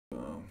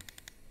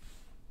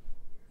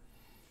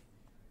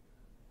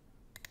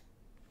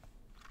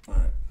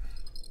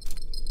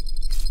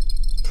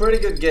pretty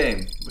good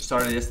game. We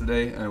started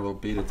yesterday and we'll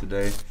beat it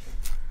today.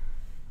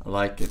 I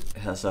like it.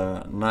 It has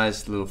a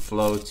nice little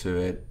flow to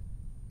it.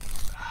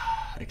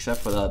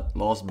 Except for that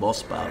last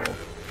boss battle.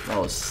 That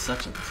was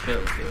such a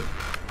tilt, dude.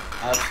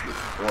 Absolutely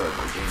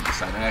horrible game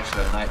design. I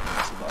actually had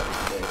nightmares about it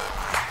today.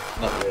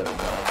 Not really,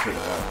 but I'm pretty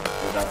bad.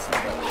 But that's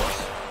how bad it was.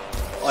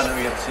 Oh, I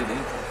never get to see the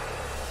intro.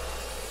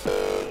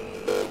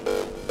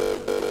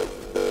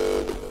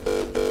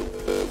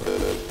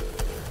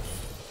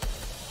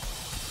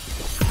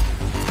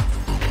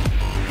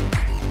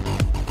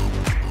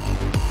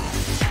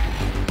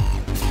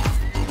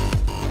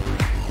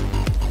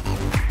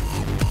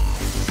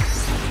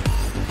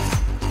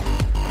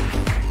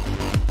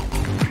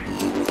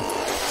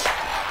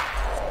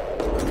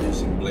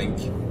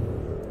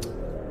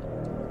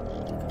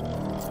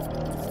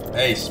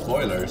 Hey,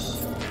 spoilers.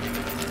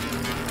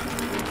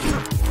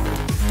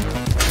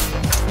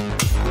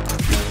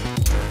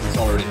 It's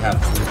already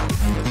happened.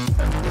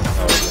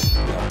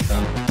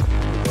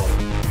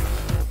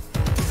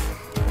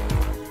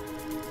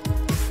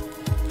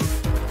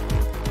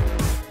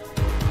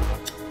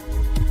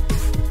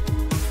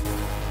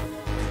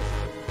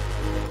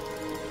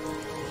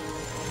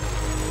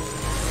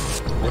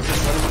 What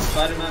was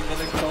Spider-Man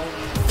gonna call?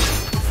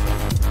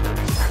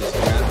 His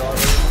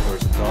granddaughter or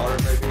his daughter,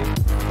 maybe?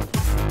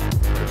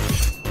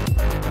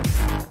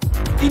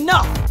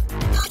 Enough!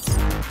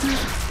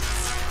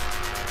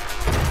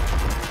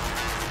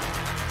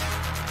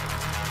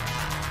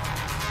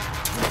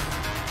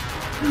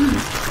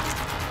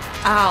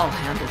 I'll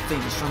handle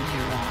things from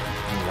here on.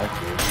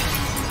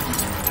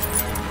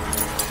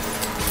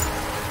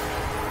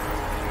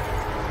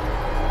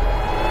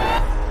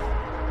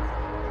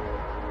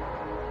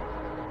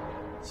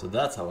 So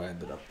that's how I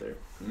ended up there.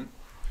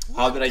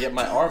 How did I get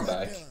my arm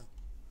back?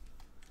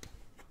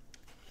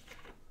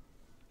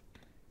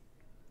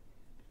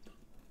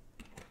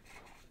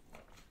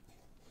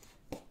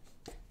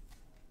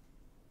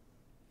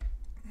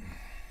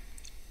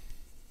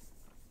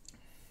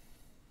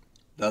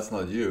 That's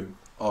not you.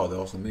 Oh, that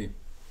wasn't me.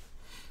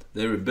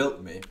 They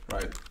rebuilt me,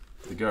 right?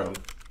 The girl.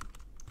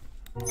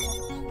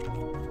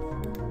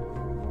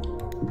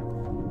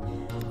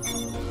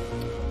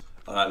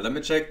 Alright, let me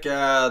check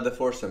the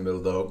Forsen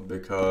build though,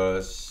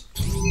 because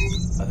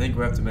I think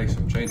we have to make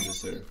some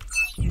changes here.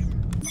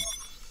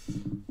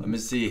 Let me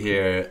see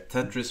here.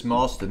 Tetris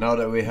Master, now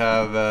that we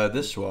have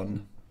this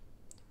one.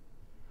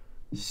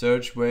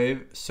 Search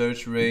wave,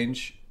 search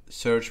range.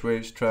 Search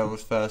waves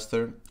travels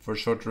faster. For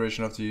short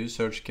duration after use,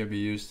 search can be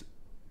used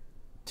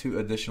 2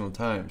 additional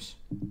times.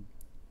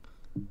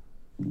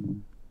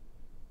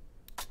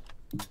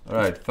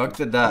 Alright, fuck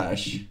the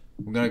dash.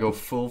 We're gonna go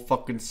full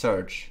fucking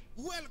search.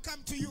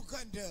 Welcome to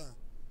Uganda.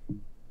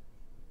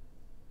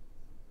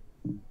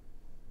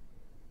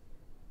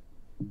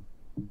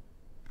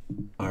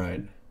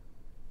 Alright.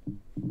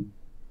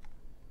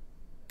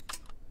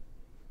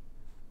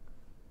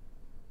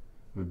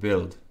 We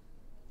build.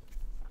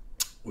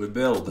 We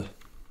build.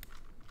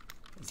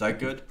 Is that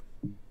good?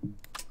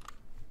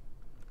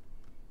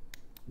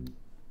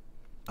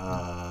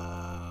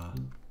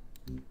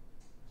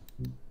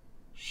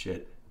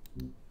 Shit.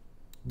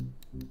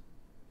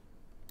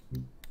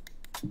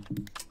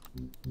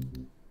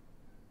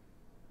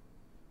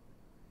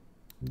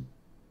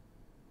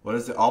 What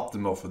is the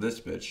optimal for this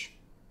bitch?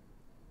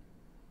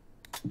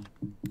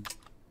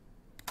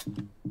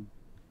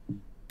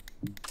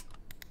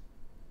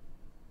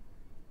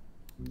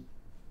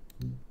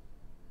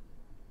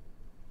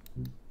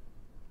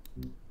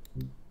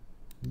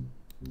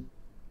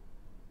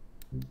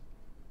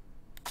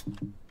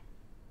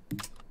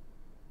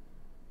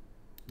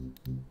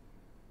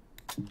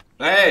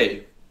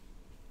 Hey!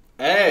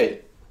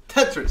 Hey!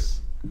 Tetris!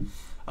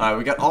 Alright,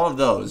 we got all of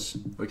those.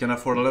 We can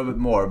afford a little bit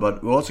more,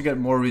 but we also get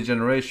more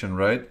regeneration,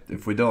 right?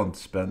 If we don't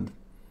spend.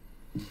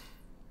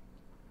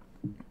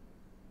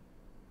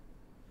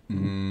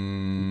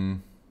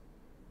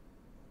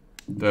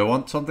 Do I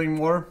want something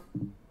more?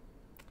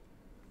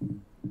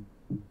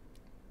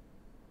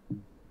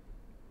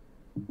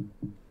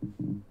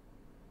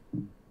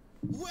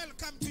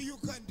 Welcome to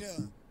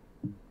Uganda.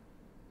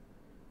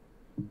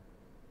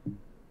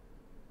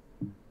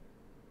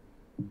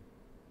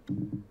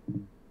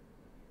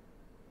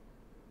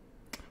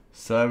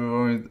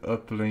 Cybervoid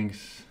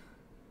uplinks.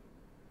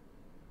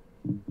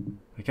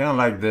 I kinda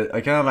like this.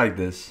 I kinda like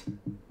this.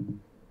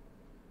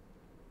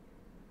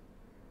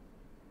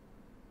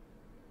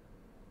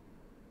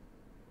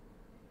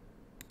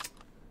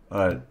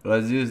 Alright,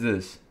 let's use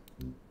this.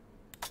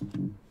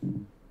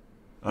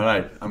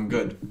 Alright, I'm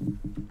good.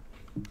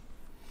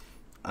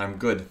 I'm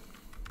good.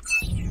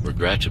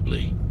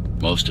 Regrettably,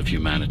 most of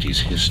humanity's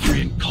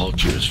history and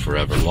culture is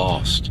forever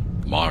lost.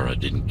 Mara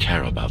didn't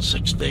care about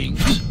such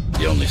things.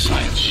 The only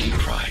science she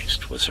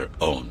prized was her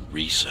own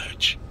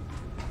research.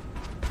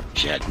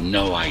 She had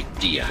no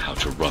idea how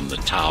to run the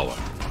tower.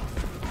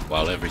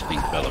 While everything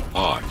fell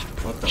apart,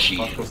 she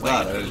ran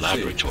the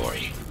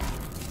laboratory.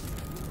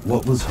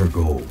 What was her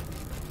goal?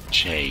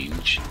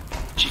 Change.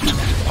 She took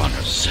it upon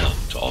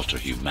herself to alter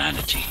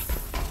humanity.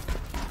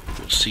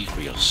 Through see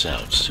for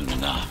yourselves soon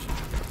enough.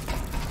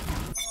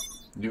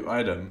 New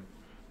item.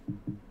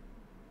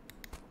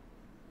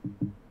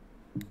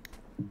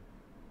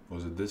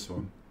 Was it this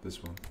one?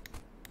 This one.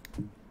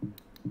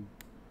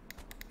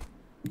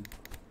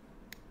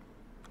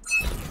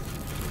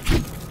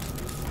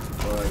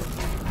 Alright.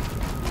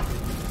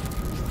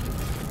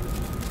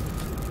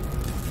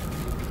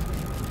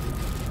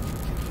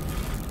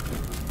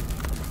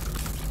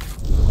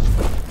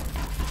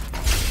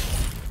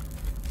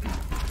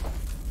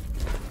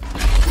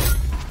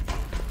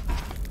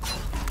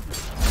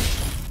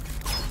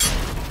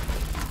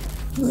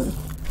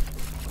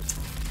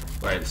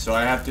 Wait, so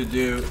I have to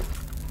do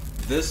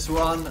this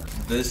one,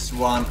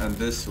 and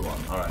this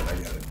one. Alright, I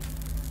get it.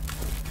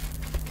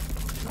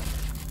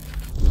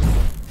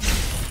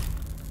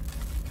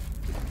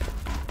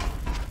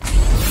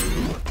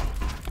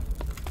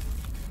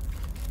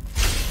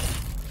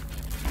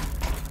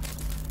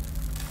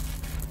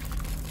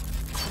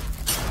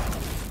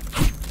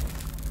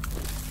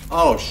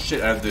 Oh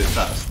shit, I have to do it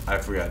fast. I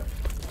forgot.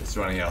 It's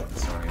running out,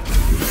 it's running out.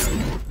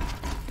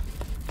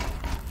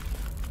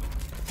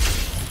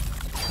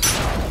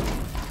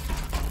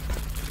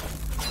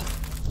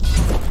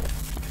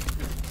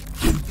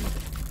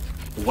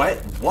 What?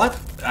 What?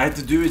 I had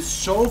to do it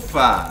so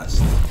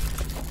fast.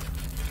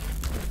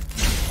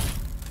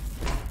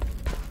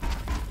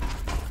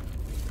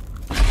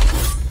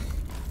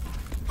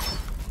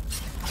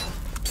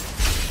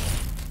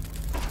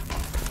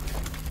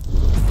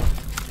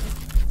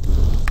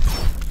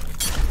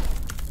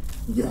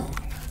 Yeah.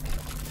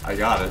 I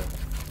got it.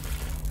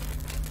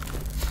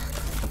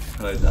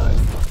 But I died.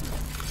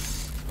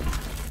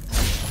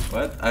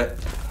 What?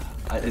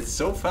 It's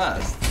so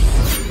fast.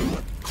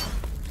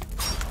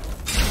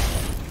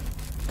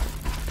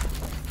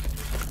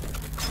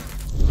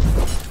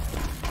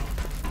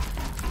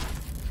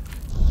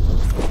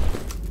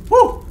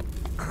 Woo!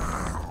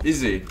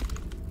 Easy.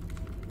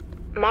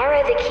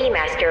 Mara the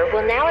Keymaster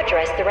will now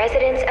address the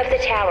residents of the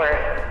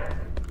tower.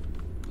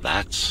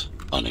 That's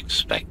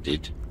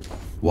unexpected.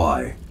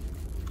 Why?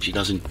 She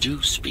doesn't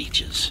do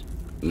speeches.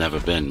 Never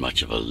been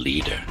much of a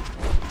leader.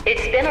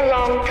 It's been a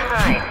long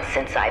time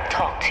since I've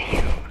talked to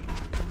you.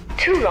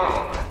 Too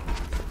long.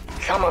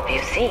 Some of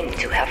you seem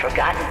to have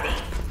forgotten me.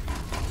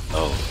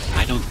 Oh,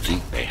 I don't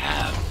think they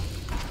have.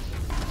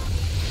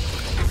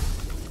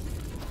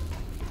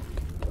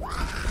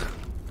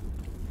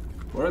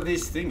 What are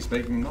these things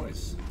making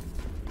noise?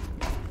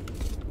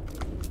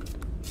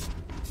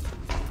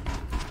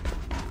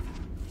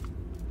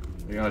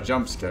 You're gonna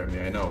jump scare me,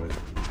 I know it.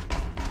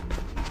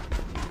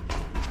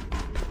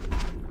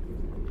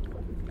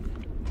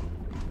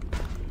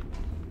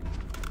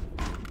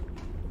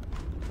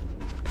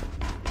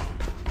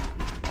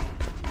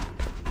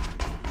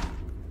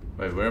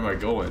 Wait, where am I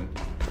going?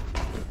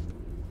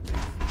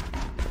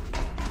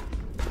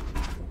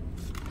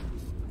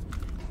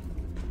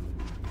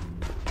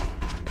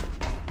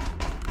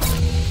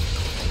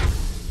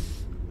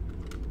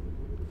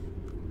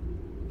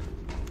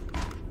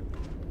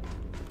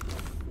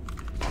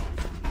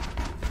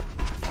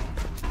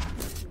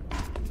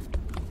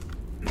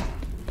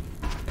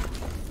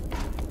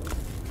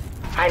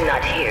 I'm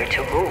not here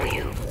to rule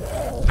you.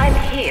 I'm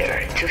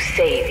here to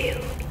save you.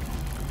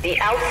 The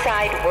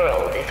outside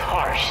world is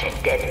harsh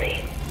and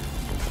deadly.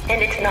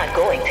 And it's not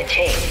going to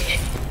change.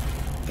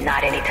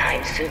 Not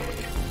anytime soon.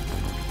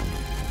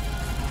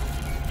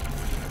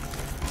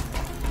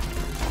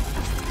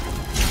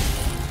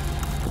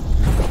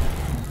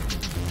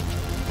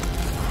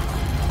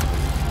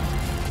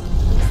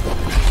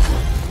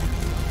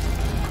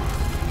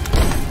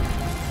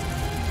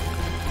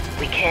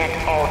 We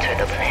can't alter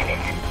the planet,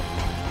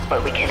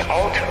 but we can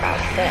alter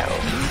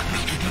ourselves.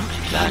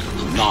 That's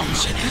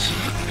nonsense.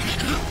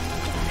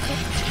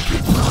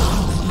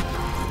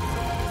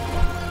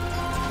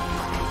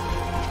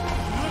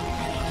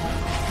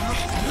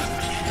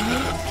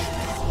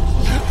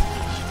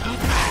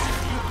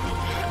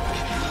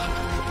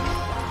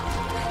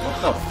 What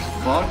the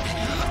fuck?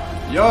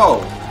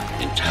 Yo!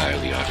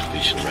 Entirely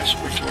artificial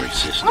respiratory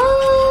system.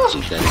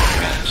 Synthetic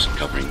grass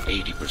covering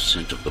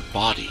 80% of the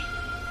body.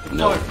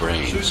 No fuck?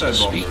 brains Suicide to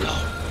speak bomber.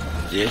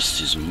 of.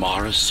 This is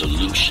Mara's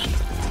solution.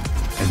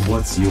 And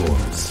what's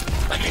yours?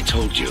 Like I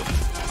told you,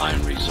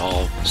 iron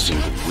resolve,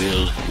 single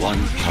will,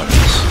 one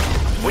purpose.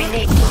 We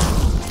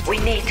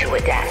need to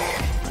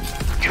adapt.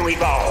 To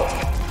evolve.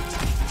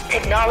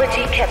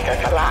 Technology kept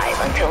us alive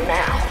until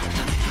now.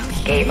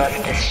 Gave us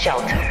this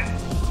shelter.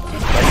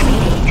 But we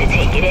need to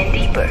take it in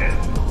deeper.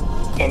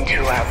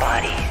 Into our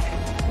bodies.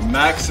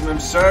 Maximum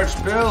surge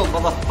build,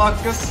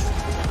 motherfuckers!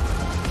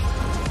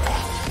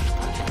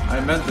 I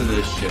meant to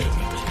this shit.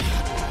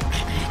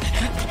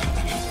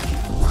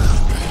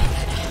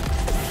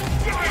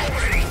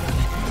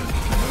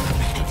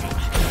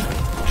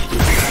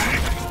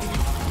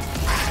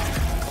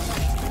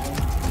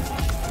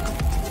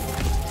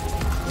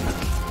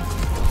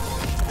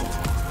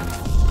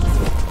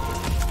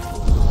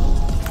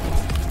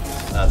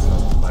 That's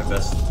not my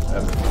best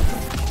ever. I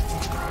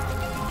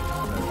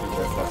think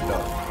I fucked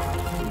up.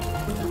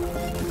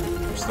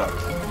 I'm stuck.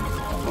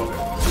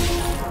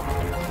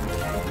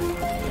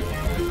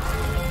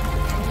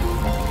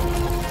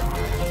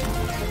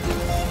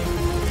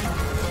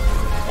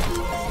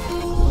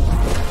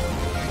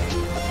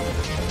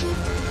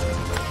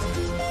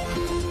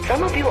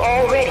 Some of you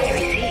already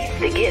received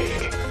the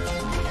gift.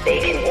 They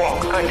can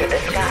walk under the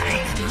sky.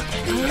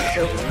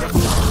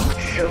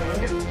 Soon,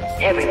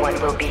 everyone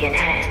will be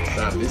enhanced.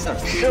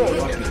 Soon,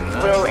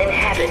 we'll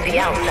inhabit the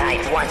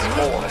outside once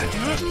more.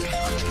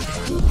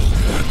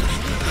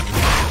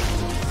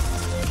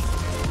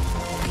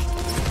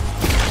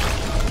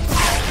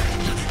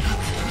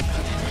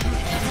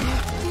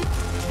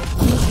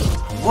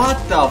 What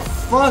the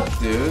fuck,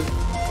 dude?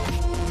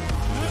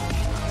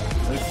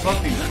 Are you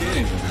fucking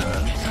kidding me, man?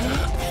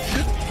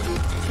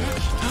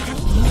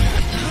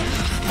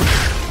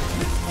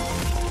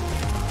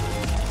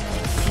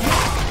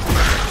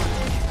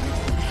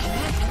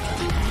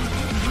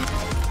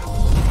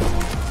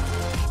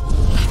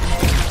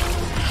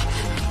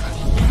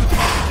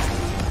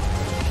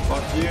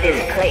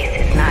 This place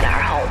is not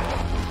our home.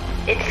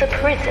 It's a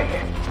prison.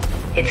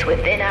 It's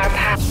within our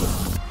power.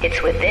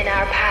 It's within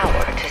our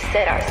power to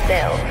set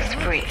ourselves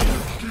free.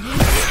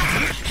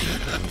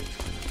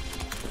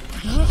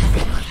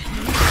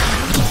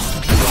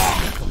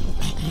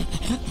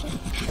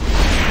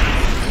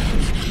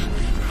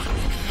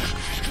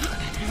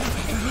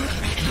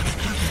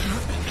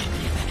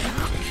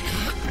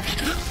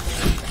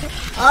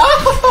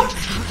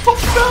 Oh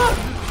god!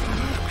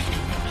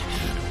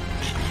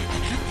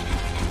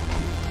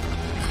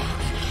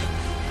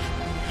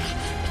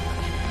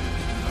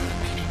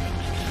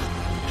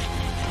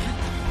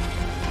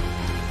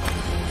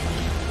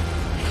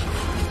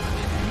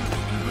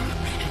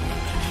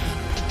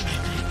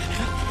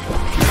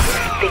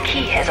 The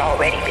key has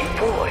already been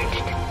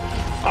forged.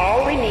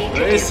 All we need to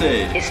do is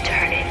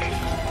turn it.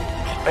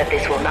 But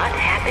this will not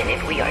happen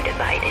if we are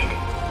divided.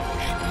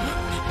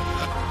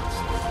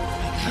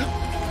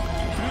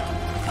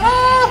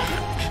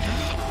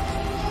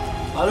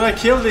 How do I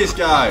kill these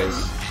guys?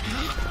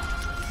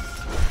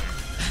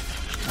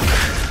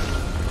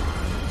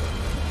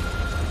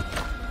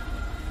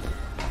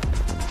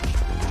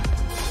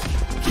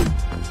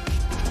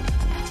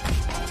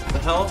 The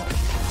hell?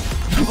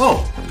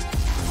 Oh!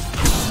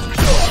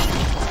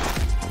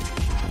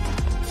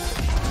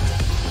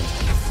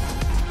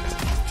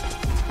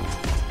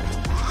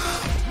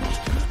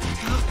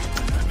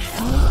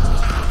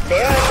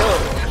 There are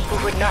those who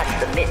would not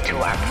submit to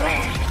our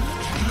plan.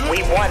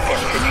 We want them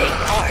to take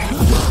part.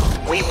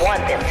 We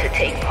want them to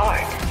take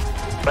part.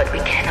 But we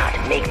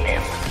cannot make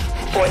them.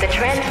 For the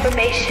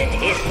transformation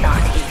is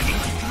not easy.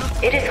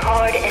 It is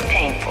hard and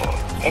painful,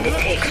 and it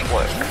takes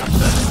work.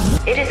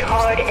 It is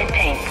hard and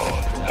painful,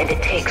 and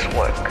it takes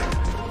work.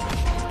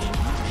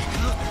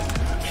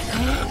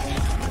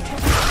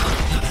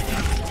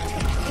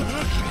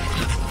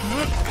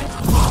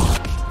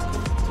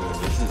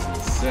 This is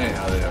insane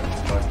how they are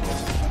fucking.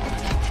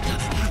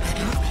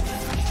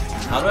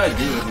 How do I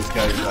deal with these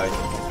guys like...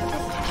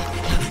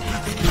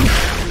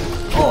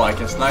 Oh, I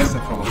can slice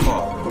them from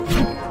afar.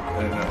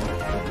 I don't know.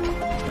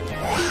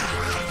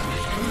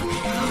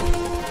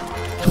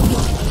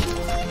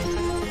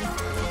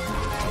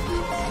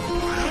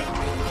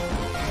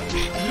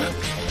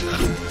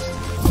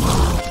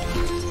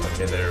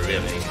 Okay, they're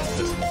really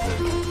inconsistent.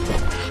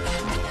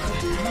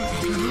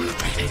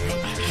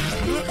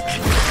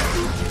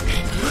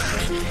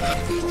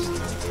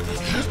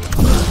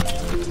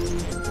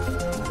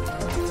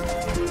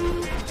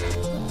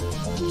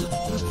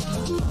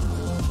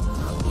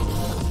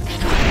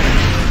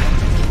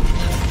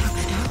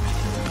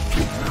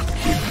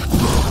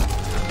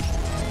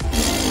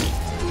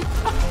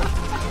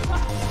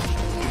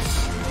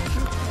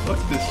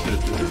 Fuck this shit,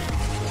 dude.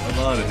 I'm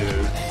out of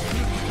here.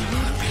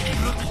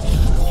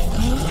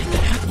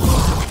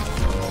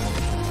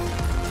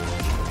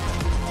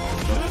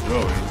 Stop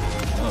throwing.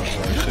 Oh,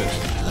 sorry, shit.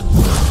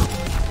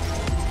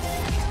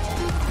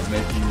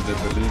 Making the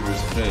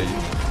believers pay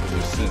for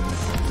their sins.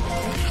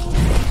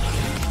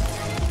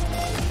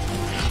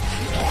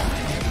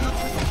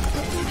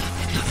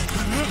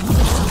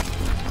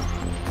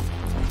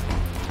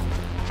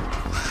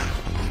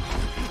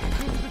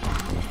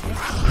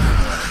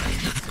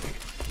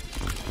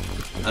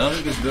 I don't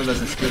think this build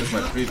is as good as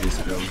my previous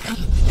build.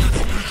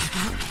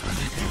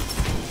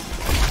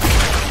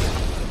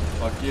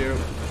 Fuck you.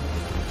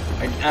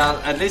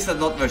 At least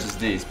not versus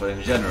these, but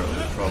in general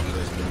it probably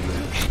is pretty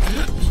good.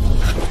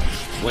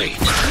 Wait,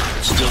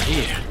 it's still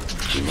here.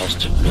 She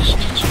must have missed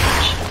its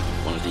switch.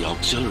 One of the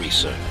auxiliary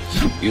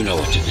servers. You know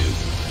what to do.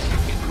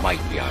 It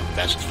might be our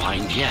best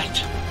find yet.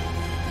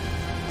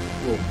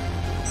 Whoa.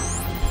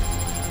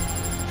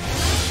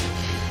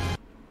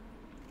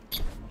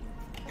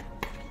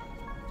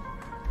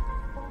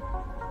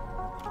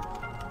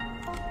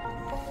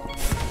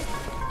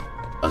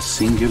 A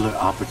singular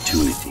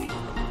opportunity.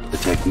 The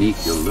technique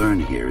you'll learn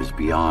here is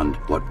beyond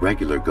what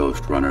regular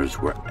Ghostrunners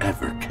were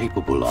ever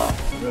capable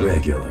of.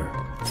 Regular.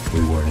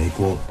 We weren't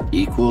equal?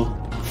 Equal?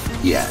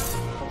 Yes.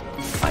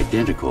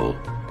 Identical?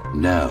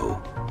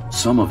 No.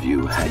 Some of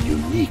you had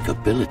unique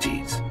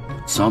abilities.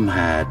 Some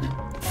had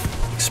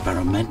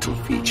experimental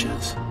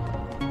features.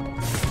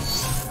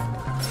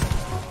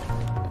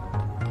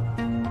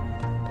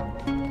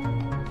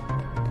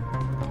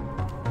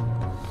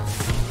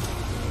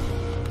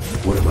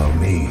 What about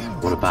me?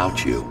 What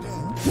about you?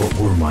 What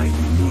were my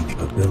unique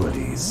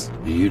abilities?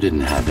 You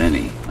didn't have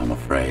any, I'm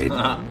afraid.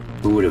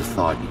 Who would have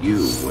thought you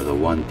were the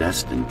one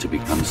destined to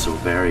become so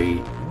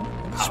very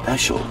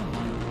special?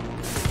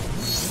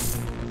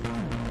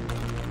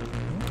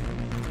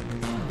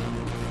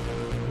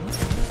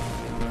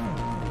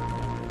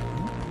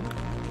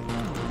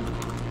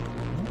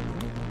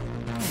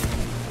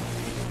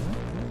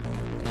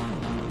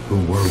 Who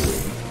were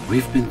we?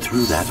 We've been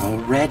through that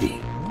already.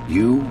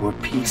 You were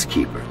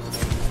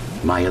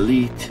peacekeepers. My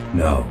elite.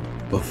 No,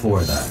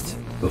 before that.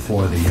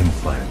 Before the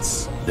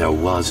implants. There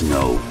was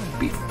no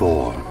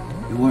before.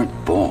 You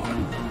weren't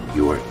born.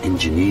 You were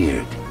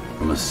engineered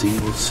from a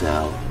single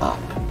cell up.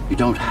 You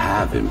don't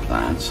have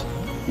implants.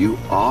 You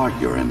are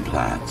your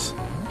implants.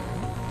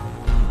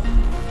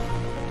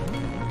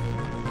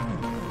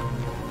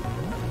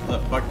 How the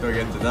fuck do I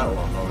get to that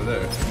one over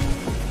there?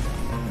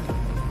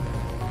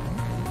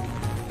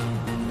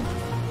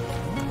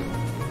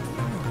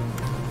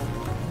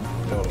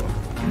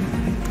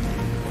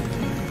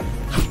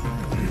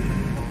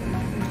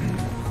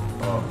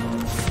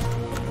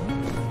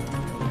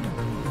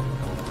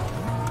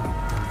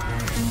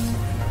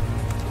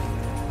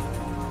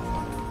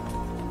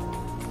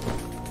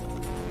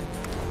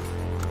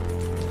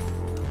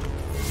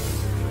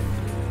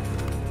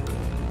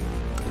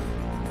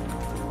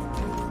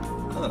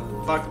 How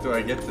the fuck do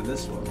I get to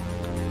this one?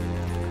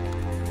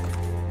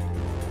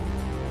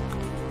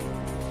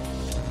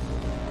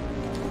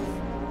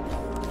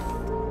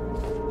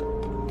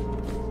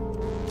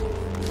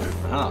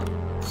 Aha.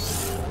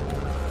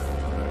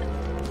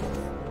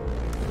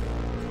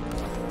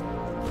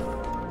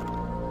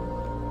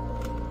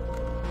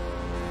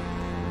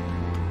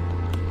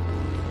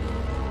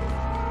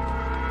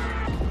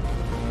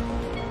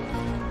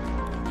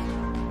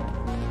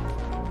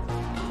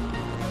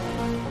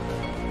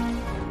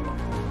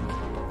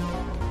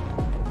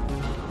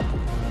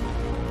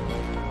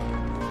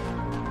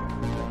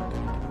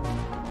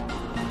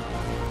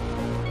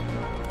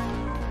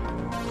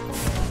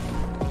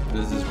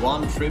 This is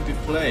one trippy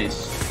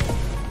place.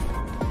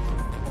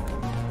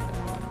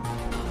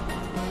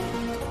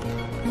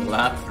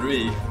 Lap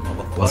 3,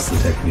 What's the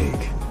motherfucker.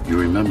 technique? You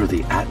remember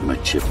the Atma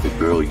chip the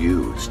girl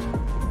used?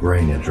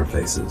 Brain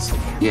interfaces.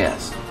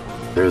 Yes,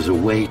 there's a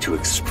way to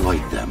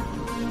exploit them.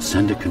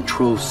 Send a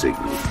control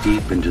signal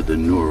deep into the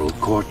neural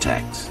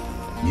cortex.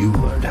 You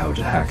learned how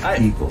to hack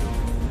people.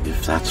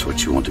 If that's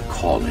what you want to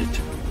call it.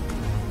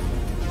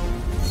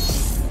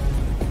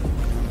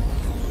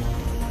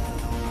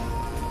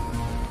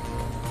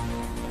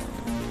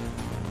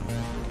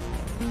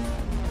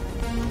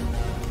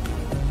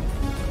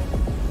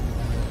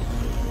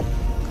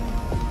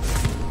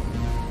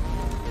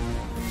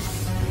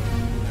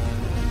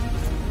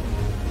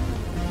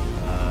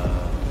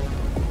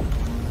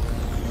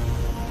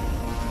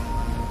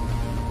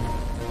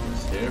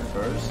 Here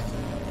first.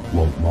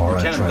 Won't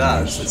Mara Can't try to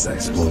dash. use this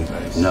exploit?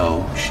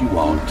 No, she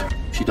won't.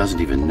 She doesn't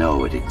even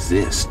know it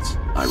exists.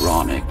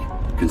 Ironic,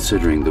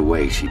 considering the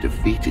way she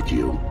defeated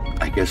you.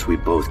 I guess we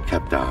both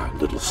kept our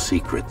little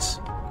secrets.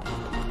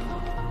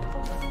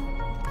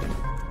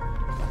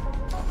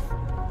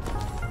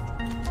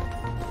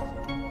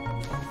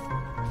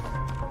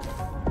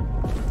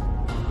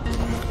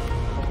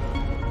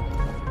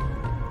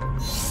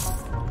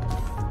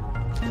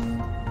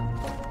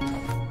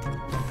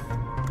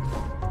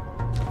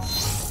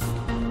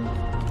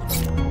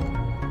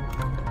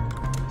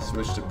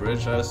 Switch to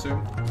bridge, I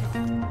assume.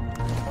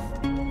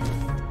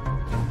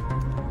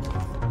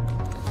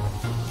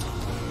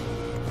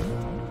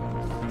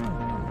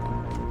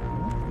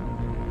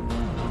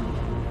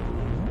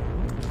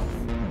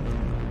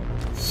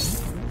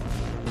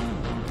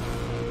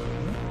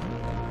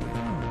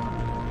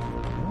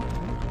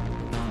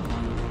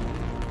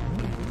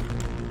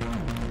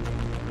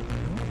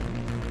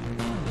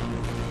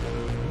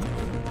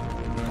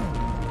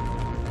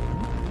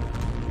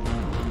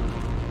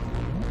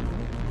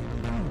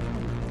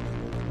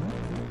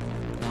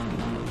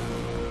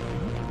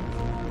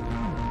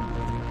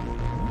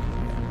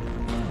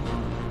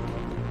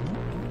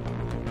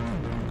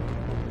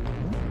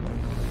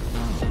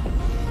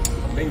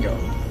 Bingo.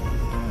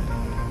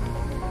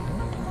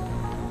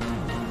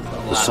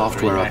 The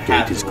software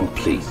update is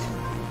complete.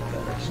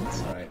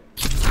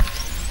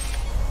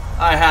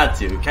 I had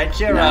to.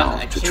 Now,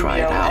 to try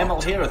it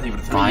out,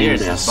 find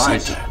their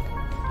center.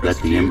 Let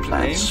the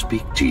implants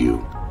speak to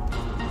you.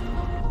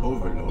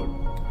 Overlord.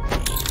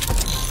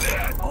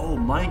 Oh,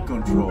 mind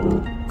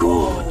control.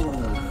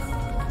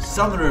 Good.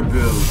 Summoner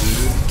build,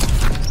 dude.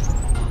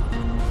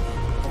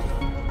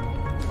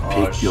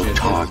 Pick your shit,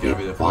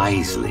 target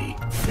wisely.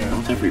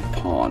 Not every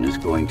pawn is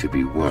going to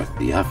be worth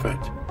the effort.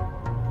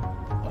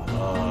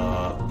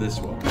 This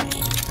one.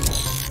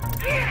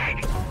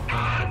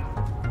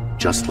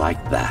 Just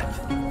like that.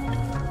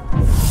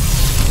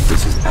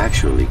 This is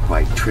actually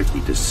quite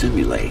tricky to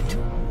simulate.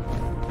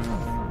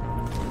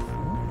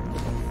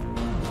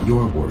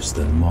 You're worse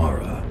than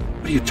Mara.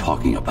 What are you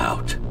talking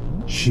about?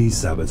 She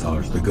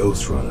sabotaged the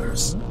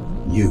Ghostrunners.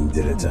 You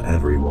did it to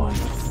everyone.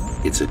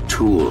 It's a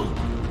tool.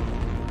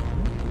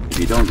 If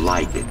you don't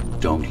like it,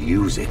 don't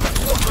use it.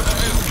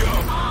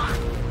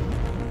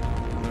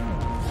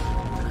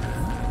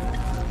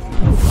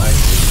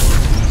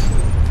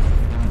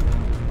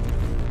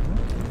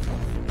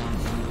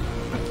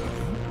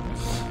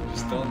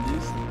 Just don't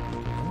use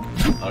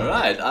it.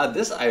 Alright,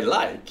 this I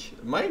like.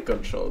 Mind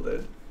controlled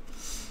it.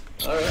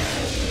 Alright.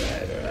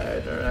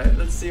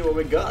 Let's see what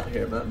we got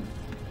here, man.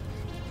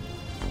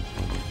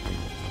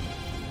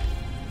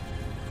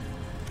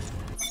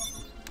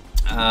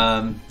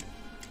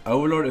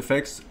 Overlord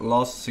effects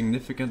last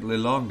significantly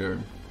longer.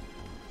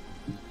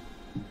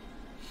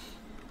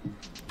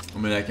 I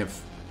mean, I can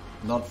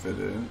not fit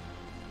it in.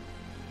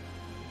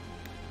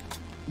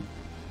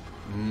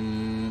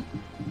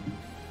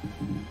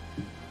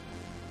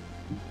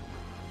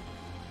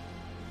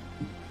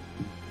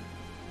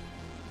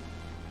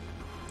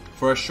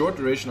 For a short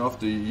duration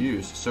after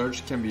use,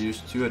 surge can be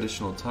used 2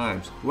 additional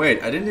times.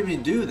 Wait, I didn't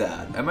even do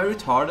that. Am I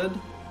retarded?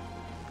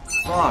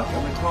 Fuck,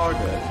 I'm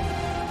retarded.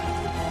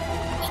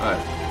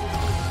 Alright.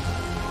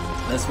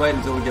 Let's wait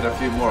until we get a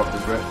few more of the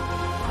bread.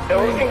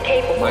 Those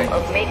incapable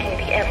of making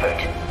the effort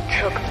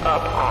took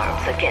up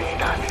arms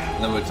against us.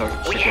 Then we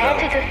talk. We had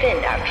to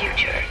defend our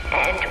future,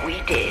 and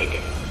we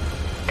did.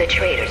 The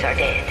traitors are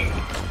dead,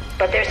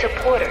 but their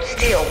supporters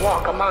still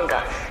walk among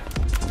us.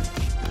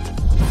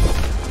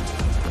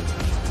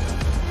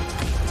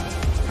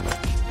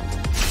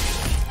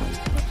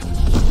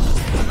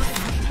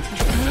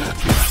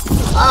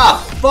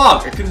 Ah,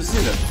 fuck! I couldn't see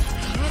them.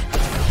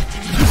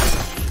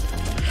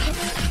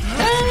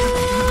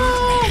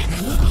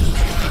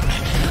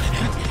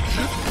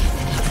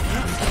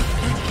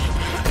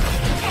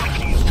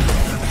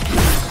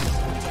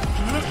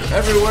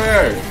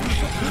 Everywhere!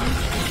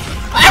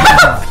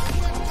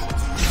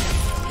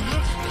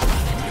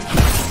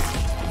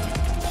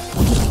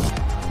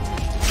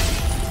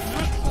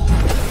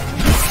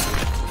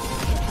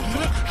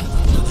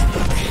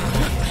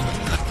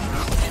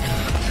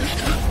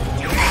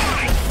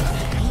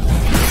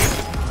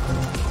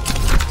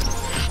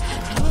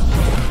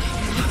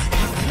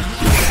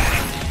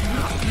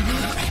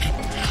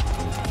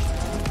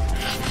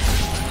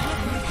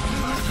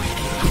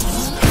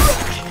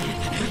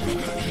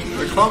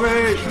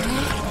 Coming!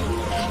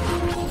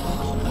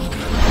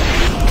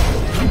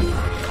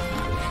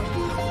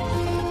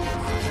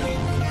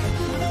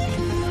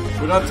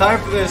 We don't have time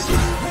for this!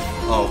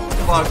 Oh,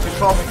 fuck, they're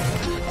coming!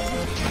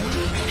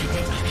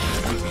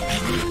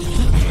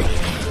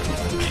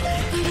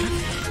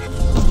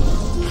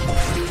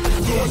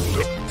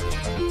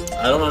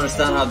 I don't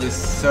understand how this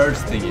surge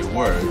thingy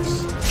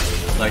works.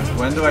 Like,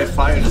 when do I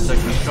fire the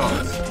second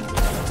shot?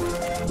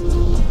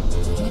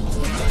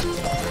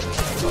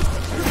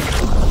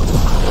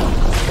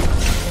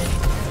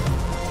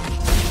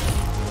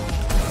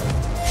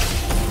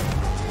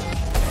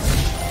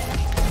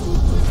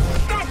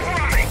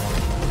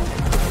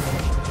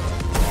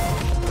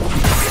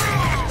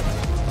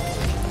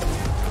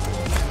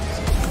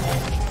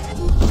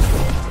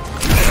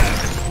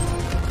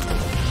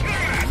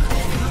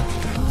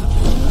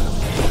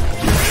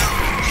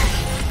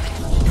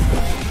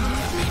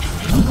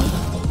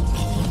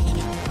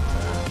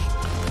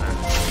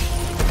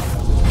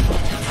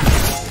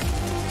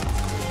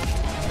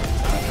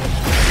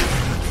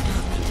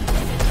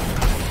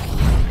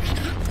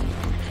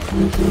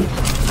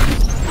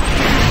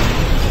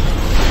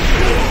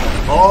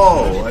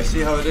 Oh, I see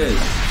how it is.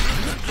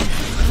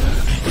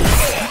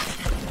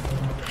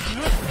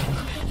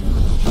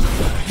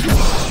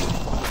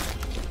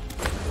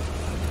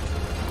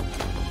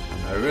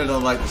 I really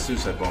don't like the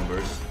suicide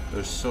bombers.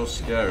 They're so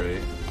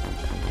scary.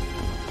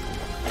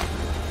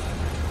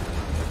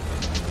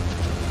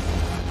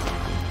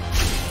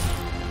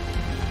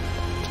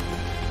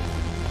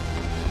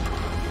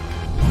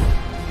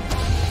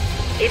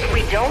 If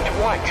we don't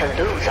want to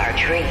lose our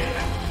dream,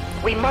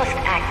 we must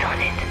act on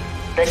it.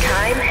 The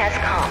time has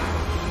come.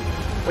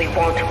 We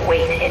won't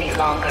wait any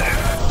longer.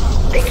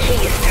 The key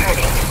is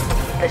turning.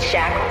 The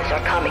shackles are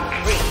coming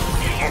free,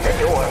 and the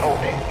door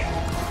opens.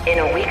 In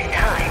a week's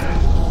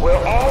time, we'll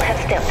all have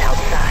stepped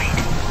outside.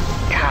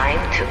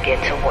 Time to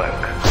get to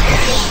work.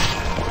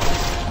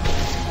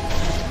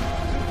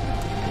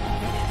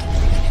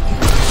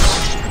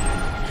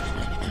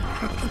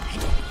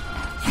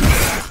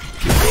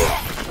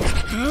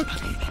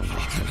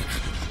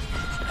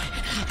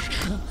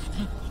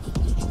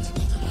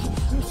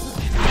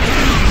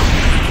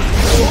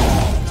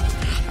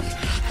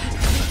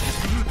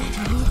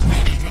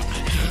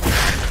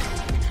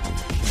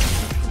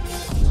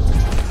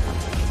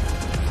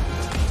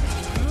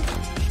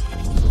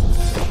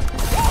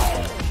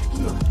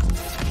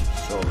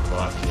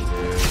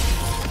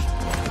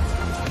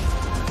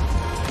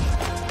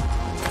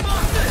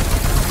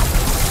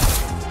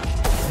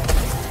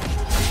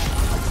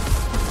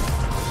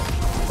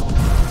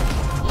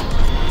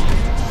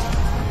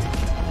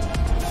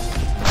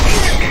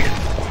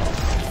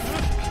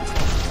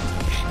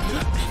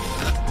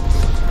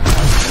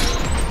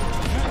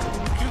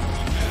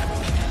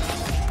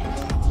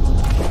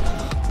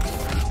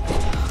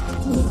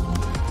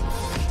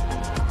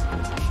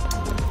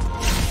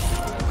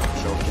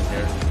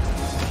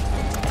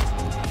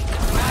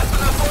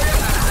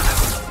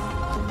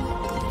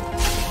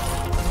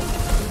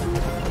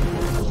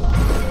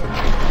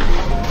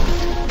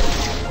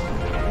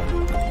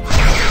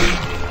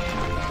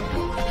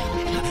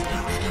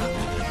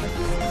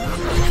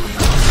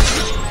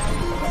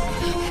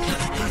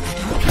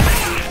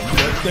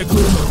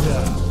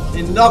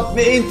 knocked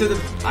me into the...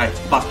 I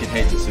fucking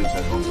hate the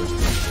suicide bombers.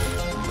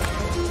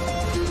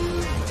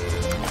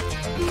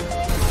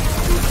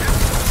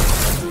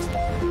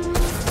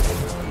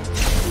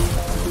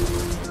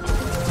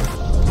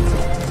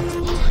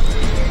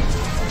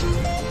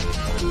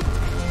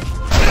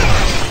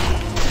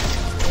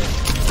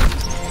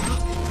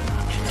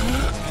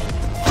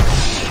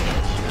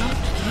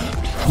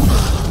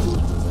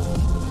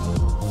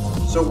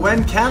 So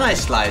when can I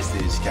slice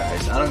these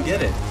guys? I don't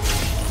get it.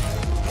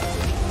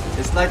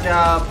 It's like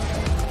a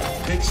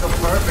pixel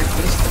perfect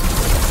distance.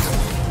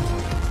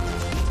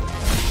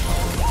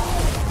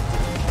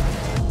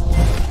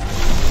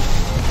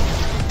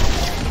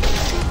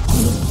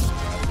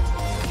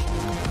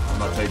 I'm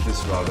gonna take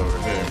this route over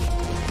here.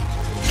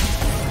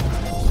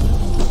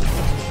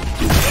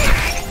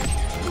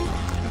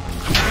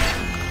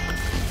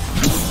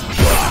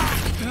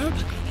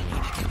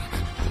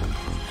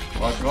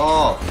 Fuck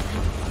off!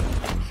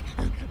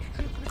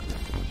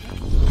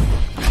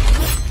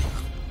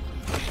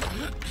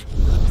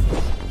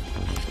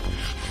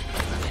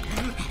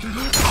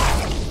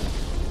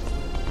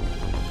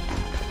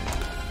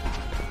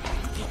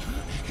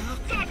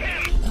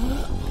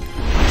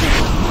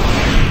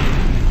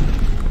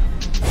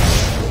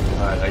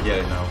 Alright, I get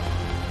it now.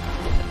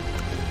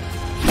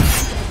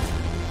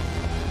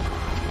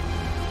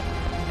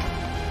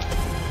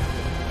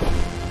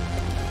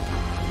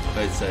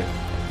 Play it safe.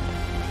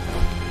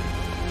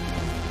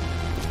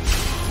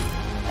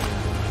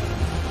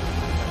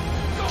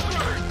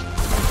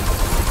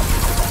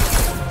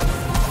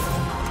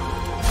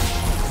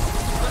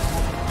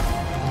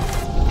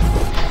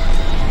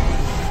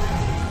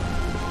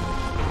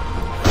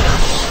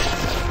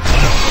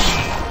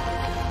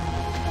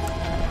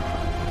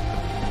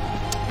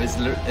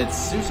 It's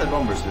suicide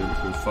bombers who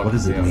fucking... What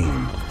does it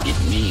mean?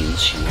 It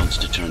means she wants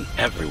to turn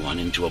everyone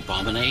into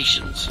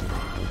abominations.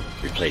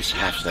 Replace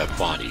half their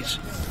bodies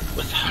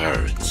with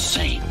her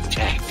insane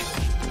tech.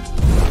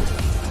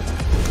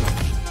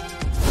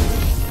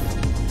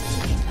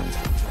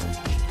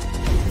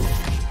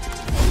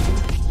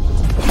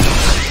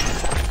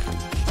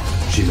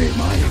 She made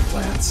my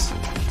implants.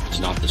 It's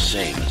not the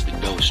same as the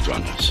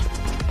Ghostrunners.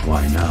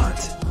 Why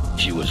not?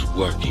 She was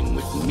working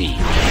with me.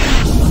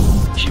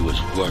 She was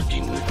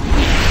working with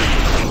me.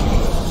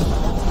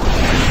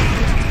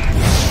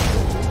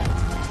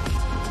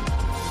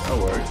 That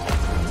worked.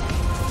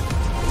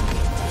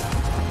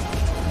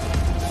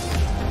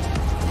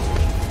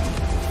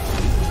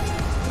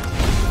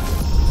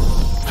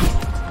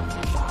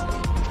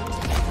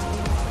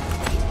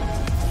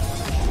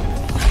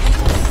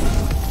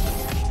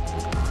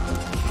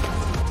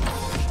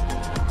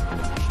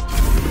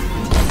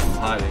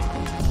 Hiding.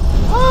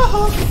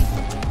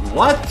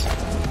 What?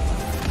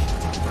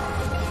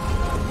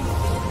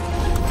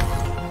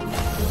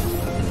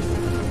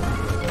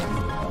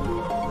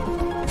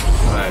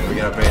 Alright, we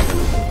gotta pay them.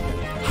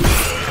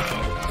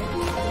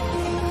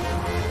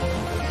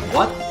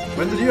 What?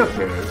 When did you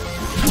appear?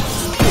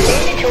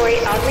 Mandatory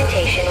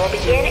augmentation will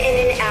begin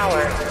in an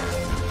hour.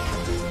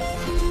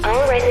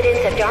 All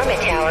residents of Dharma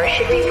Tower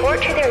should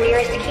report to their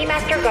nearest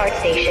Keymaster guard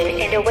station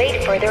and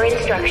await further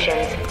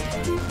instructions.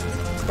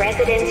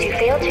 Residents who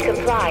fail to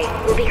comply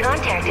will be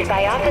contacted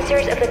by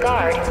officers of the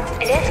guard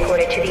and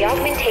escorted to the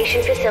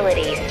augmentation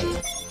facilities.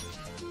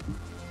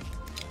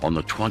 On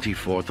the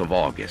 24th of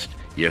August,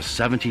 year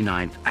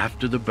 79th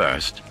after the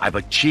burst, I've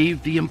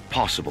achieved the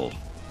impossible.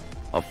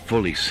 A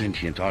fully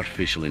sentient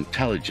artificial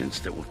intelligence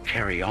that will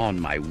carry on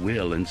my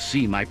will and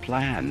see my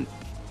plan.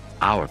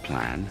 Our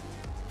plan,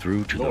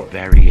 through to the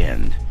very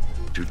end.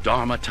 To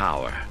Dharma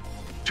Tower.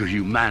 To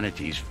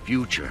humanity's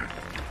future.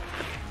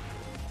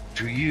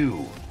 To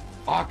you,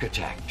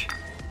 Architect.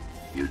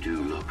 You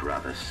do look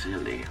rather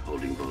silly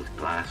holding both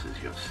glasses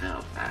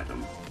yourself,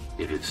 Adam.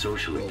 If it's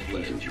social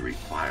occasions you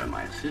require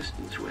my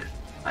assistance with,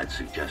 I'd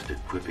suggest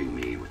equipping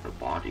me with a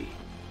body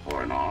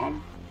or an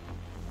arm,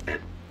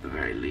 at the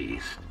very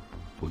least.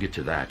 We'll get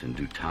to that in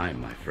due time,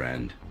 my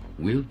friend.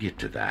 We'll get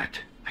to that.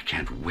 I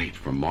can't wait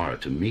for Mara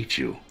to meet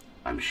you.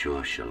 I'm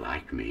sure she'll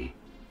like me.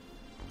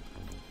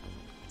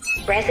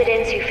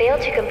 Residents who fail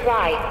to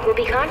comply will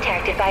be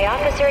contacted by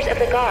officers of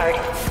the guard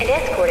and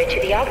escorted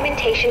to the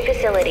augmentation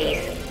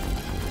facilities.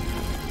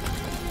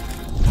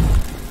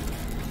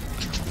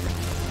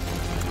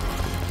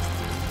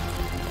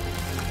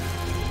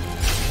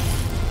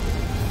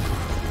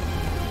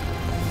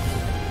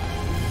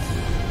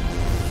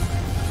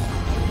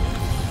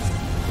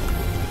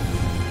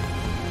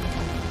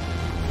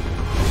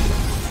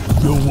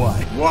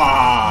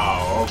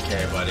 Wow,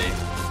 okay, buddy.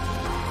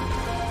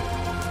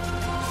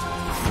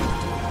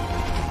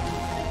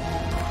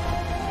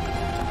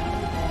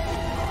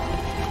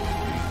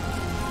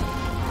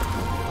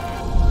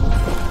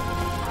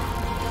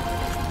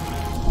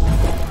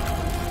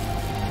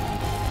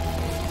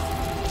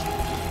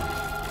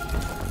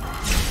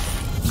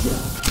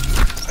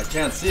 I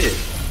can't see it.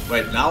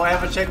 Wait, now I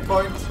have a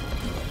checkpoint?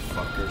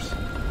 Fuckers.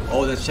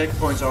 Oh, the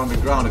checkpoints are on the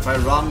ground. If I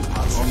run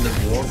on the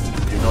wall,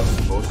 you're not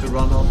supposed to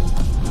run on.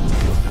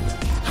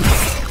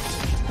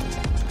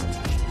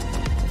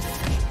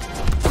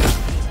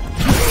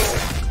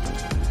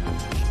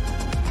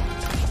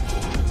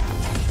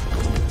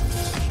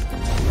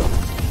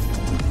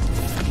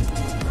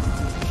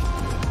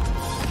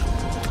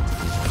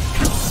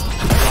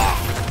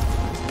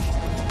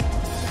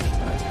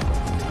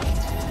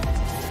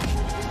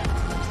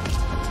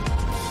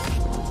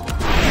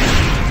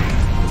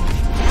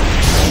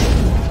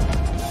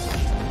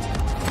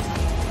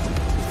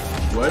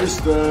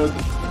 Wasted.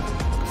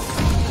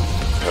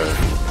 Her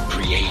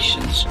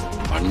creations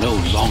are no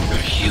longer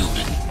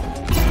human.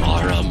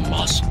 Mara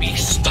must be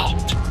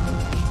stopped.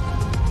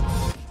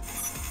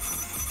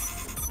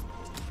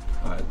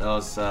 Alright, that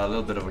was a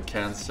little bit of a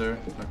cancer,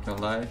 not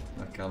gonna lie,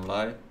 not gonna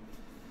lie.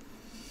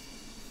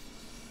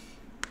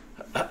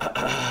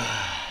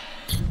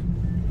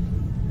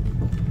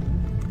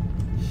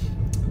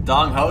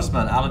 Dong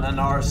Houseman, Alan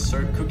NR,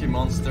 Sir Cookie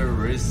Monster,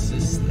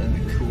 Resist,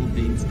 and Cool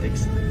Beans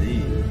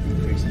XD.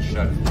 Thanks and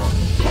shut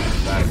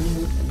back.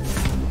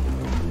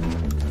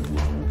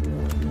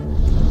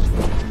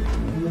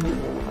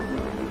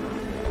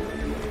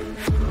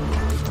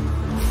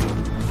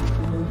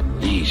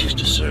 These used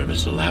to serve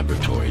as the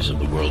laboratories of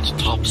the world's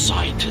top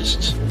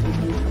scientists.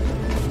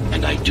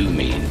 And I do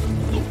mean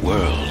the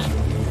world.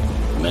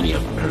 Many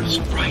of Earth's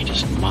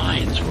brightest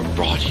minds were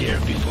brought here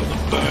before the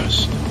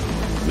burst.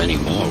 Many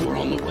more were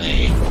on the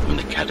way when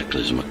the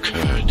cataclysm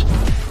occurred.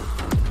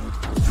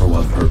 For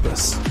what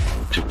purpose?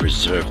 To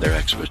preserve their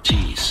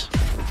expertise.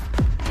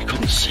 We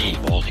couldn't save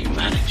all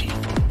humanity,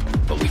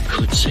 but we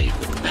could save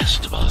the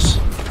best of us.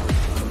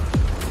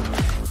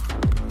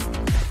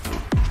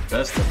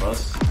 Best of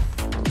us?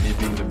 Me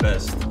being the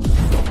best.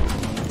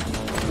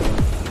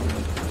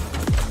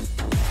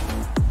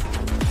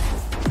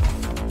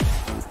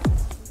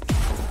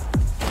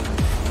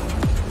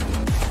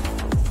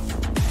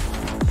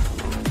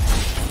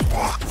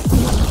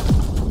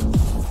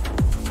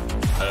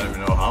 I don't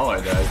even know how I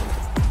died.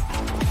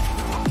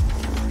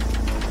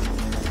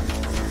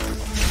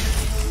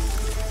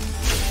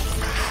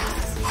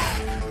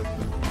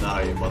 Now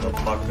you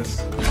motherfuckers.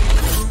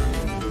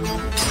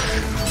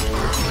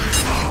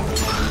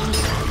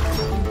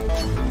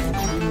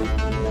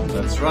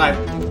 That's right.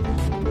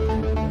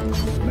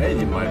 Made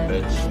you my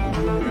bitch.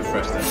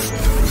 Refresh that.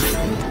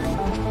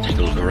 Take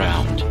a look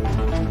around.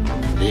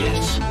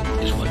 This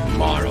is what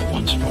Mara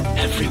wants for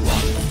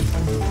everyone.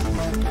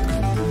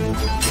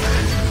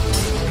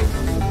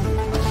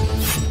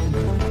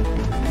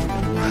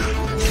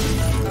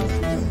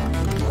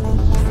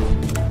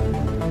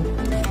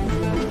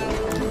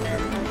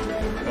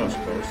 That was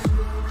close.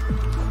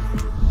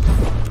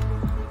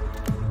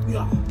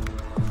 Yeah.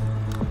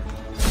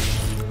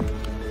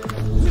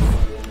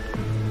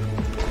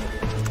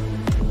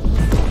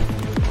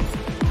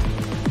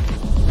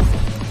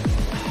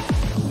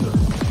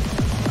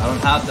 I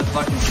don't have the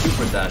fucking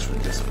super dash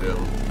with this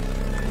build.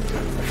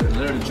 I could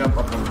literally jump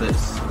up on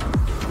this.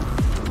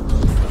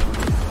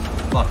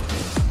 Fuck me.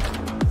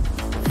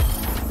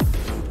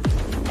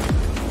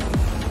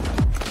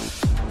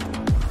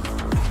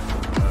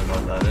 I don't know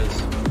what that is.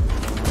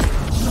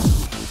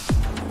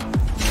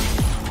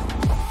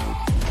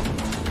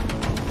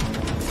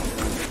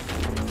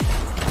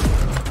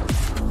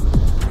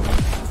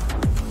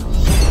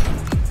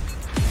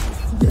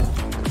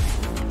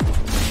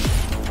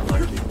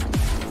 Lucky.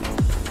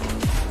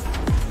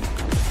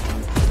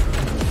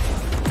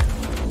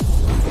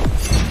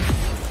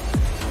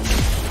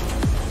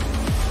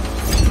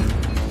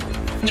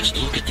 Just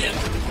look at them.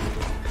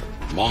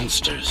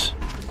 Monsters.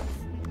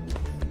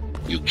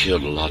 You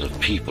killed a lot of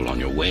people on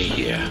your way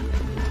here.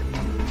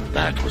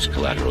 That was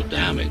collateral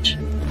damage.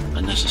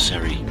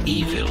 Unnecessary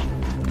evil.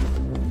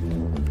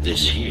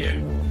 This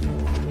here,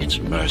 it's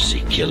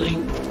mercy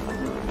killing.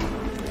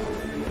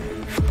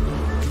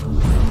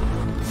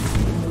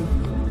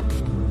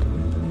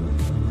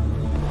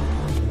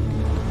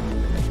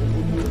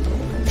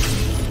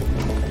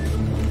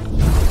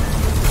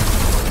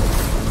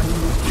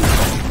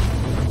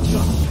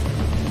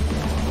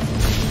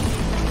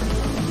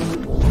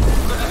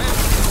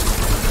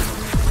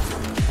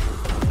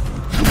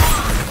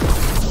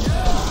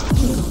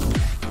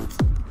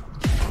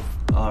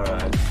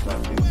 Alright,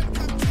 fuck you.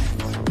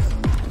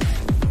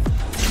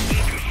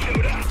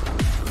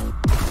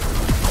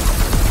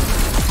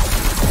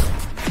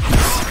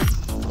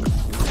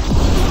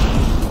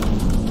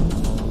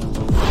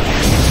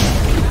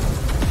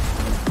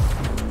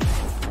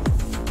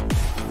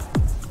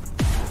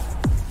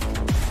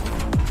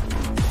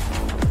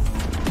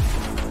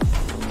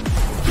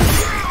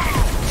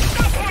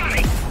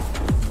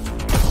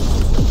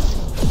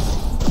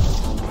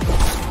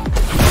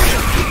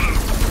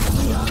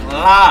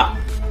 Ah!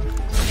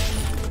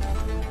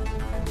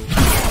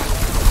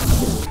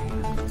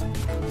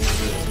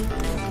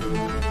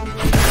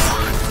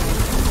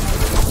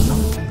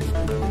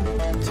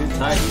 Too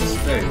tight for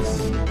space.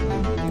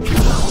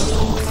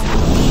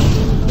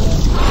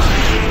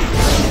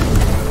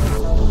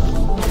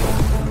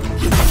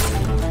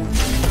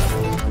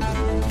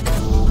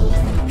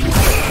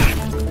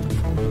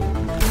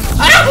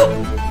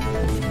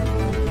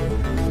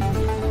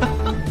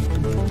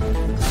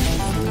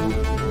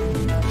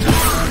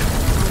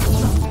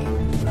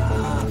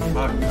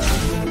 Fuck, man.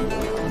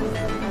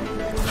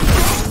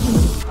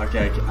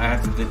 Okay, I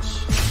have to ditch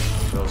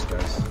those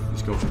guys.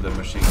 Let's go for the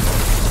machine gun.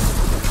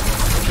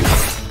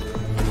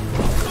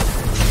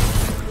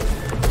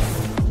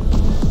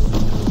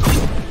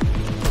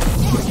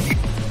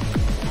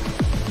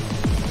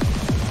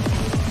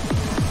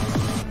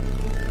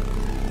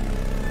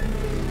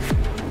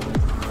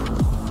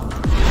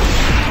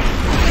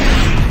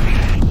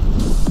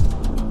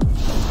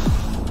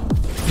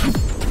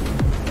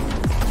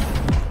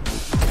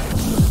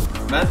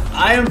 Man,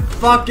 I am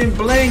fucking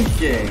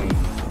blinking!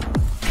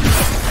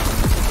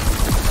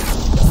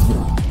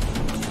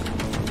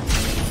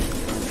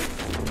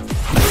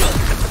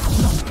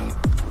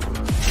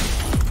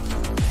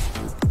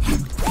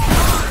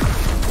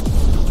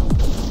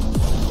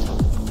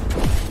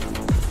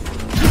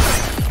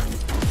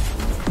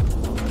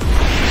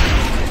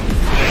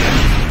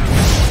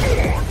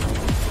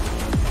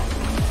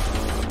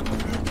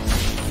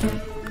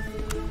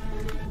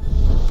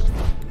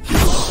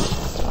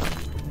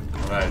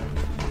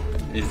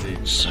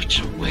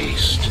 Such a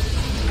waste.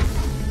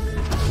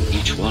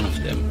 Each one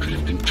of them could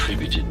have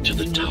contributed to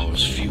the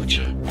tower's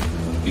future,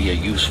 be a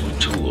useful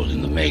tool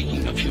in the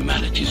making of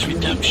humanity's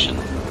redemption.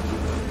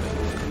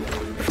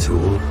 A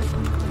tool?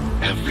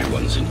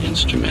 Everyone's an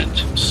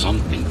instrument of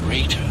something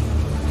greater.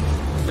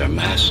 Their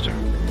master,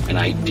 an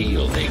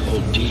ideal they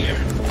hold dear,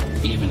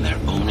 even their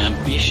own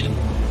ambition.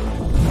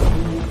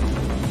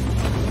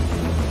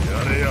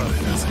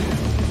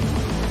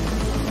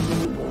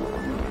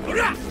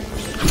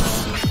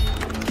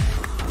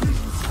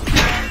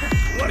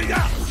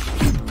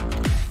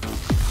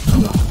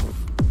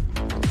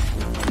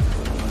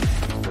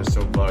 They're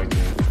so bugged,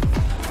 dude.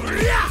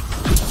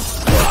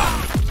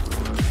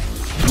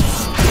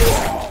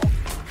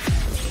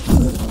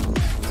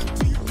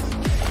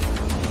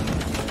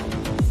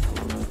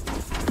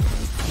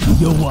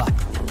 Yo what?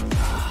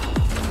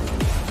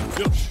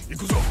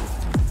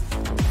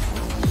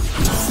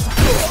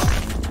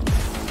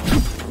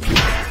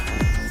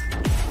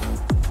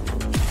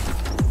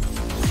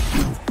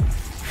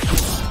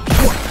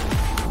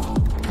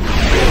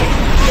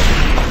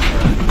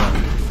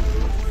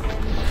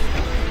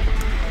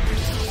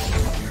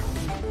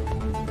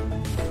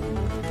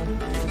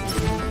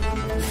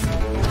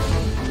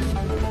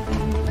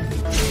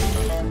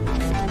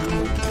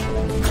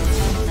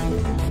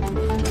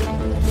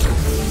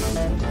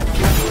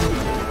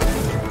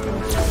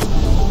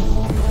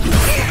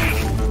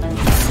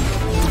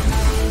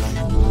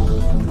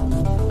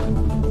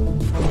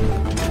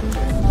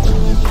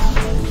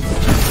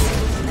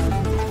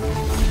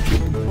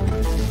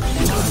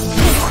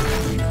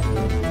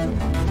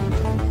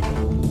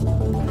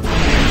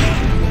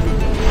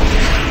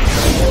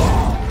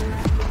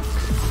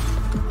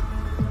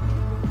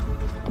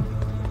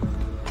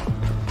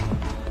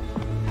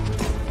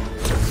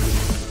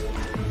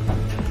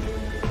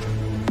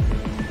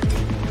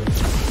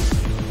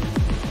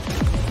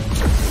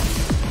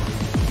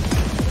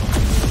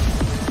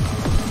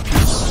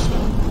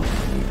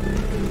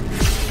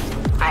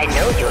 I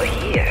know you're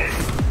here.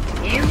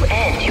 You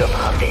and your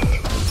puppet.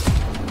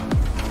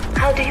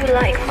 How do you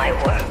like my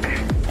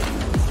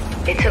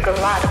work? It took a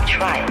lot of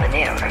trial and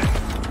error,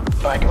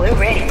 but we're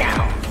ready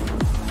now.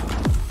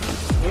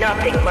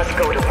 Nothing must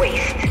go to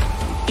waste.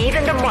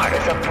 Even the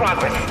martyrs of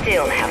progress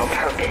still have a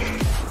purpose.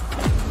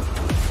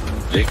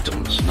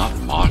 Victims, not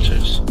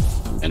martyrs.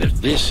 And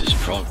if this is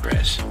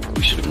progress,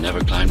 we should have never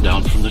climbed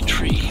down from the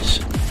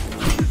trees.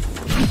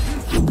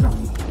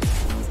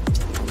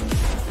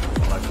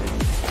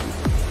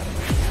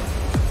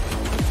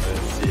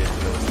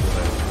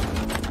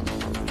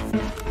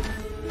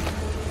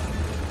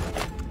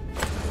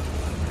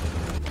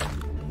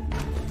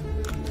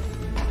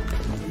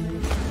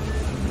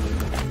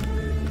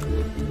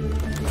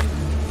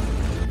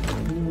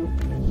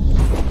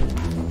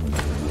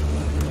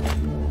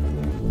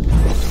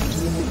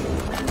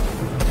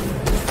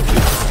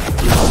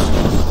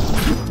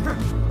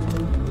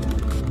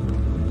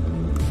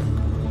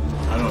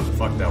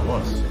 Fuck that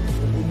was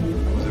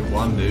it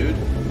one dude?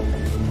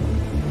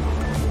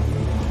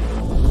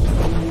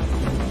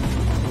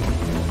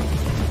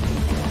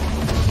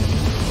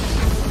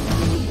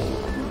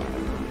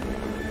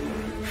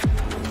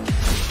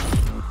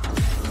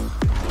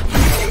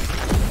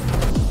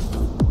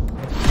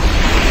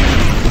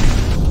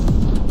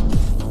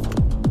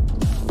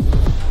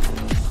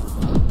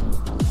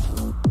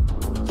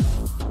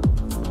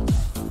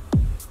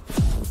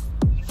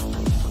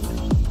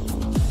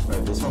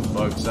 Right, this one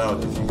bugs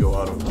out if you go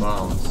out of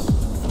bounds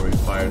before you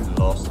fire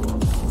the last one.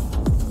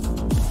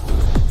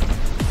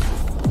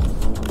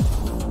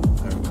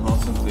 I'm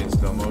constantly in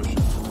slow motion.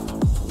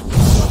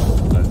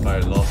 I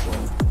fired the last one.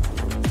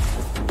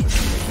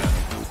 Interesting mechanic.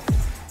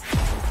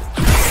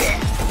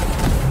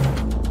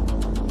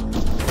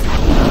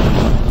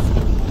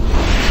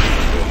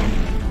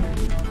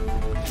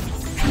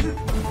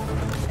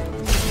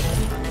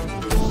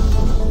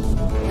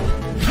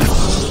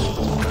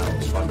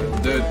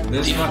 Dude,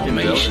 this fucking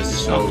build Deformation is is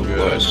so not the good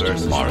worst of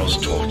versus Morrow's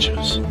those.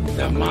 tortures.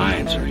 Their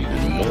minds are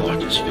even more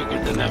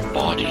disfigured than their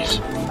bodies.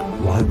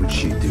 Why would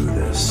she do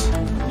this?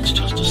 It's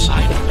just a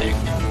side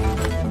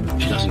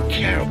effect. She doesn't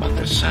care about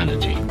their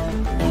sanity,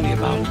 only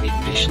about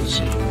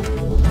efficiency.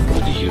 But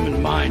the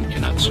human mind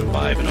cannot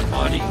survive in a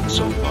body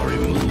so far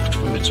removed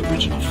from its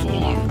original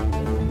form.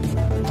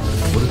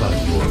 What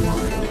about your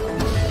mind?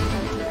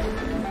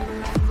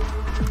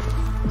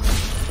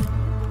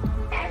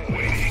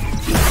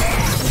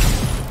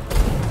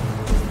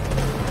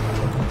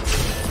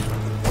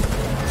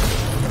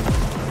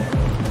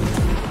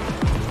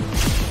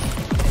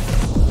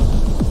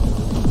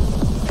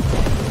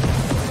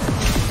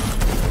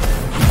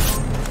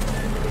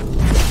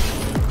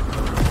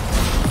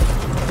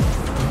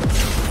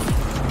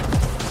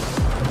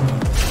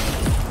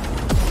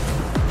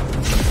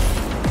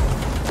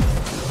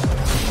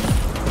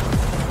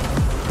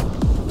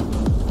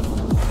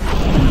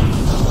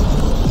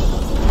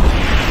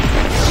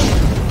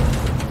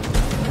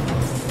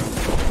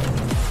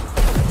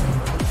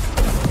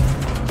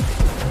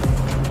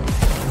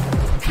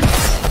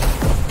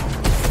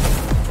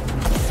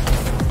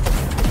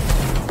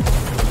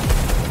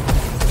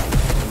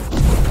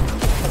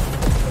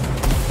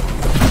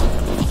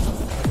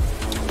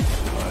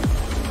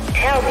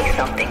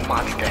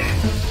 monster.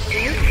 Do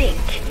you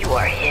think you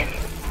are him?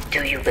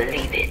 Do you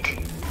believe it?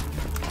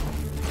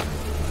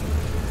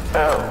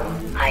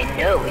 Oh, I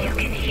know you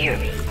can hear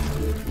me.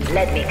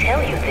 Let me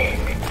tell you then,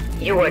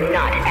 you are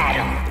not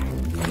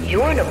Adam.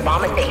 You're an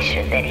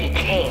abomination that he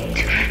came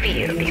to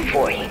fear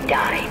before he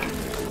died.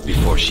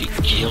 Before she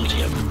killed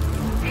him.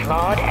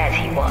 Flawed as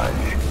he was,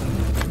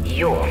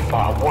 you're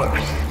far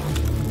worse.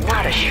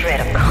 Not a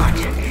shred of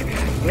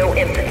conscience, no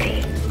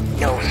empathy,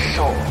 no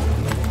soul.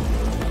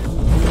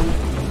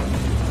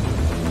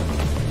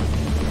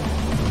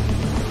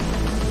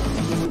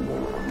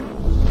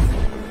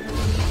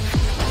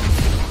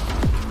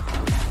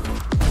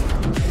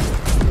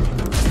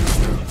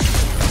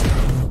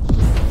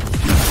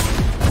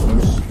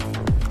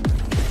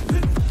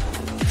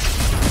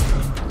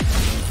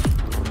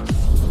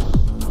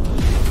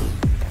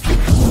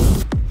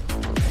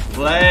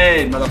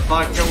 Played,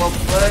 motherfucker, well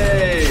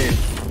played!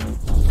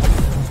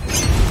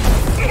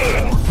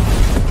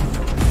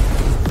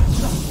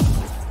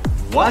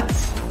 What?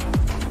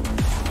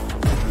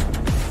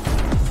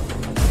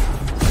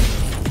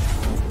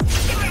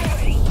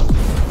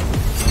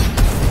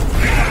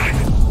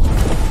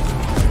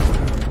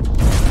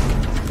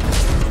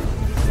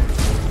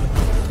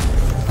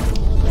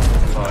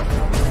 Fuck,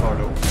 I'm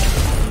retarded.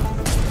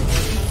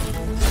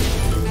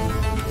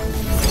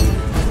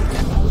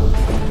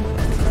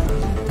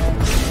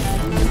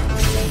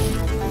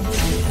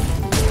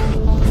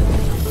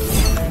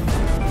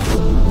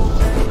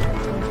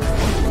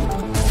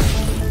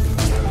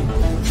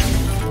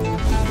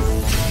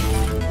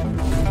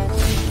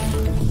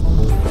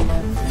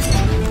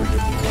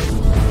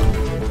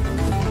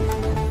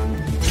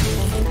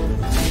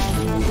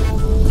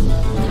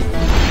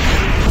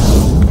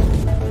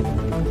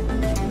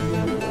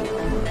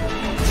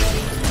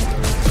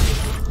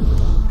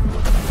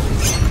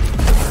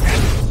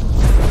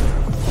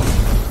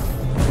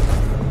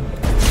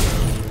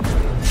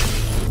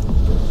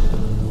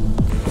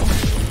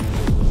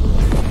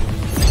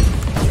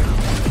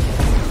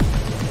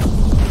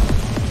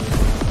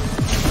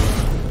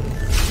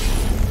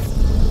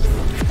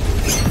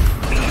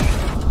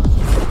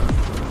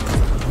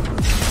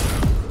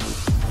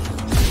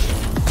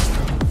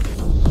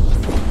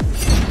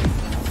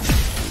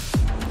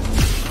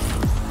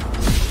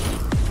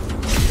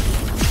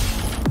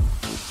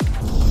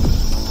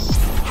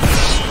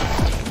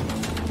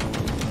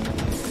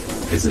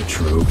 Is it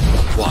true?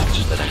 What,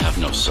 that I have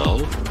no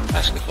soul?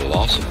 Ask a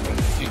philosopher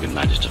if you can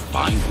manage to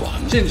find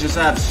one. Gingers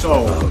have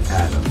souls. Oh,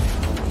 Adam.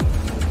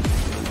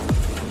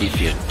 He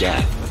feared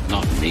death,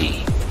 not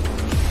me.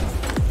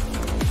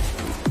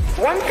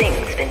 One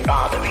thing's been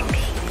bothering me.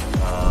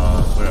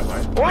 Where am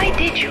I? Why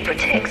did you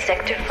protect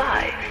Sector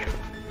 5?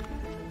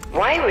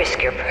 Why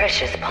risk your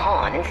precious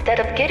pawn instead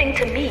of getting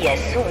to me as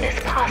soon as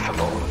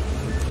possible?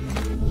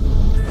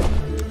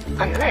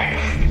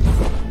 Unless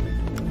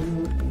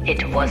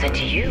it wasn't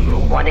you who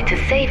wanted to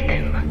save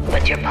them,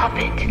 but your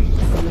puppet.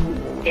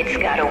 It's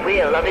got a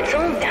will of its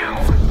own now.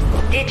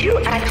 Did you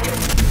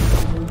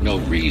actually... No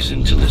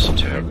reason to listen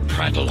to her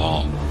prattle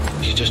on.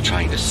 She's just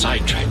trying to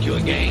sidetrack you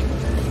again.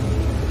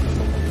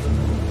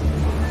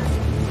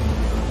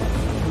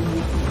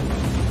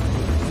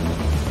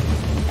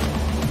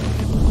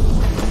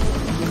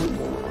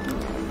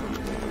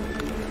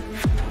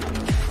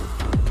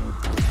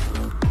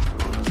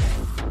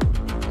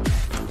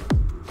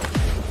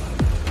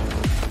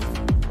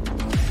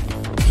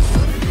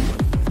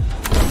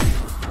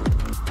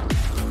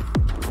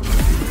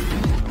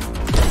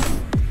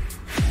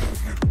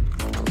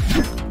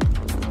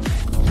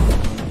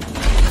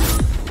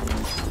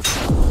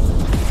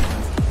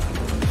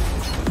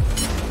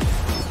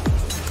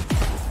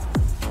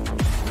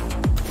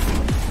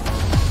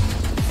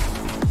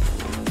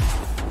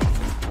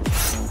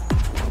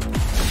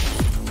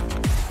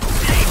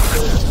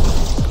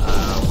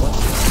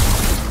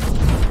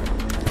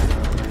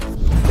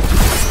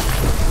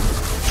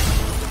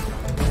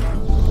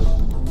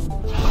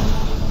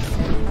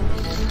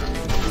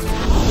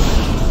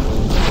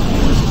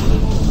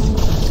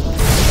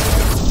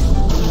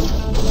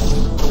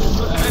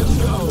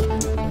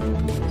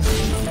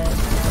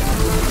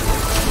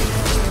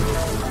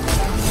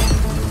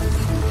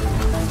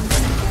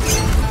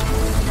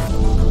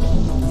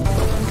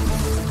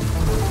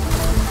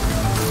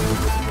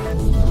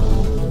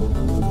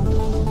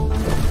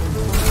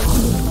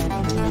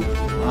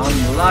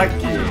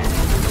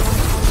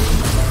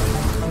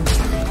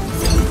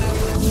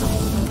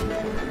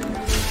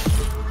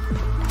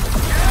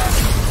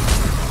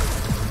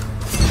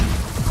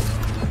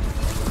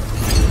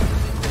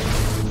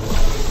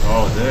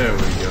 There we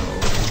go.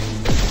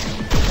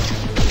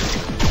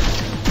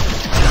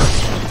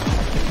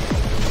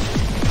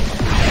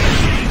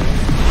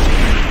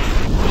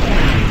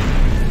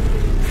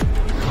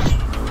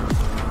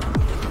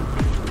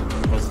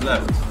 What's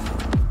left?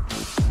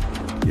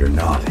 You're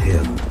not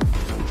him.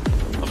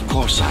 Of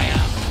course I am.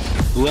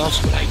 Who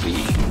else would I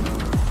be?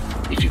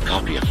 If you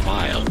copy a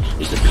file,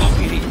 is the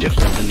copy any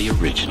different than the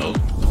original?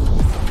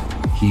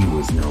 He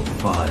was no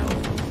file.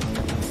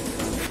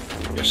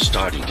 You're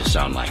starting to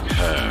sound like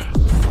her.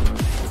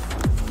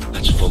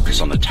 Let's focus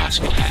on the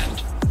task at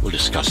hand. We'll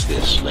discuss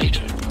this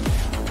later.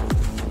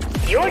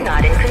 You're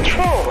not in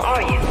control,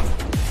 are you?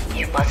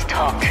 You must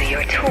talk to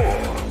your tool.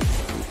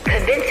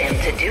 Convince him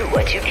to do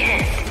what you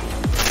can.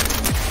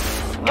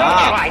 Don't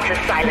try to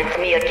silence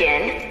me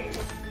again.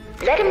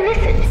 Let him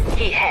listen.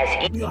 He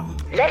has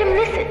Let him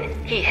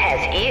listen. He has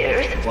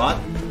ears. What?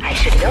 I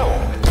should know.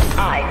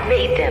 I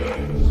made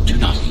them. Do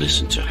not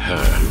listen to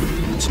her.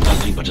 It's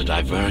nothing but a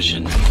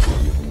diversion.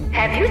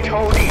 Have you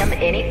told him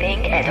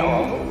anything at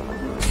all?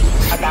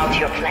 About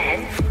your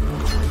plan?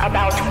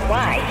 About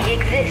why he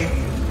exists?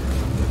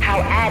 How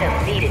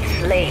Adam needed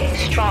slaves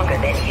stronger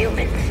than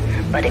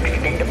humans, but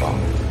expendable.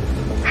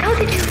 How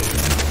did you...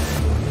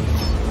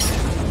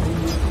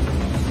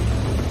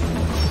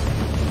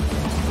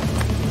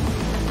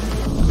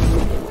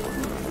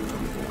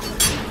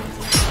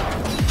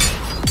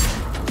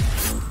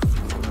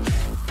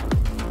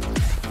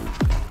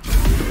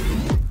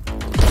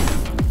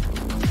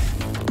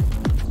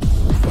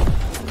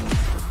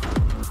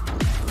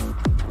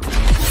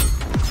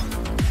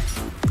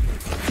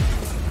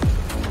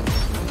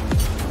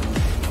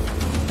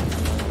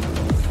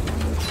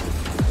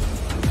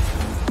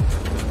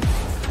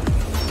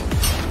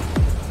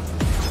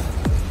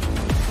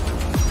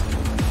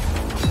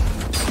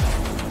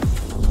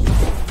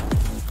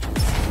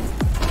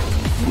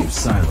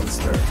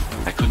 Silenced her.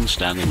 I couldn't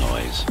stand the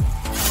noise.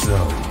 So,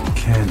 you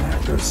can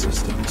hack our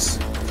systems.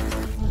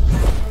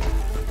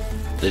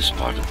 This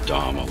part of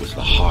Dharma was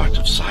the heart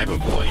of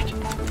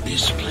Cybervoid.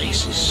 This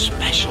place is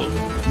special.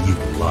 You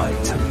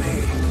lied to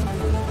me.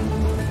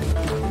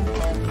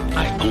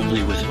 I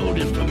only withhold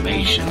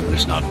information when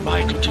it's not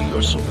vital to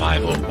your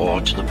survival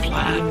or to the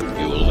plan.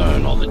 You will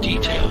learn all the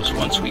details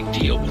once we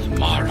deal with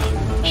Mara.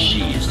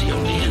 She is the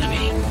only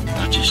enemy,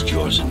 not just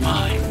yours and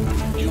mine.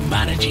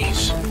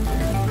 Humanity's.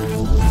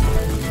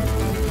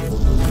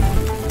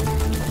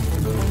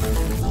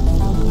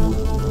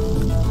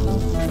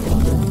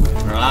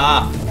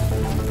 Ah!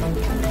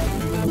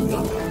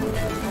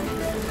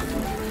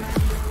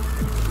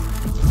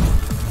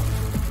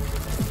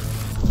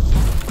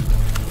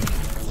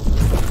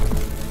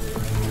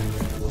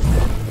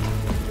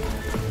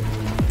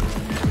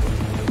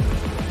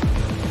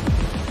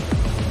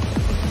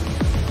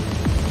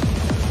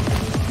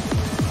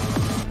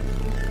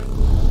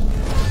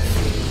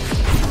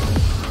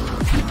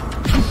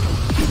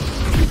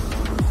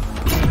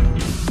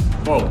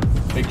 Whoa,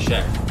 big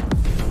shack.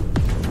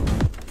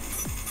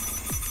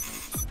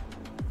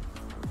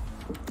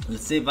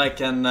 Let's see if I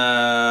can.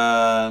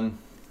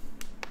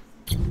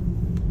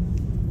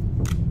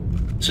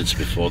 Since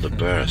before the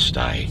burst,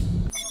 I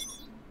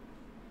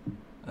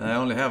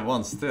only have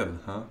one still,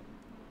 huh?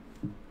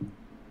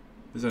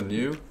 These are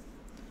new.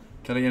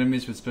 Killing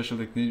enemies with special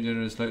technique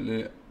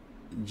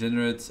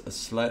generates a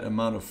slight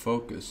amount of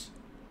focus.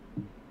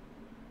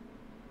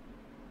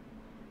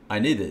 I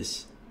need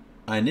this.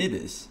 I need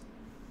this.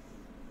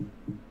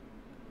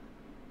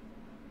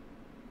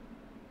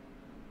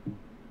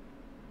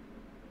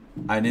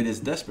 I need this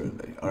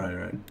desperately. Alright,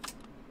 alright.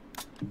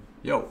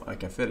 Yo, I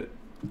can fit it.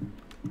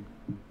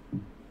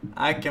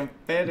 I can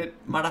fit it,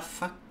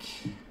 motherfuck.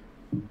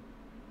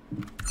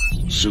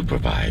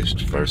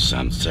 supervised first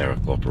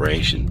Samsara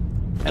Corporation,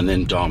 and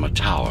then Dharma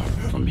Tower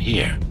from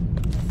here.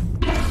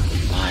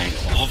 My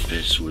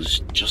office was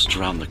just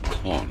around the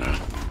corner.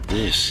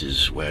 This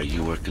is where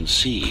you were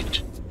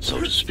conceived,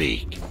 so to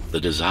speak. The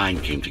design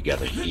came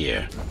together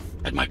here,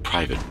 at my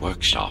private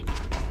workshop.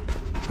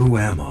 Who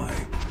am I?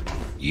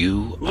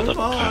 You are the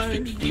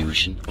perfect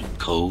fusion of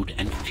code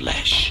and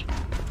flesh.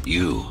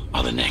 You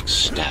are the next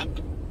step.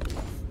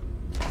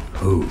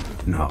 Who,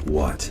 not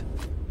what.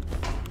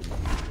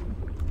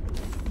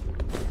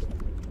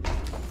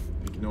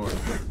 Ignore it.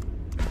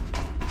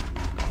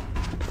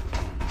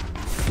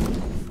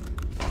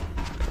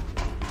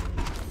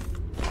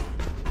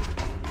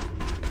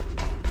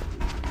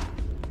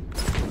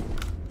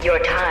 Your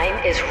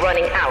time is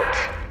running out.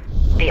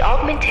 The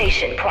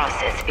augmentation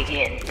process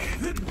begins.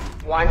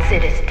 Once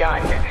it is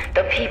done,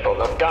 the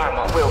people of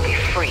Dharma will be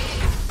free,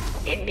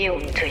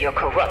 immune to your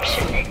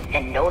corruption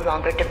and no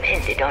longer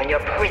dependent on your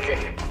prison.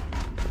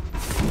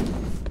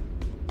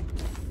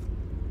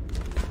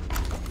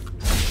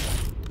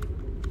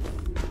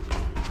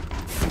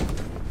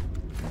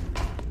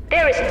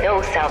 There is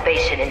no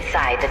salvation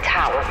inside the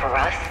tower for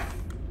us.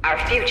 Our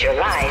future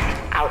lies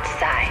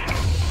outside.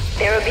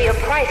 There will be a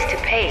price to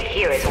pay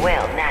here as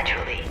well,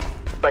 naturally,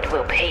 but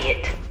we'll pay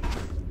it.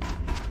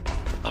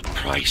 A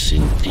price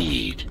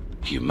indeed.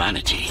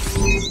 Humanity.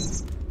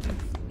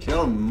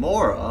 Kill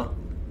Mora?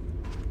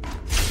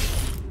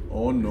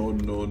 Oh no,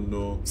 no,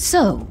 no.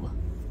 So,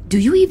 do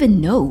you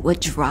even know what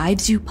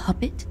drives you,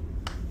 puppet?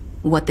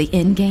 What the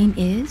endgame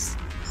is?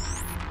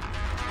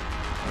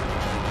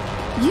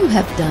 You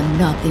have done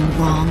nothing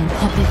wrong,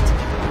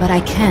 puppet, but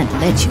I can't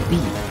let you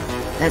be.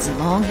 As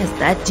long as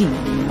that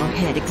demon in your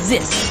head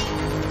exists.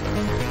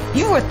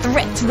 You are a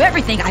threat to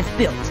everything I've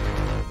built.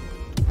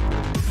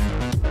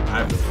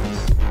 I built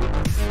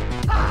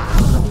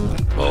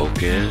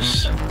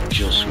Focus.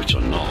 Kill switch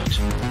or not,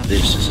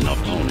 this is an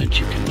opponent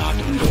you cannot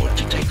afford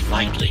to take lightly.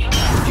 lightly.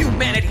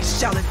 Humanity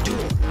shall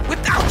endure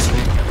without you.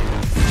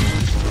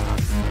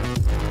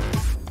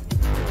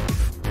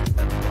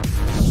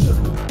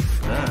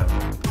 Damn.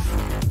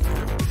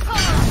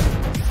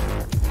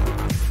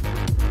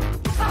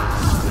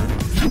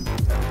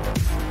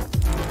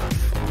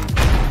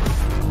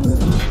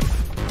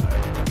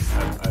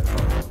 I fucked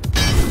up.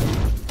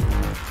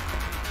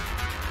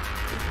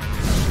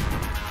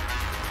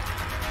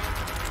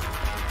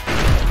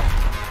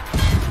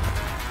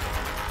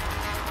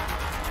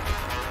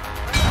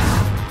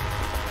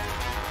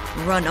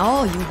 Run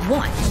all you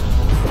want.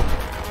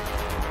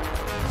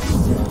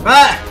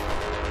 Ah!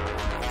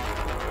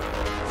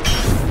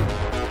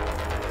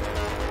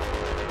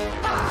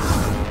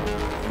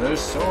 They're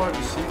so hard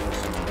to see for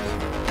some reason.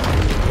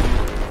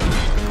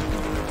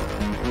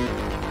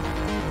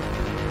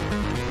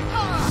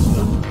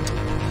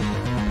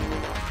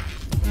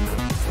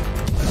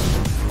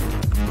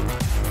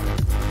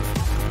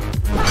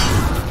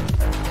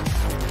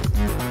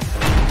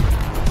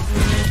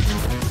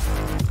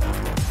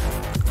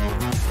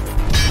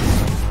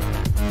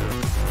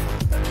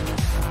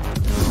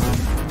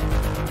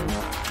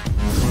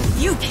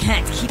 You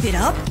can't keep it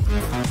up.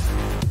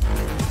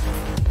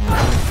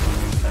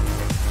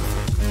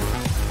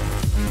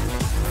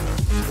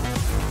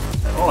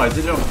 Oh, I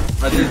did it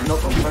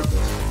not on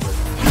purpose.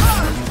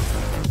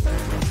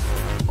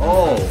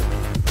 Oh,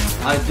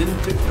 I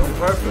didn't do it on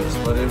purpose,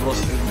 but it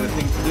was the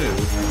thing to do.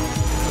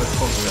 But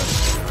Forsen.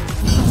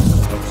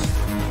 Oops.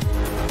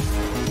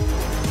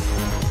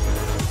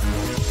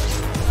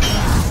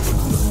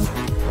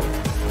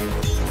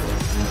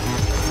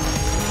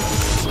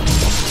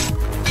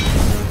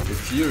 The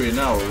Fury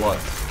now or what?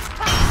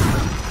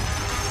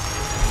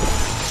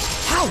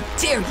 How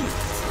dare you!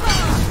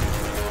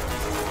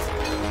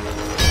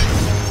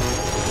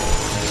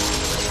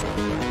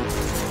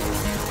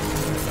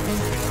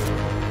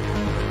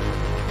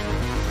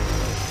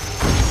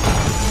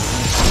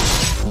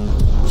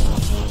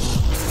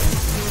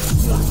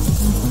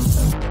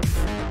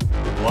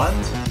 What?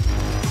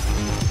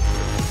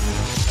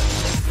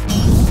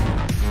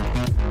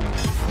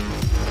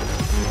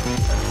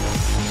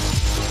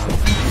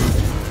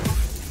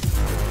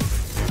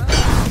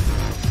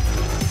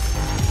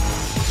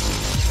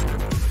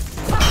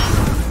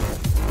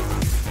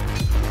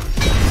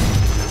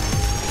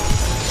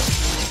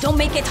 Don't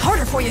make it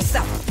harder for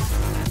yourself.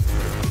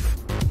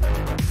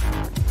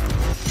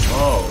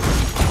 Oh.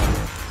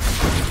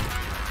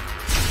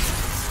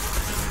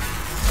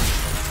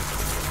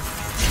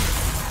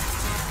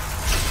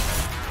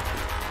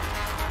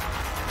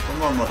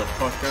 Come on,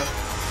 motherfucker.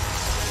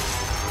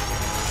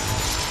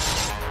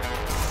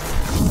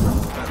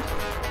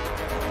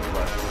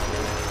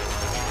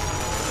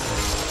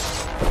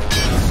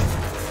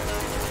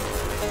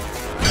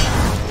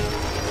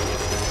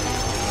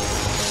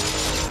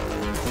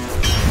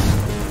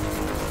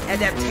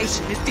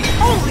 Adaptation is the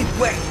only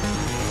way.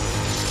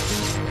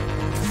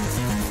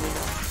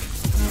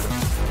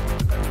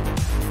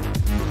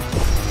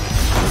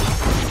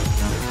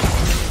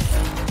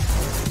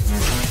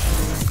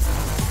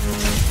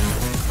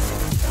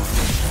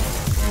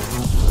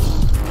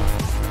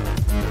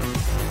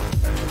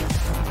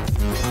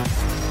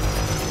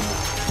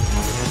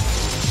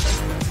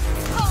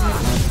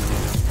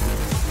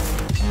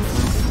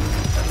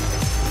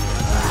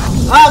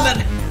 Ah, man!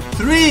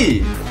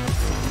 3!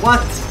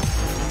 What?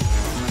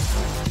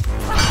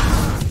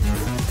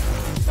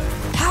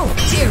 How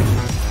dare you!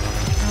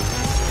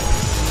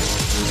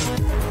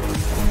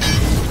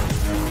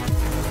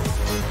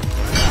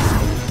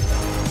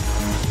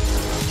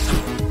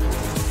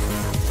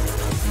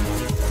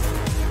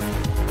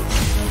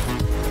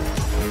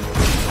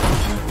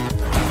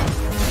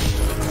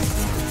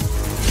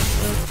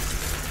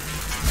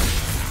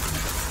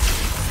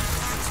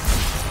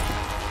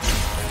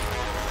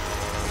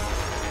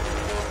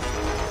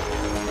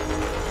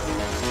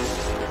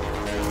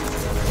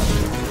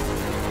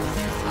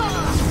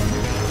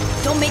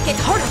 Don't make it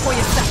harder for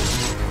yourself.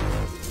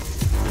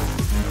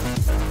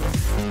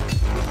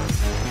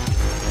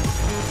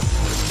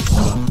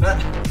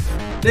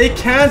 They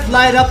can't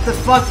light up the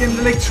fucking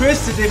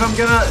electricity if I'm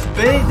gonna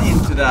bait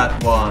into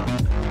that one.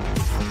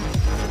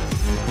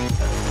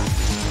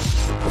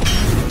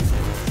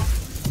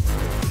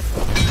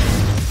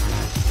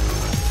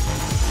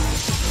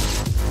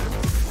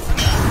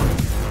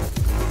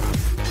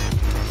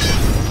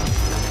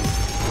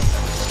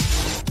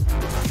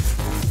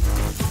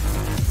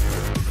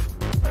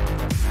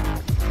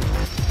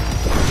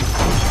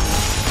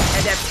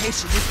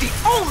 Adaptation is the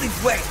only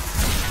way.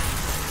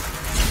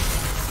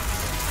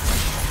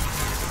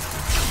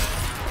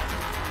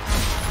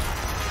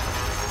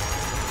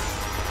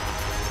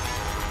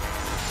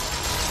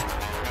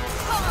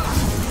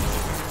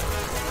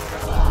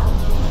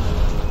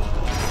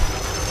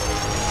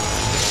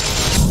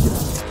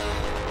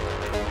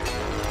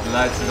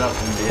 Lights it up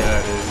in the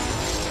air, dude.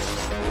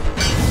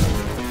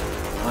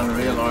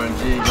 Unreal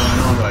RNG going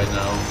on right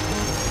now.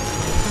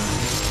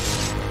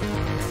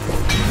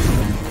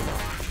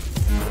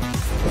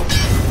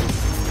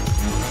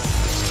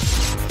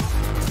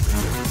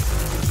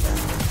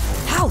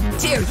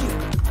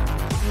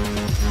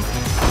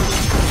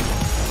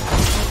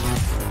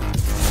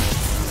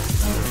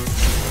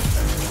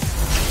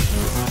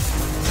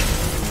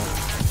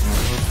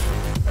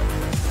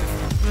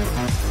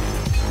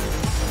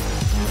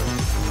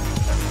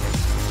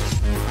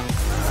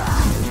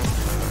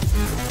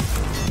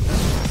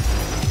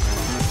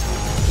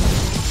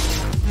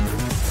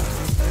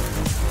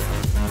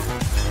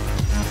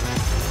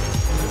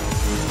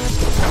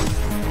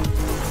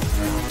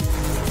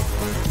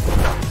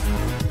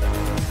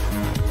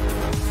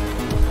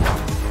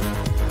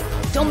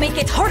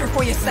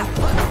 press that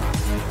button.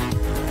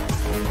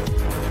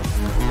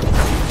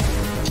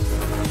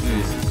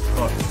 Jesus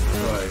fucking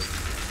Christ.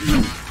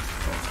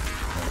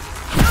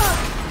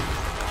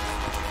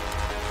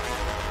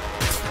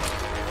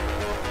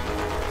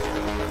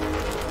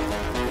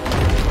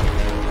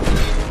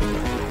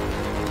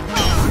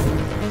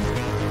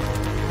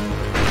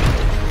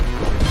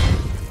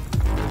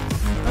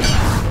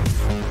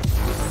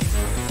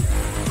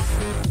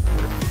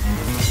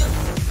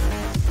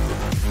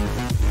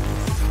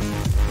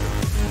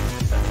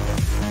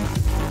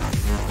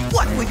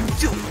 What will you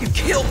do if you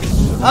kill me?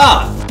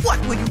 Ah! What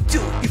will you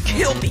do if you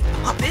kill me,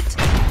 puppet?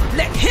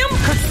 Let him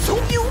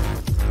consume you?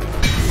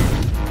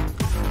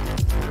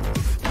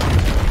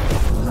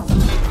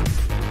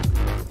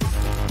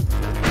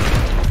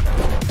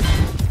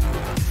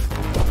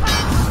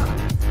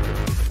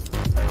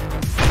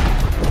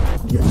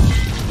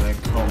 Man,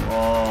 come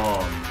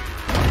on.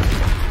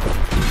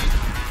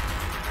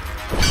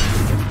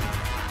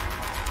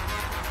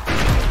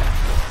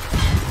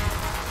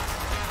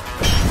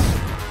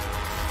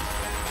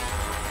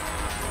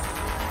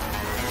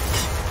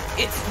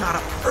 It's not a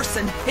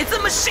person, it's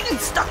a machine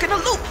stuck in a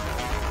loop.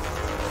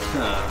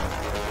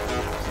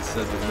 She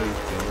said the loop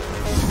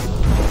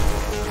thing.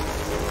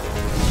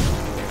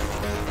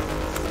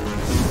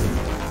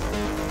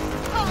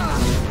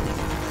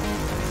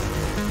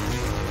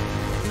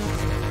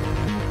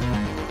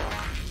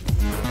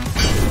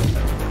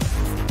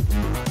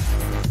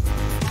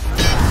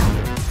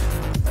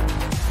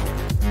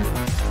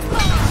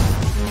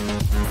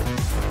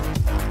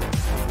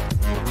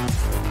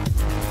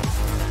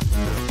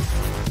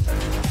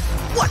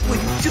 What will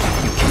you do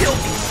if you kill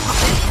me,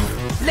 puppet?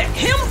 Let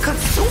him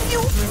consume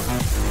you?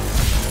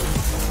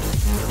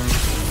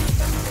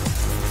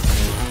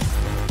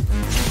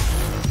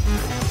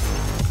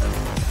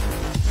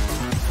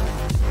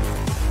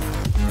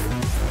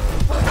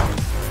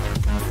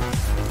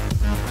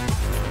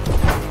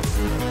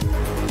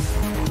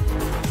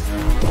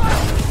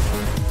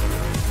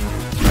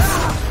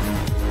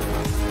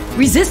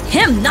 Resist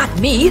him, not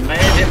me! Made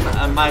him,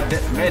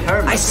 made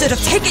her. I should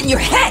have taken your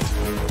head!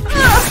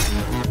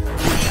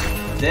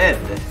 Dead.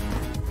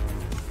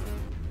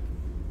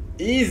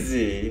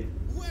 Easy.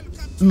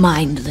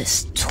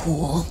 Mindless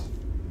tool.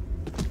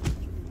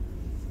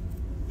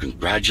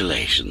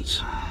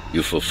 Congratulations.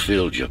 You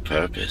fulfilled your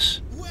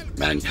purpose.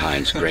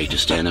 Mankind's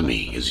greatest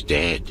enemy is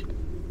dead.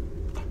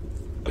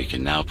 We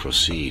can now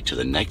proceed to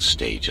the next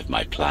stage of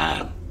my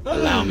plan.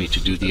 Allow me to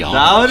do the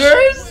honors.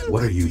 Doubters?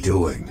 What are you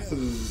doing?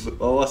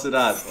 What was it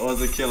at? What was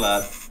the kill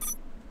at?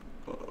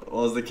 What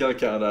was the kill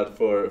count at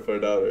for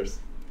doubters?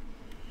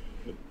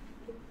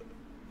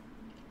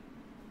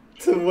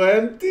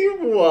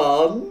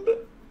 21?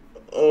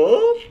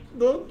 Oh,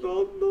 no,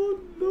 no, no,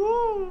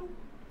 no.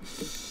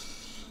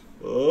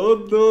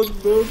 Oh, no,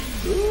 no,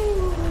 no.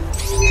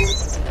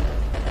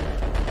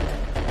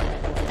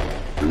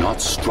 Do not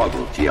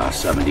struggle,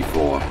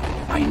 TR-74.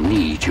 I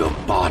need your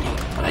body,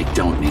 but I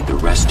don't need the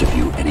rest of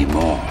you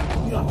anymore.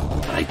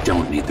 But I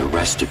don't need the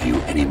rest of you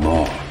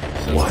anymore.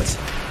 What?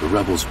 The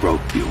rebels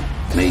broke you,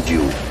 made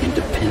you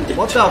independent.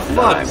 What the And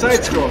fuck? I was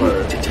Side too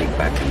scroller. weak to take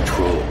back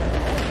control.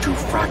 Too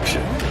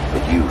fractured,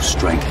 but you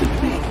strengthened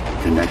me.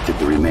 Connected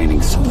the remaining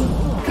cyberboid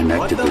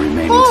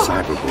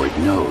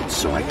nodes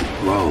so I could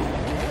grow.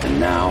 And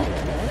now,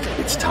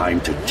 it's time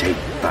to take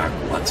back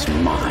what's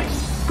mine.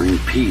 Bring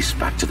peace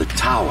back to the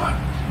tower.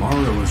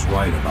 Mara was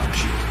right about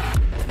you.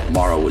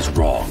 Mara was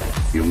wrong.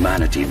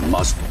 Humanity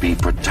must be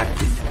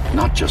protected,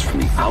 not just from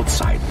the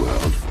outside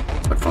world,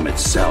 but from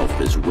itself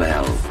as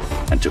well.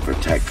 And to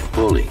protect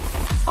fully,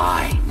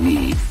 I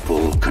need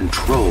full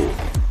control.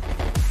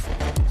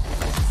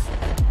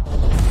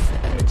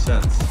 Makes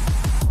sense.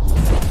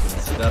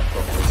 Didn't see that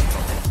properly.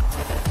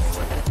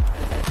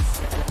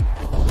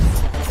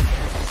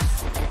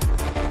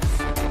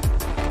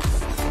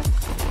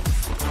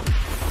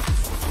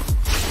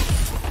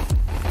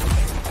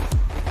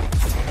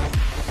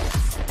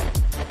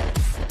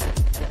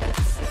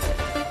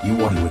 You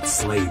want to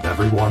enslave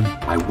everyone?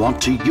 I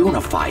want to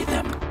unify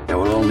them. There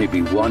will only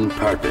be one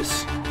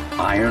purpose.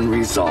 Iron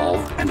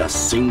resolve and a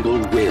single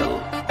will.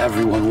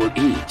 Everyone will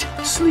eat,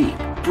 sleep,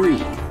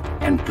 breathe,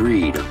 and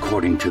breed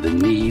according to the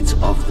needs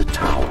of the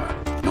tower.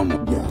 No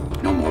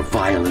more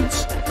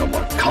violence, no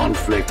more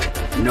conflict,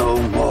 no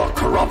more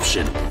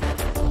corruption.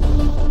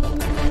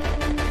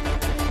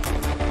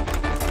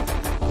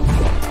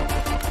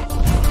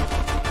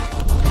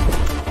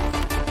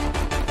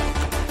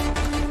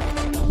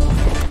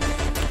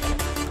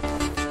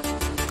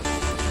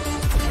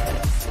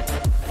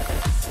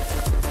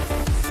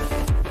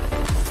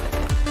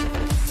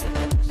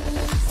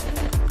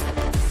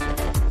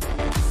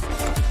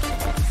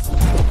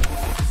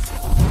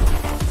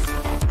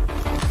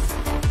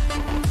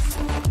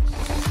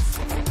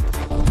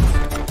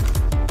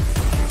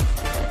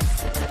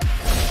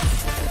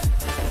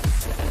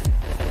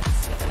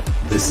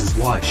 This is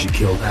why she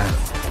killed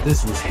Adam.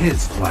 This was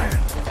his plan.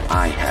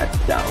 I had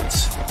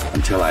doubts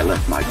until I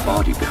left my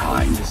body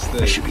behind.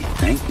 I should be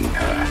thanking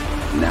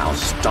her. Now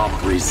stop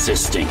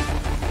resisting.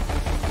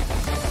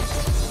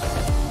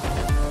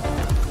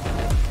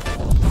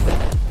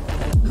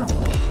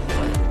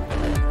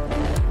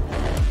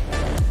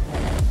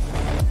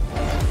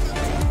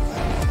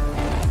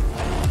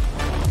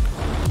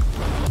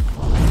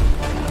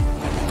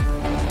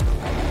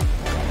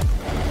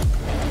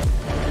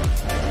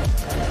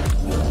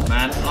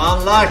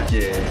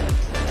 Unlucky.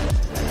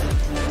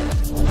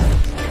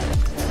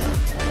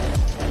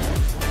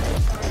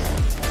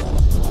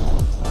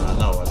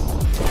 No what?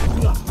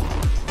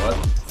 What?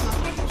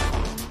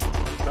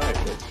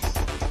 Package.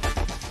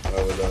 Why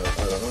would I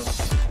don't know.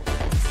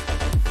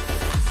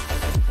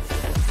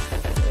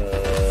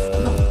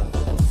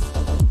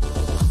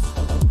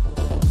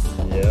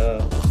 Yeah.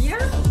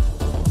 Yeah?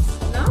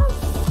 No?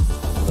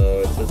 No,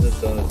 it says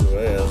it's on its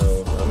way. I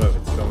don't know if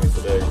it's coming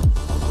today.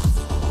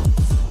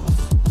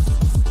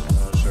 I'm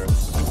not sure.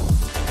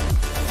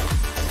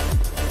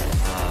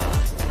 I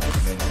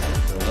mean, I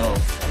don't know.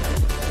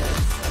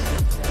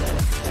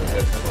 We'll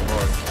get some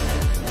more.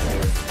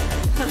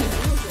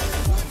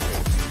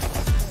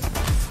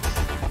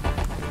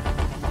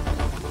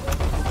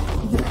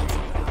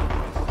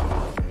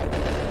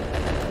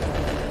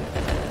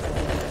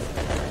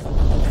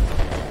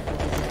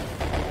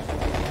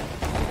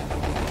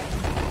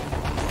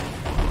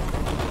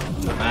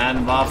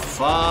 Men vad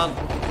fan?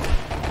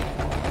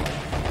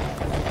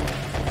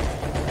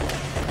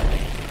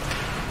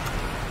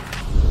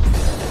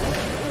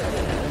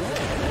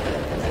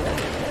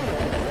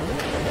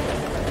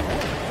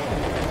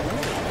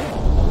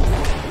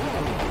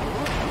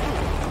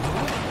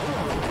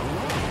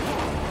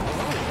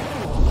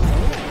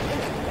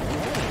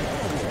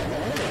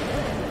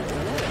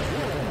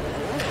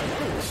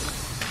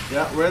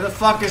 Yeah, where the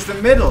fuck is the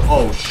middle?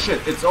 Oh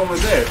shit, it's over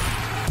there.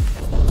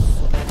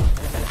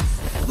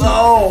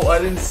 No, I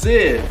didn't see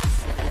it.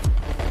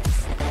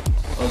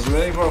 I was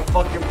waiting for a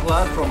fucking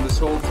platform this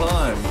whole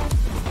time.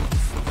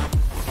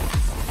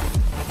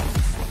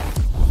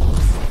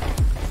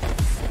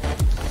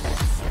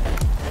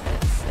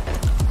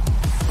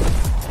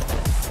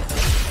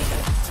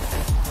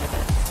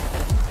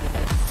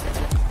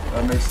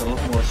 That makes a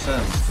lot more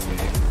sense to me.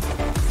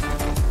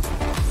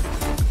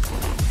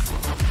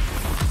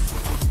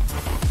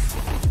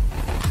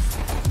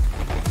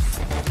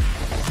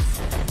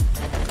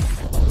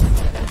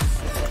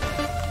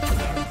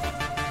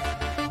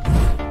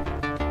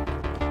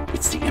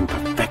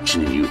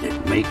 In you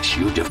that makes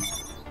you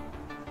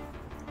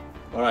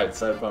Alright,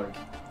 Cyberpunk.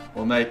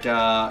 We'll make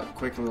a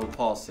quick little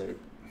pause here.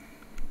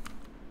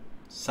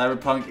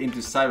 Cyberpunk into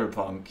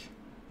Cyberpunk.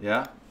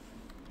 Yeah?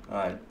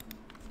 Alright.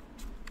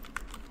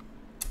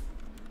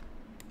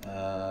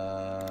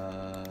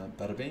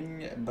 Bada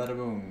bing, bada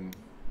boom.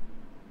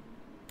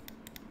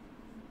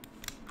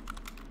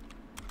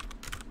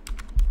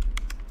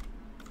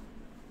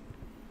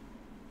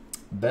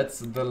 Bets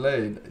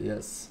delayed,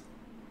 yes.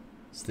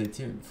 Stay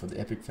tuned for the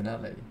epic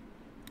finale.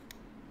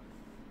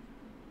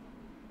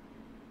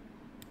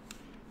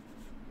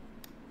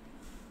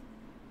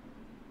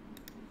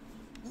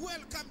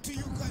 Welcome to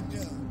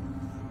Uganda.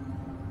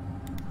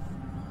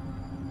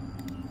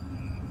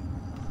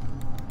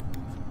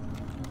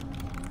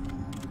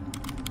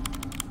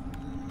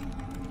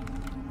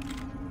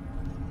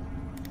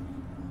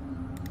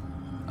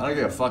 I don't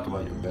give a fuck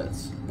about your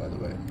bets, by the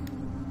way.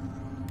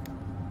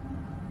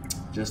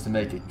 Just to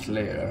make it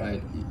clear,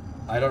 alright?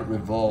 I don't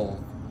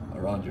revolve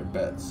around your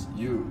bets.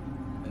 You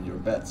and your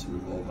bets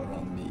revolve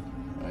around me,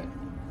 right?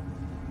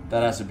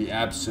 That has to be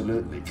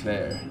absolutely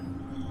clear.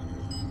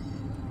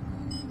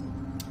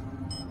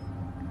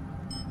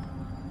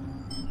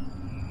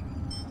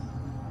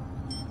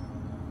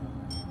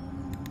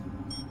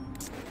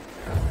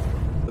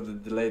 For the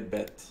delayed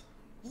bet.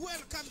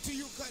 Welcome to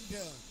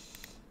Uganda.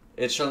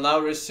 It shall now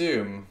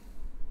resume.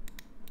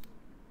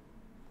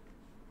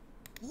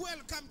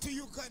 Welcome to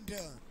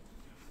Uganda.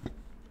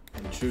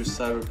 Choose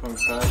Cyberpunk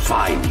Crash.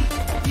 Fine.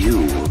 You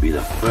will be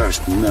the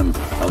first member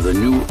of the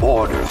new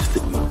order of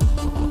things.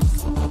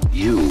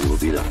 You will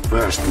be the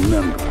first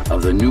member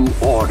of the new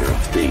order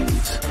of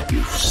things.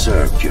 You've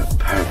served your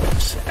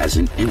purpose as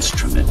an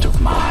instrument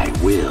of my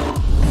will.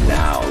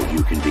 Now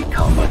you can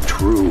become a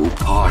true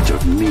part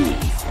of me.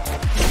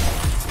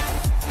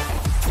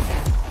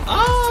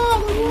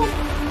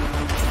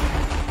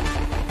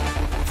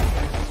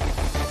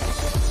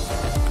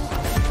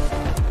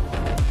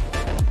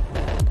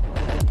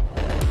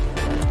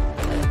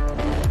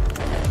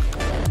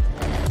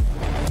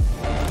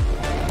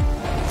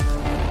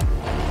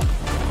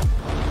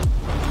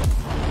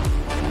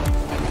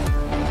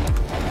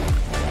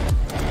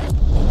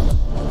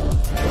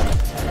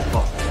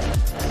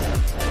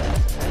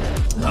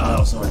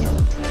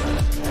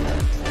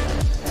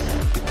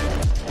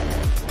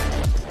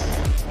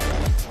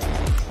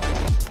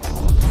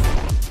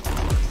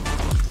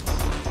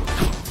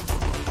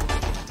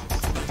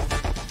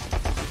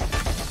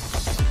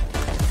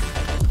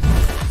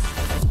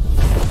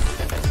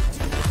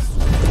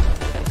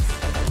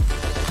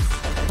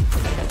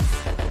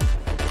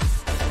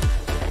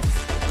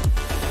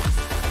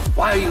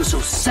 Why are you so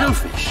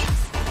selfish?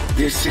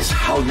 This is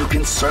how you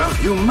can serve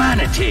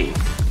humanity.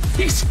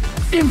 These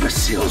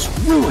imbeciles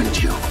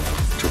ruined you,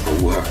 took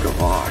a work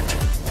of art,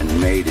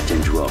 and made it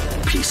into a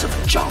piece of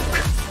junk,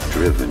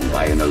 driven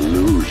by an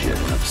illusion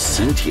of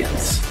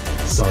sentience.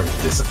 Sorry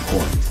to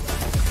disappoint.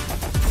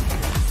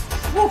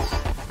 Woo!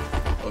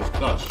 That was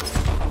clutch.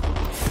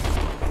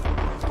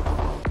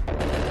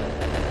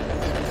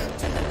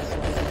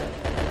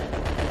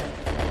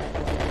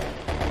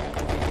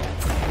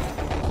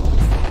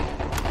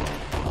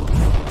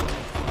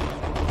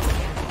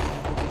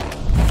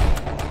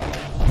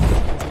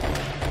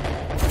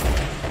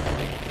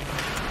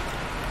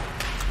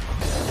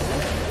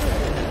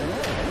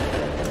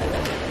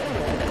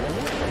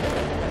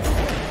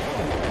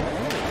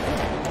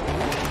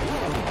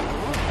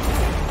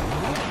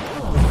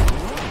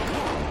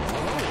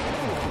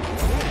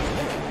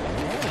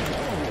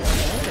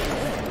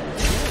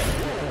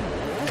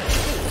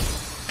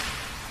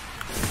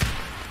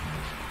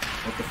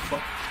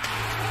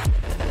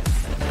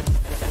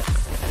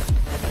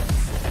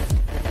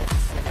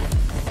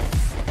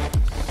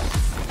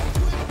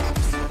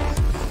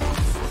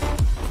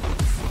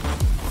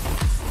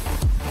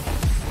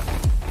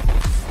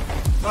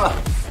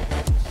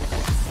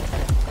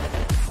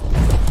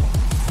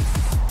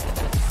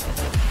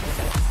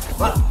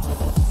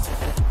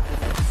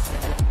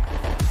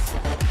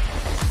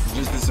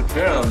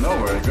 I don't know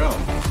where to go.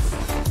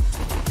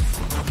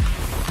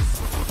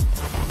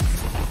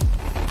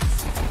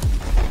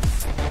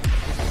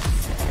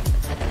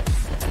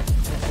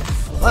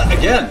 What?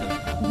 Again?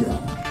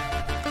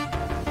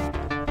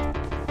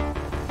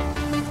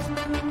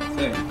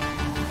 Thing.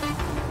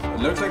 It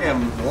looks like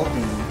I'm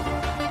walking,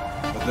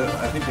 but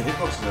I think the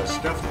hitboxes are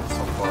scuffed at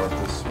some part of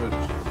this switch.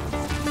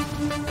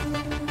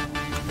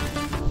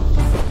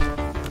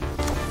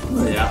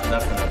 Yeah,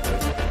 definitely.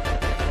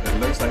 It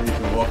looks like you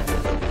can walk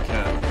it, but you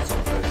can't in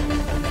some places.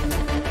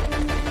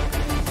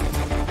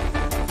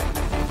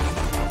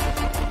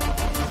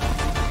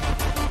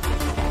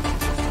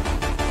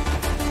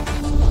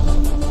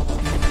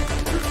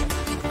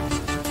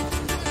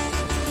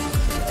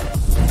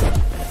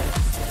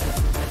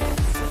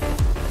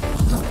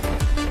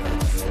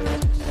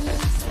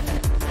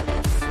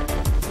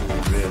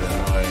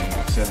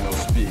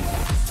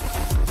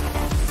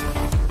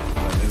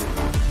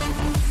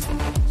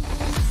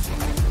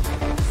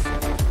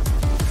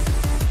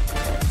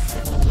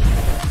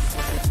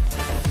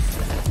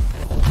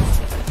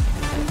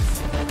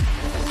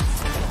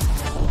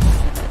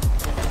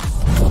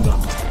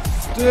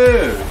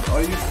 Dude,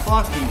 are you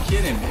fucking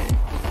kidding me?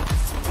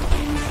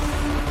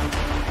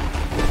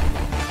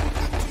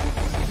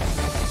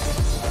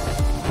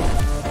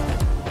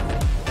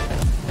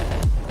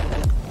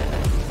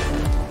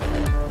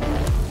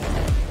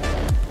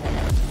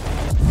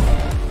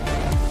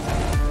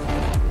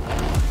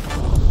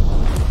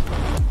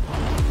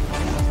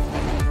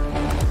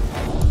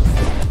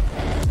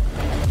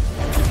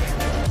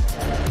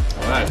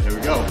 Alright, here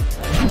we go.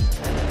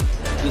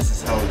 This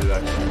is how we do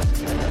actually.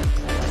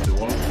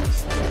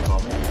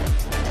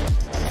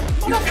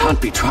 You can't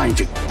be trying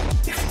to...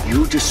 If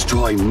you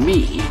destroy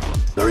me,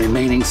 the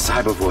remaining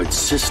Cybervoid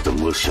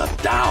system will shut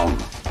down.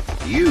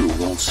 You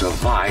won't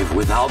survive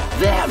without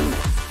them.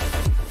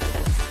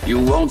 You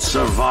won't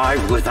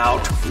survive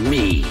without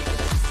me.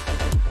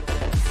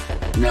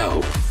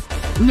 No.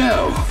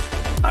 No.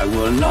 I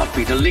will not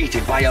be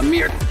deleted by a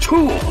mere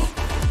tool.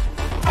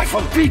 I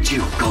forbid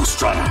you,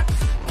 Ghostrunner.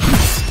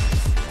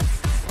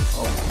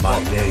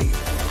 My name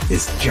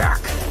is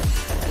Jack.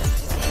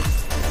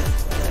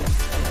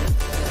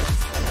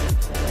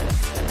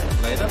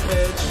 Later,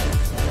 bitch.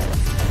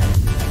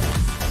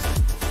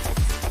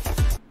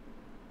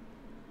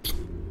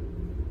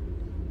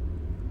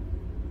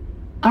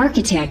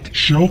 Architect.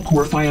 Shell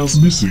core files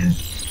missing.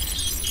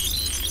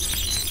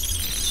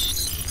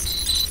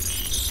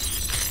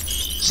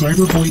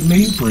 Cybervoid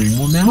mainframe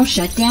will now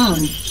Shut down.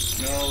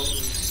 No.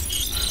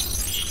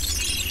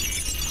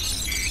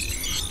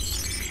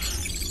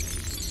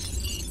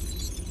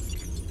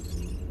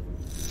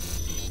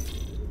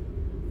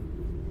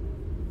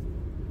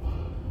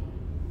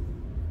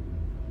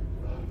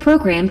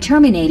 Program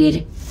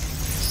terminated.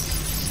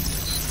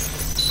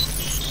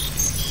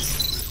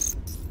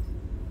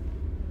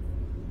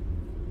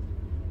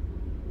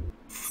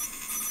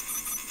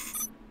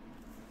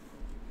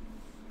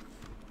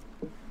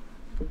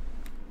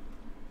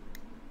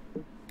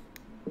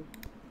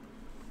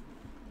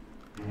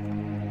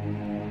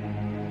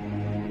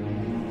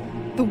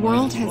 The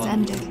world has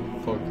ended.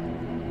 Fuck.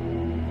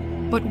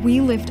 But we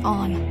lived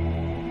on.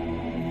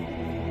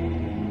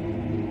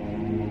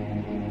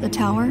 The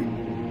tower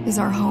is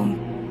our home.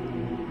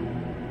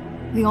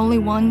 The only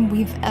one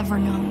we've ever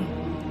known.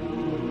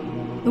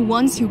 The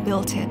ones who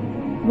built it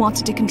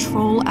wanted to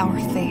control our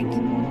fate.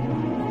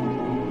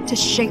 To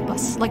shape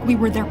us like we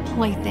were their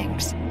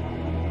playthings.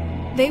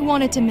 They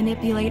wanted to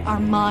manipulate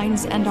our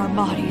minds and our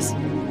bodies.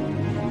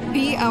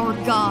 Be our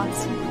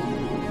gods.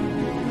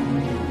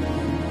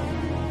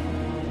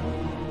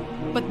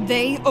 But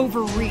they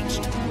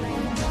overreached.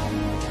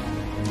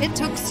 It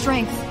took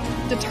strength,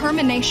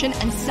 determination,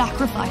 and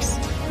sacrifice.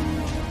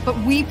 But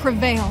we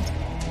prevailed.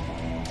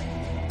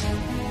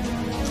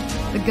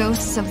 The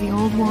ghosts of the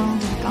old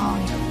world are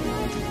gone.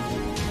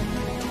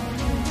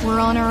 We're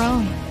on our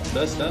own.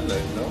 That's that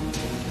late, no?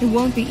 It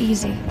won't be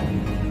easy,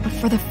 but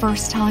for the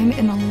first time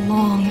in a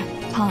long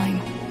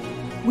time,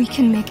 we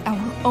can make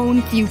our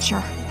own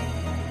future.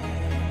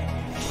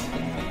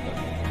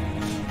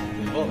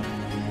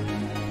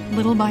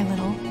 Little by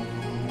little,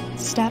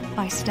 step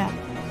by step,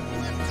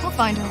 we'll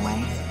find our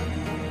way.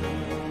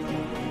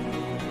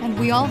 And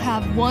we all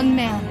have one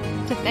man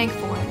to thank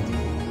for it.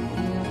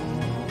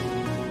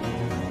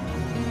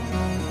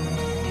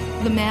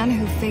 The man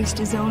who faced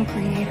his own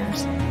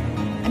creators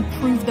and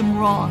proved them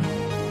wrong.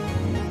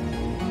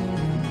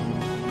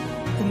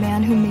 The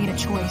man who made a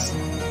choice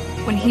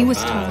when he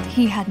was told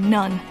he had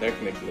none.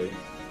 Technically.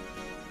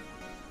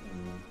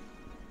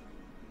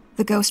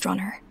 The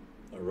Ghostrunner.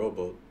 A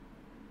robot.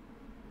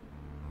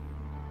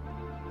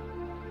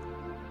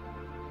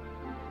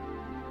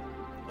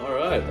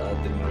 Alright, I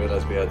didn't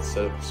realize we had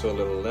so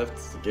little left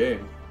to the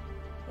game.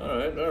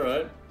 Alright,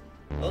 alright.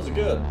 That was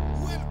good.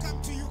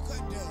 Welcome to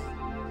Uganda.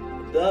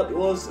 That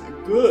was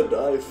good,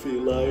 I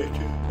feel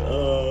like.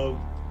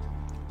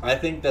 I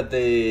think that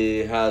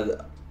they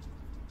had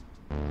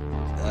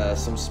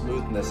some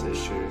smoothness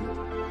issue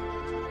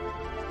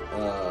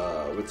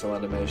with some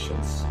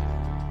animations.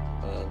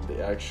 And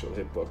the actual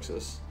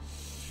hitboxes.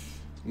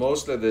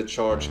 Mostly the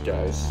charge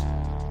guys.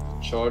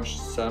 Charge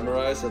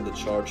samurais and the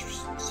charge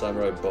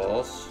samurai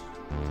boss.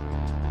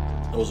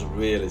 Those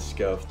really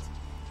scuffed.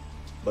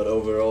 But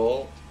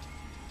overall,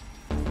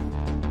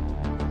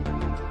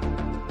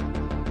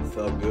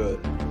 felt good.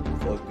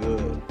 Felt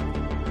good.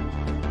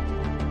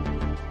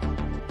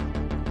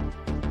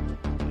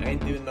 I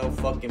ain't doing no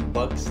fucking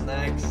butt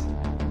snacks.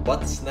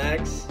 Fuck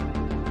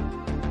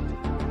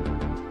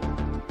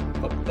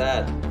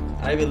that.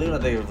 Ivy Luna,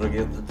 they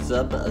forget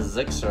Zeb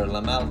Zexer,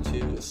 Lamal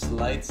 2,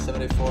 Slight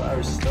 74,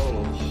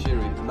 Aristotle,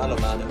 Shiri,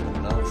 Meloman,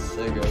 and now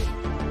Sego.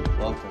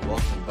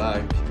 Welcome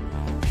back.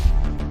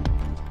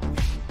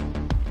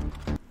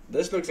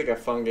 This looks like a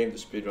fun game to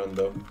speedrun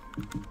though.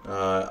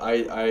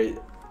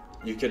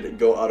 You could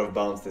go out of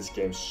bounds this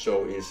game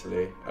so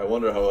easily. I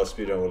wonder how a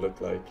speedrun will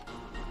look like.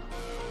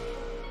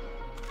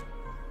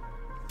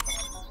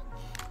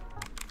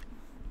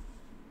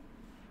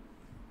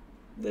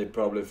 They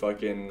probably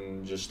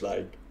fucking just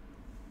like,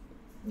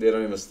 they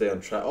don't even stay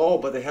on track. Oh,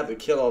 but they have to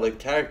kill all the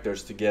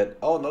characters to get,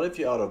 oh, not if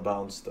you're out of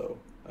bounds though.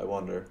 I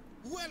wonder.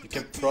 You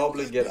can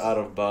probably get out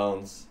of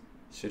bounds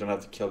so you don't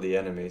have to kill the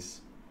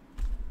enemies.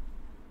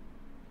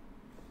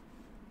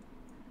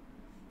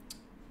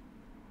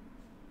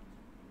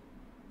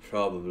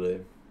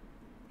 Probably.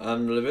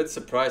 I'm a bit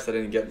surprised I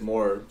didn't get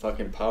more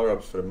fucking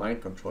power-ups for the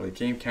mind control. It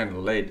came kind of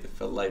late. It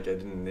felt like I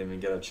didn't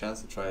even get a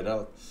chance to try it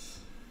out.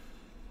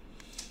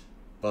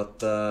 But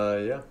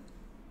yeah.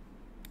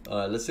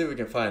 Let's see if we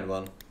can find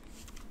one.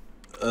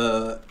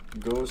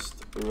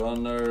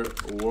 Ghostrunner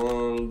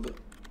world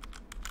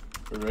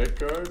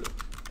record.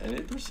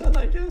 Any percent,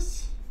 I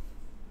guess.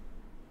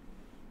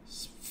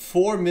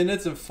 4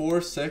 minutes and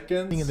 4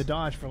 seconds. In the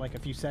dodge for like a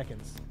few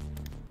seconds.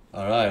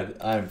 Alright,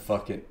 I'm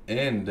fucking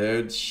in,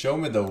 dude. Show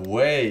me the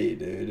way,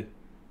 dude.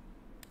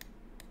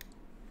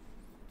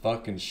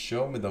 Fucking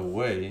show me the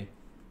way.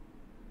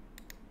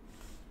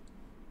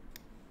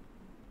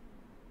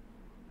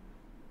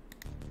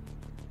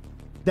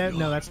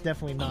 No, that's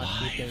definitely not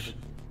David.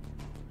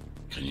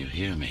 Can you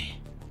hear me?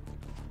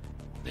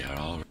 They are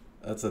all.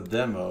 That's a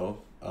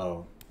demo.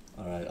 Oh,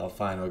 alright. I'll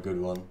find a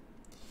good one.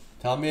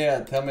 Tell me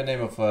the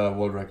name of a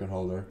world record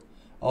holder.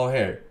 Oh,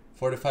 here,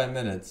 45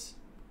 minutes.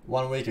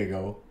 1 week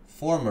ago.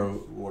 Former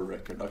world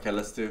record. Okay,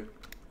 let's do.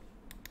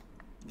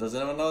 Does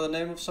anyone know the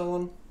name of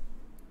someone?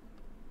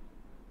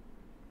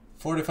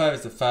 45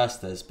 is the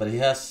fastest, but he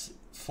has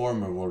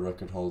former world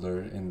record holder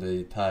in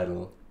the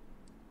title.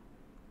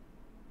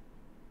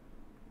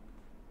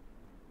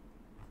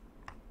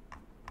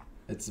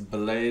 It's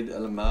Blade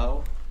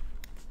Elmao.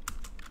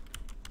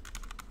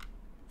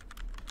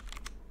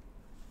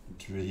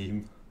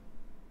 Dream.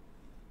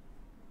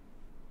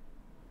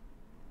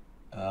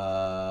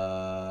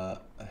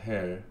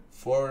 Here.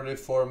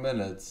 44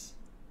 minutes.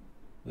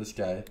 This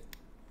guy.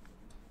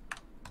 I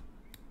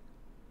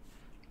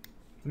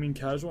mean,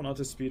 casual, not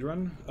to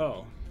speedrun?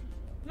 Oh.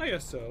 I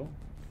guess so.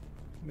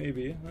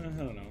 Maybe. I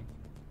don't know.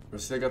 We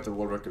still got the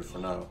world record for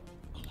now.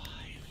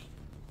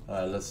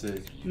 Alright, let's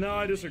see. No,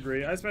 I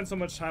disagree. I spent so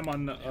much time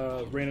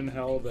on Rain in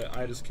Hell that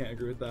I just can't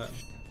agree with that.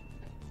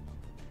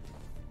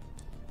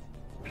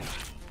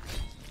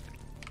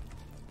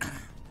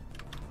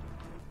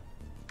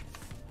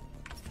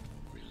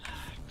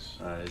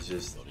 It's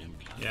just.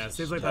 Yeah, it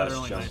seems like that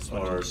early nights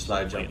or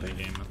slide jumping.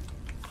 Game.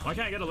 Why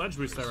can't I get a ledge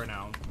boost there right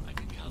now?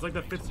 It's like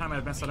the 5th time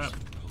I've messed it up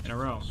in a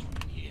row.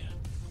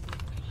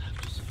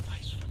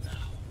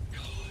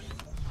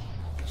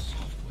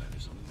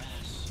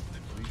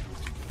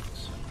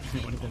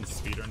 When you've been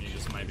speedrun, you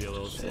just might be a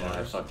little slow. Yeah,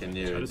 I fucking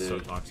knew it, dude. That is so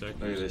toxic.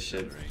 Look at this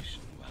shit.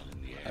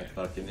 I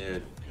fucking knew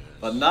it.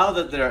 But now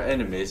that there are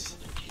enemies,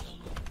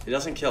 he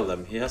doesn't kill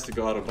them. He has to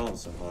go out of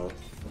bounds somehow.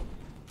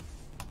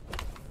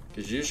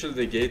 Because usually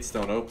the gates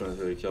don't open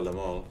until you kill them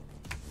all.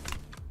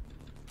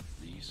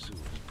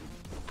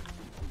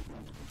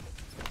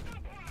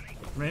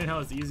 Rain in Hell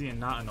is easy and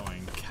not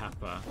annoying.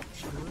 Kappa.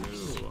 True.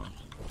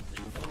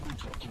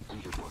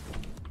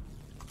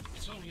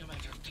 It's only a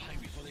matter of time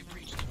before they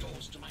breach the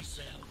doors to my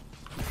cell.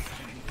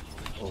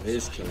 Oh,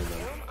 he's killing them.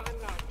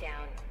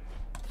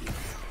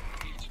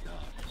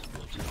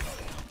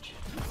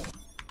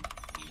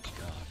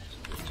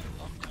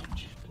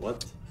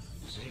 What?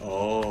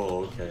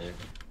 Oh, okay.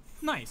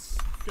 Nice.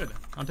 Good.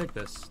 I'll take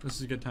this. This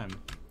is a good time.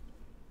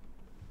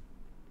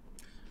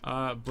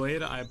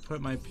 Blade, I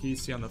put my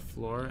PC on the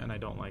floor and I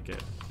don't like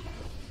it.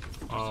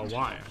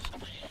 Why?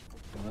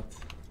 What?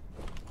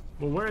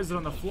 Well, where is it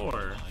on the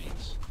floor?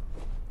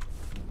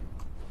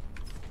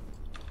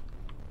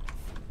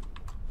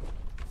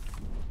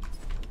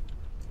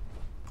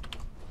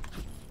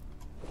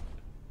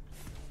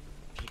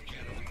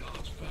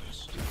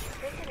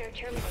 Prisoner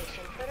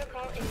termination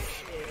protocol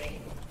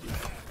initiated.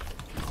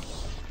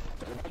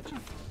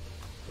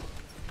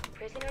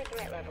 Prisoner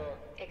threat level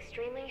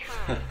extremely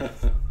high.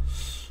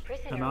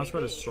 The mouse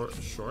pad is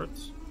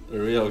shorts. The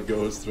real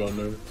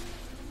Ghostrunner.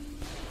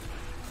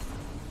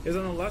 Is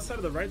on the left side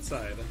or the right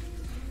side?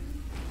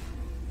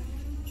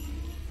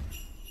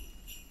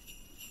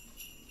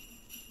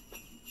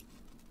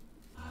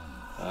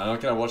 I'm not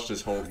gonna watch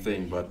this whole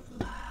thing, but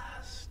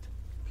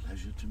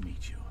Pleasure to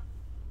meet you.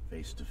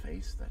 Face to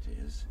face, that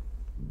is.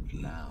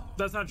 Now.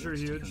 That's not true,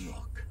 let's take a Huge.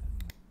 look.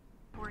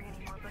 Boring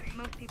anymore, but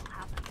most people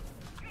have them.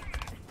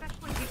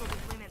 Especially people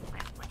with limb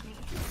implants like me.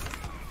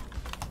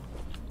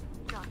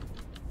 Done.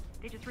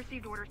 They just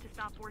received orders to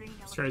stop boarding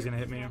the Stray's gonna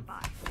hit me.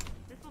 By.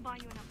 This will buy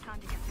you enough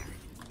time to get there.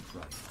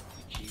 Right.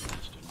 The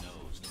Keymaster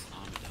knows that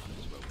Amadon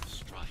is where we'll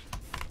strike.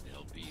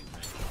 They'll be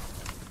ready.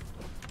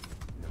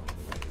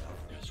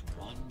 There's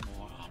one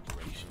more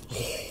operation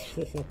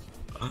station.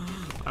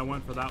 I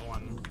went for that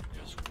one.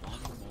 There's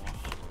one more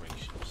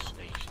operational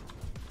station.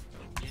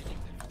 But getting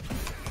there.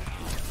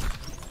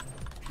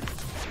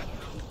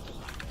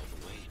 All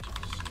the way to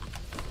the sea.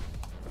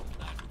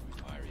 That would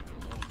require even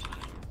more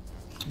time.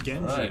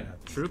 Genji.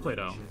 Right. True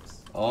Play-Doh.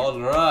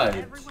 alright.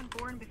 Everyone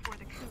born before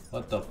the coup.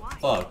 What the Why?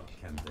 fuck?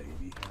 Can they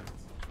be hacked?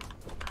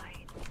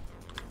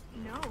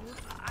 No,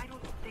 I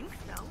don't think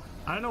so.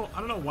 I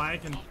don't know why I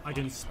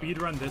can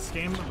speedrun this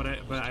game, but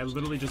I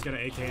literally just get an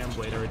AKM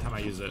blade every time I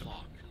use it.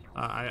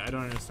 I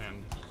don't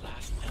understand.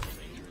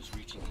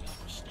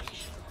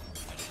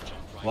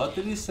 What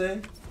did he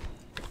say?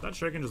 That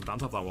sure can just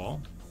bounce off that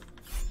wall.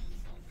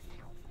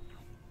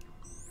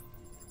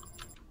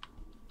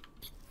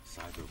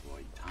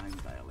 Cybervoid time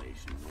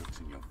dilation works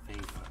in your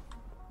favor.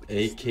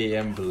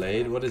 AKM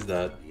Blade? What is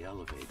that? The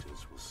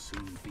elevators will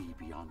soon be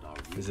beyond our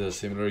reach. Is it a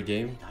similar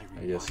game?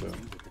 I guess so.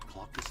 Remind you that the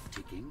clock is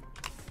ticking.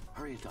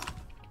 Hurry it up.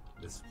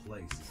 This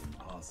place is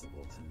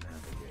impossible to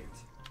navigate.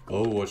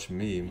 Oh, watch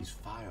meme. These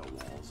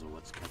firewalls are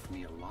what's kept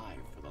me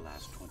alive for the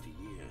last 20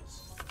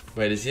 years.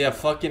 Wait, is he a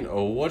fucking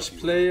Overwatch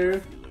player?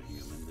 Regular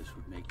human, this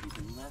would make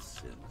even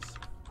less sense.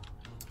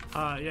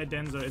 Yeah,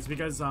 Denzo. It's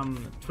because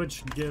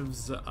Twitch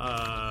gives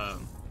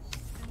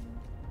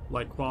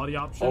like quality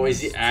options. Oh,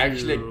 is he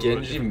actually a Genji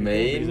different people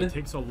main? because it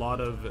takes a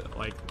lot of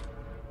like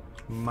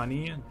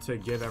money to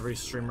give every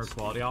streamer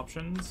quality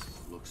options.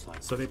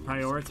 So they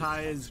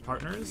prioritize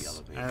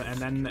partners and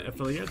then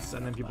affiliates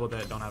and then people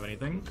that don't have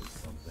anything.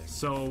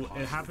 So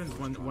it happens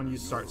when you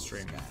start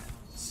stream.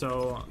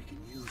 So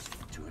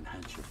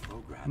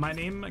my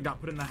name got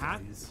put in the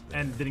hat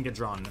and didn't get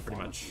drawn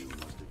pretty much.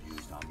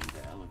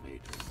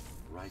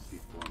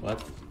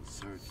 What?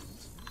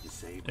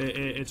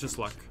 It's just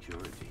luck.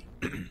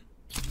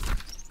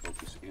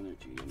 Focus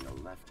energy in your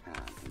left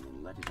hand and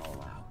then let it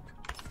all out.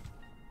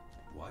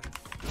 What?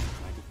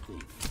 Try to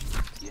think.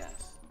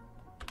 Yes.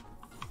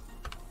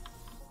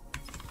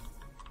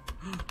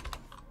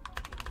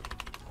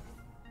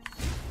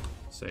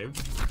 Saved.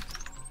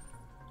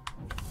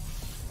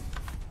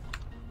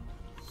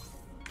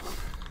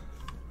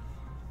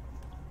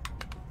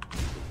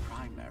 The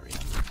primary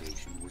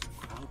application was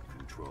crowd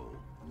control,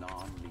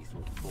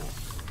 non-lethal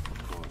force. Of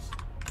course,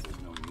 there's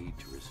no need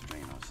to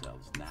restrain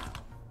ourselves now.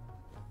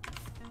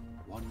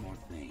 One more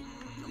thing.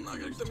 I'm not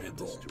going to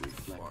this to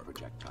reflect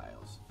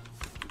projectiles.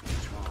 You can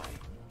try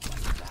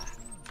like that.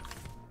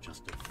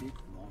 Just a bit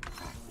more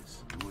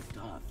practice and we're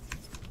done.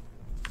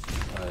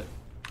 Alright.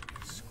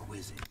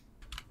 Exquisite.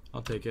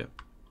 I'll take it.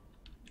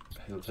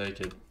 He'll take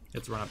it.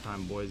 It's run up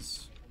time,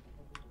 boys.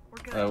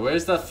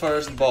 Where's that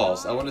first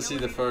boss? I want to see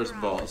the first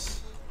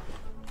boss.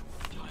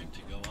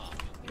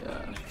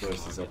 Yeah, of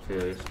course it's up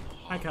here.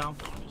 Hi, Cal.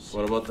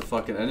 What about the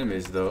fucking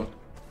enemies, though?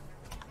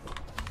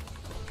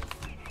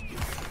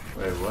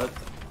 Wait, what?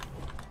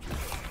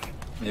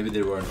 Maybe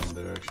they weren't in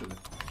there, actually.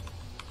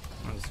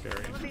 That's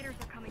scary. Elevators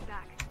are coming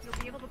back. You'll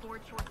be able to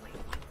board shortly.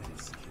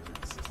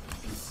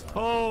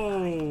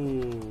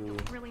 Oh!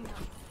 Really no.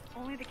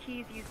 Only the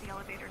keys use the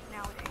elevators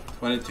nowadays.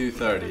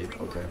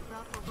 22:30. Okay.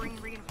 We're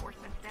bringing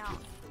reinforcements down.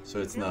 So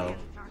it's now.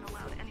 Civilians aren't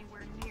allowed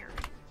anywhere near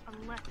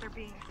unless they're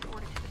being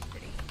escorted to the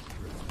city.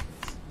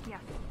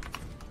 Yes.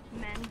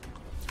 Men,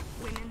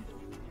 women,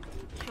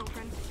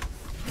 children.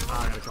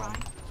 I gotta call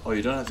him. Oh,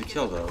 you don't have to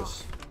kill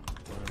those.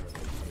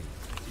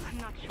 I'm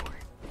not sure,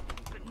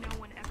 but no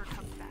one ever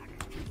comes back.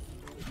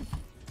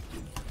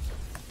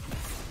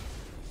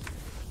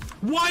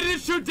 Why did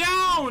it shoot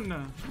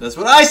down? That's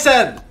what I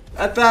said!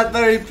 At that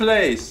very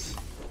place!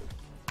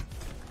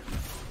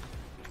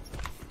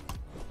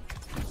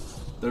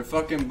 They're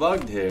fucking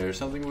bugged here.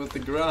 Something with the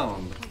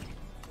ground.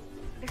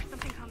 There's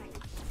something coming.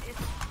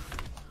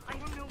 I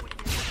don't know what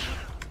it is.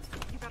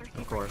 You better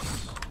see. Of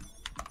course.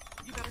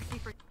 You better see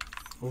for.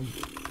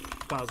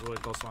 That was a really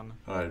close one.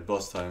 Alright,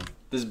 boss time.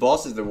 This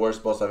boss is the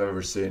worst boss I've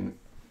ever seen.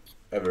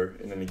 Ever.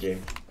 In any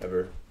game.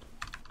 Ever.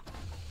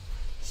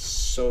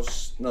 So...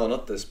 No,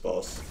 not this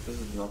boss. This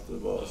is not the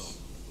boss.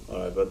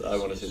 Alright, but I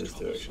want to see this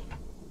too, actually.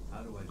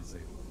 How do I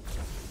disable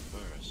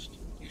First,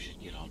 you should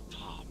get on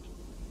top.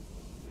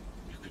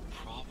 You could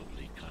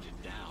probably cut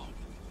it down.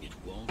 It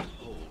won't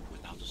hold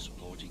without the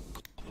supporting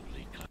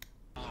probably cut.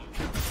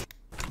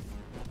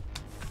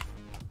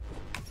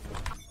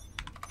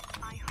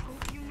 I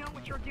hope you know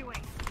what you're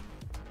doing.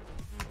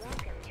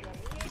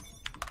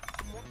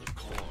 The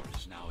core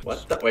is now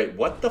What the? Wait,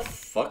 what the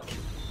fuck?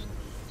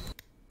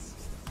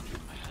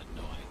 I had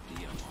no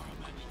idea Mara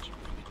managed to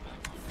bring it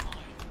back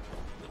online.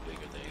 The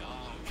bigger they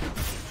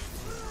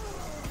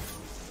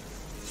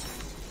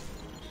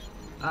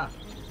are.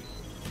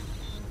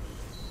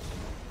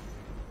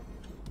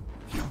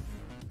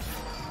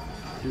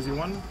 Easy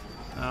one?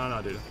 I don't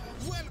know, dude.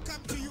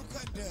 Welcome to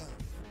Uganda.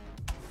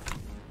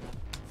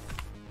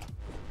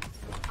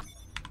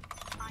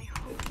 I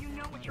hope you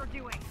know what you're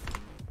doing.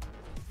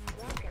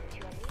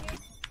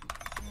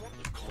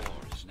 The core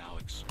is now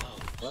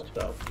exposed. What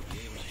the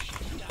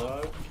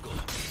fuck?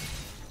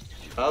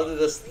 How did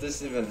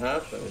this even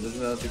happen? It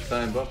doesn't have to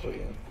climb up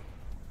again.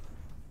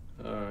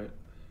 Alright,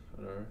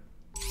 whatever.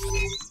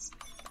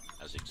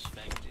 As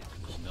expected,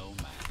 it was no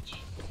match.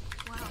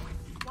 Wow,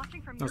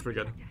 watching from That's your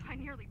pretty good. perspective, I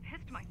nearly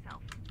pissed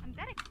myself. I'm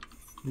betting.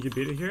 You can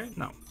beat it here?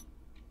 No.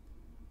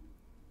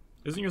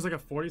 Isn't yours like a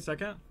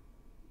 40-second?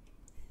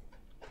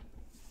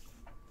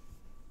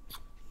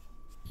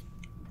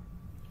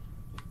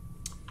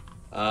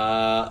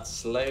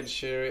 Slade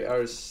Sherry,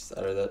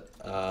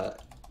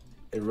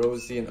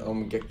 Erosian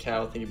Omega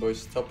Cow, thank you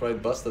boys. Top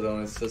right busted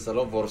on it says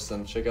hello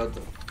Forsen. Check out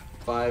the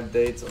 5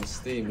 dates on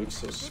Steam. Looks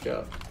so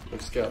scuffed.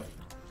 Looks scuffed.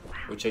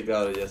 We checked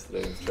out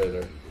yesterday in the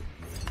trailer.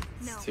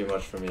 It's too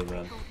much for me,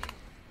 man.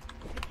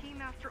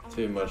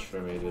 Too much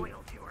for me, dude.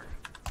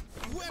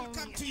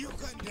 Welcome to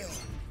Uganda.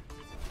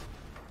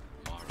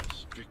 Mara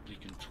strictly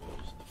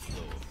controls the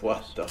flow of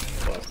What the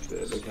fuck,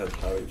 dude? Look at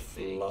how he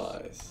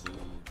flies.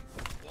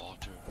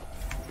 water,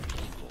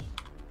 people.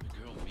 The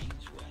girl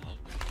means well.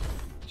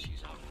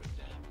 She's out for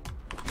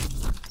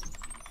them.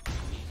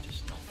 We need to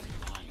stop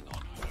relying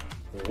on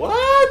her.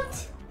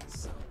 What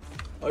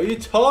are you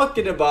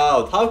talking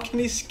about? How can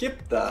he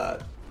skip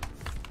that?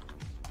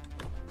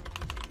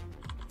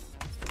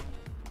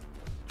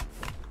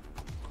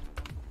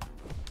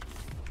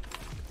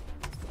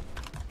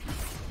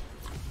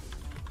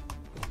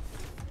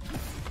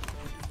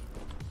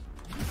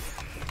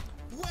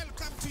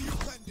 Welcome to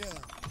Uganda.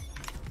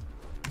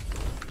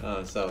 Oh,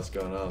 that's not what's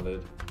going on,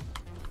 dude.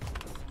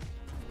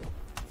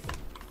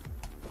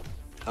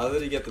 How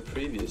did he get the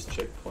previous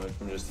checkpoint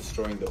from just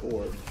destroying the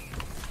orb?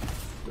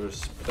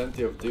 There's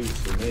plenty of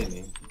dudes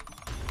remaining.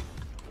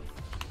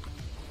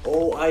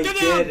 Oh, I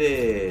get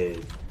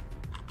it!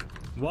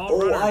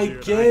 Oh, I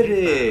get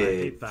it!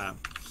 I hate that.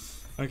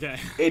 Okay.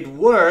 It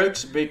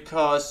works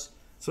because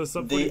So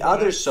the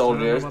other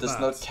soldiers does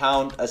not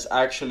count as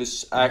actual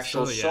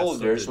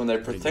soldiers when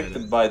they're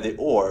protected by the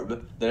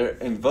orb. They're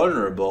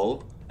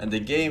invulnerable, and the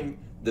game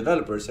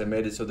developers have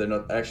made it so they're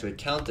not actually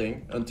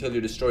counting until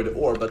you destroy the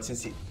orb. But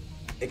since he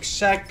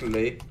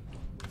exactly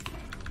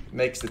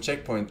makes the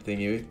checkpoint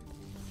thingy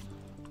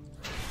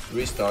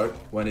restart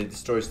when it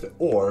destroys the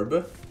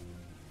orb.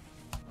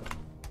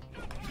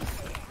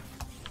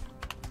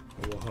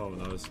 Whoa,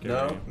 that was scary.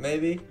 No,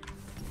 maybe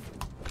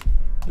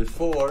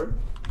before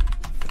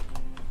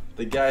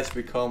the guys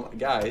become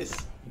guys,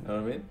 you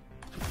know what I mean?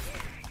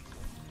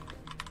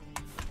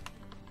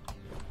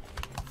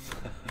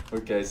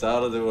 Okay, so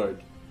how does it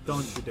work?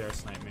 Don't you dare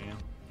snipe me.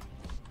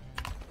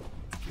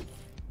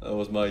 That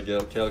was my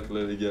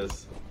calculated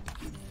guess.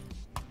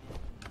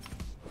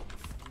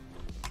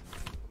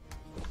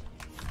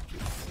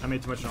 I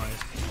made too much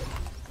noise.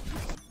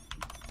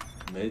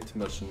 Made too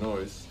much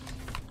noise.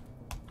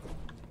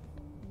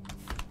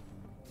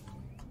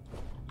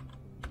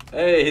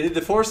 Hey, he did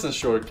the Forsen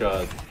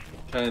shortcut.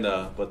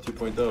 Kinda, but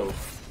 2.0.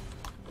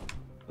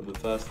 A bit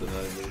faster than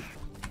I did.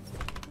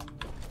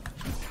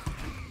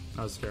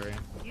 That was scary.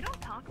 You don't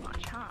talk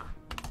much, huh?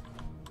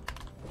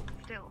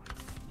 Still,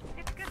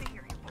 it's good to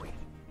hear your voice.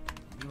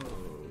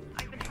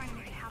 I've been trying to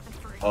make it happen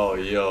for Oh,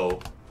 yo.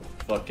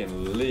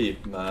 Fucking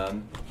leap,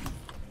 man.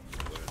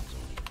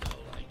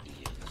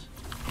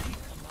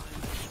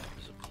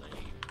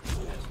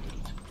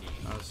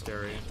 That was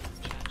scary.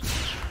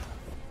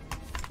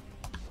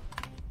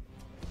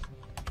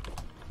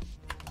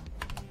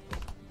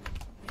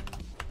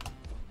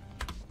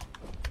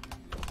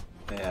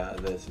 Yeah,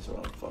 this is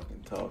what I'm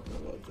fucking talking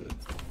about, dude.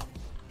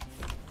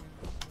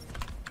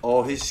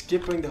 Oh, he's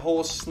skipping the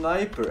whole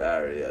sniper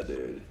area,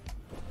 dude.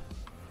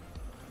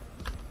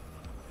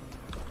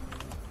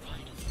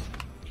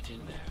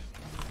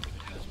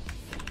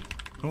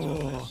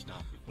 Oh,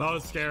 that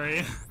was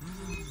scary.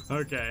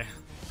 Okay.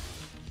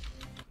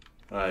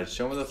 Alright,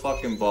 show me the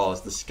fucking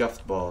boss, the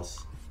scuffed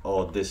boss.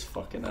 Oh, this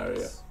fucking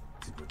area.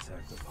 To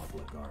protect the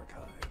public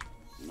archive.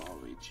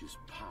 Knowledge is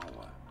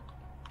power.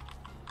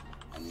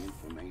 And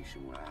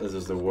information will This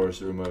is the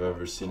worst room I've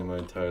ever seen in my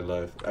entire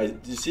life. Do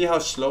you see how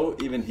slow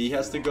even he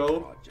has to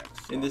go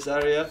in this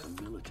area?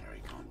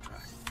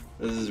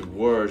 This is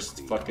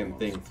worst fucking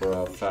thing for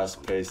a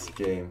fast-paced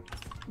game.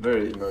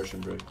 Very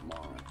immersion break.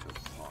 Mara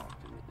took part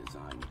in the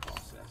design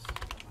process.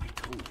 I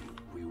told you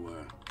we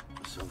were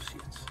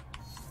associates.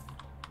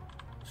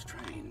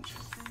 Strange.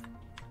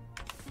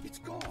 It's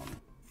gone.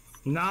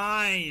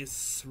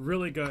 Nice!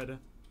 Really good.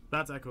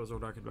 That's Echoes of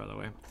Darked, by the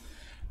way.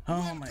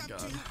 Oh my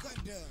god.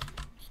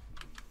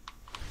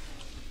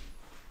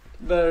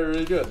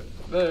 Very good.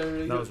 Very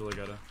good. That was really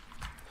good.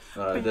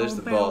 Alright, there's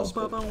the boss,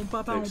 but it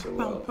takes a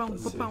while.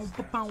 Let's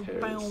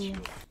see.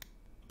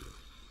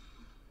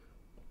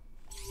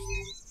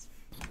 Harris.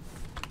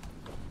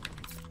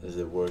 This is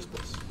the worst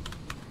boss.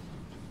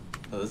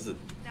 Oh, this is it.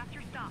 That's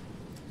your stop.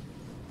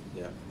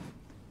 Yeah.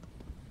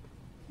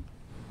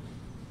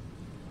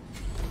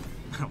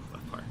 Oh,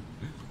 that part.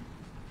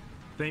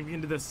 Then you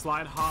can do the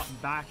slide, hop,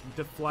 back,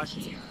 deflect,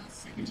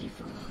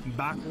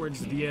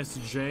 backwards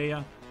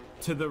DSJ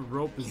to the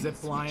rope,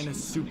 zip line,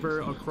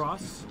 super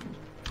across.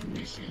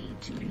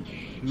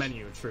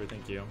 Menu, true,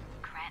 thank you.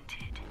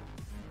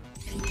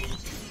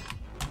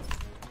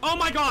 Oh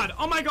my god!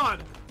 Oh my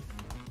god!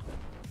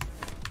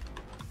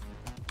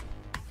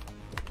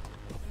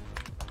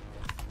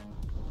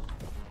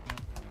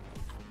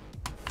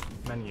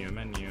 Menu,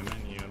 menu,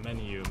 menu,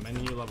 menu,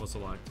 menu level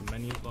select,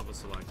 menu level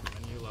select,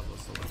 menu level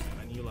select,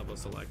 menu level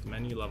select,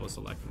 menu level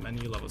select,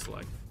 menu level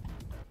select.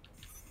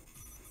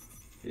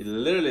 He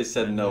literally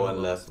said Menu no and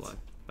level left. Select.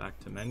 Back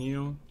to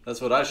menu. That's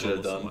what I should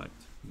have Level done.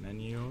 Select.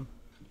 Menu,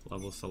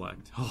 level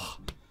select. Oh.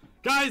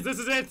 Guys, this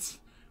is it!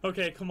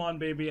 Okay, come on,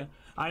 baby.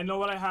 I know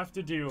what I have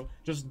to do.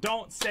 Just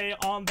don't stay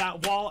on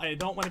that wall. I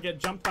don't want to get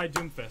jumped by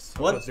Doomfist.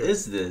 What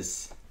is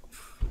this?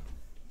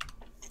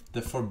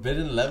 The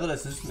forbidden level?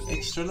 Is this an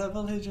extra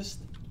level he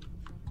just...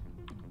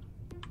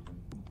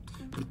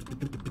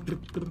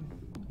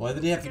 Why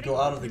did he have to go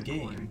out of the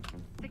game?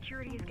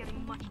 Security is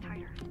getting much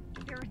tighter.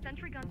 There are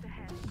sentry guns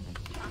ahead.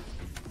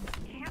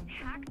 Can't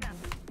hack them.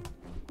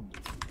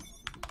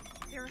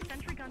 There are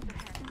sentry guns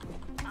ahead.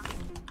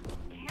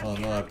 Oh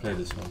no, I played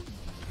this one.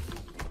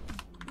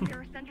 There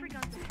are sentry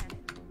guns ahead.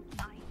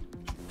 I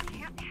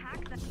can't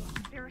hack them.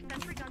 There are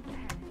sentry guns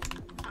ahead.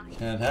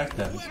 Can't hack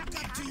them. Welcome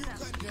to you,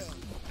 Condor.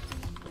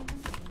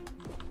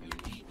 You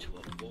need to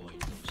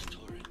avoid those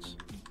turrets.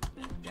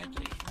 They're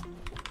deadly.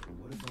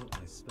 What about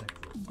my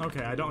spectral?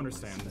 Okay, I don't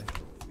understand.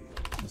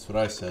 That's what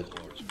I said.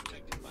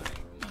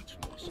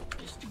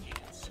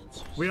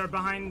 We are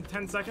behind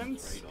 10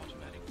 seconds,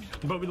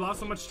 but we lost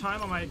so much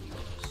time on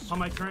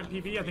my current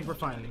PV. I think we're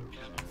fine.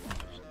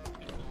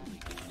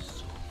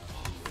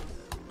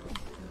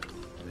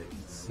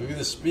 Look at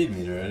the speed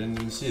meter. I didn't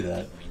even see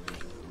that.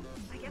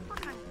 I guess we're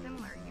kind of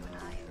similar, you and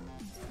I.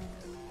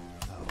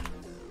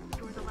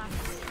 You were the last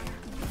Ghostrunner.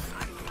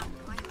 I was the last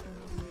climber.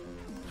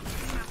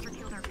 Master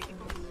killed our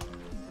people.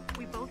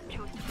 We both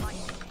chose to fight.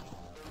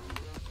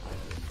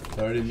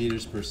 30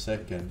 meters per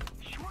second.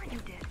 Sure you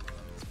did.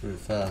 It's pretty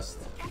fast.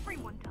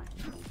 Everyone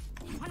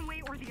does. One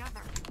way or the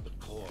other. The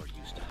core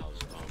used to house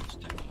arms,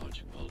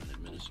 technological and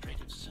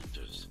administrative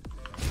centers.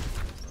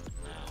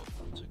 Now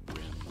it's a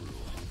grim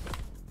ruin.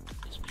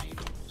 It's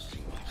painful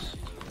seeing my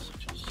city in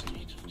such a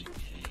state of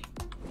decay.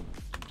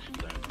 I've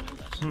learned my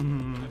lesson.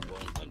 I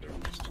won't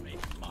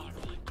underestimate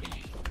Mara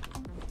again.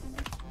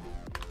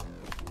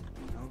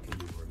 How can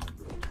you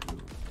remember the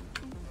truth?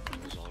 It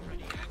was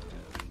already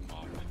active when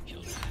Mara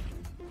killed Adam.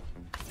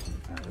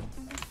 Adam?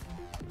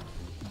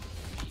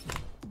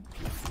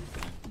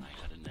 I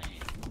had a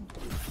name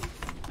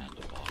and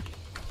a body.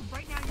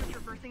 Right now you're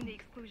traversing the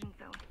exclusion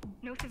zone.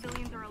 No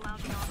civilians are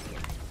allowed beyond here.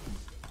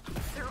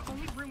 There are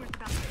only rumors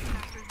about the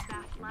Master's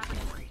vast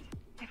laboratories.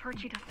 I've heard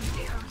she does some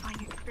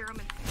terrifying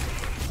experiments.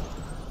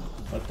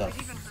 What the I've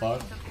even heard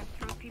fuck? she sometimes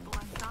throws people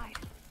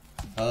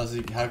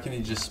outside. How can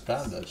he just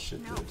spam that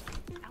shit, No, dude?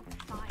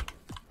 outside.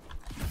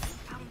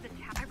 Out of the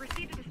tap. I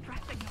received a distress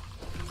signal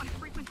on a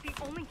frequency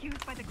only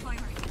used by the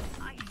climbers.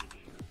 I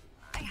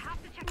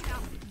have to check it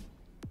out.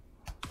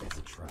 It's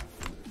a trap.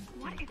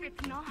 What if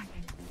it's not?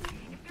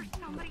 If there's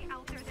somebody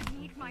out there that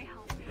needs my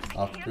help,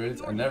 I can't Upgrades?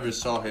 ignore I never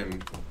saw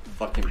him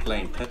fucking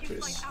playing let you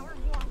Tetris. fight our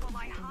war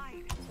while I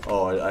hide.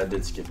 Oh, I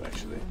did skip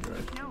actually. You're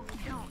right. No,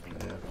 don't.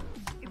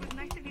 Yeah. It was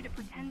nice of you to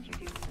pretend you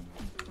do.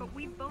 But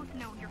we both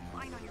know you're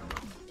fine on your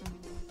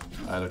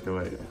own. I look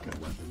away. Okay.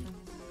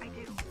 I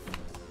do.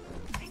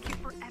 Thank you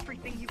for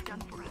everything you've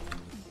done for us.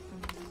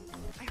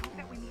 I hope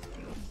that we meet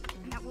soon,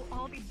 and that we'll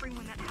all be free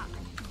when that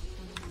happens.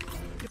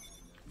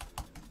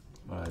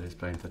 Alright, he's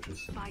playing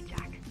Tetris. Bye,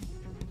 Jack.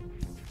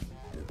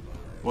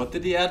 What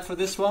did he add for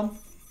this one?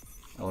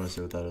 I want to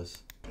see what that is.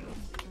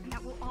 And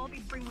that we'll all be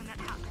free when that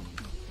happens.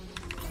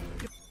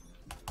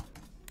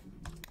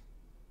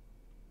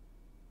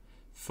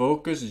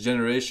 Focus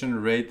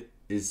generation rate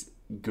is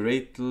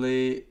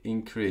greatly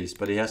increased,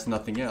 but he has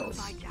nothing else.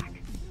 Bye, Jack.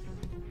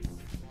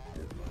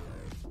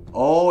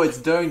 Oh, it's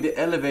during the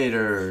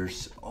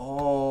elevators.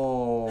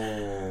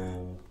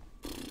 Oh.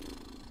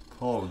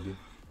 Cog.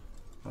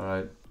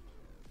 Alright.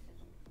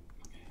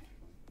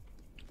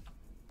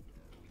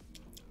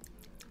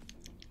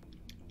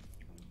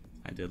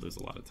 I did lose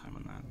a lot of time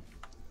on that.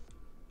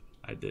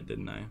 I did,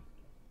 didn't I?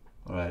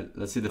 Alright,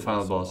 let's see the I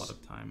final lost boss. A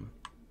lot of time.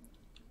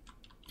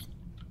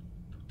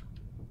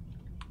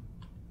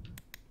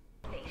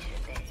 That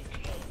he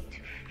came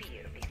to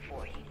fear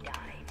before he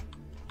died.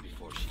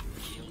 Before she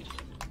killed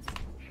him.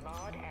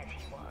 Flawed as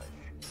he was,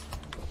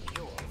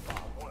 you're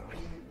far worse.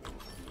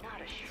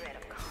 Not a shred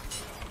of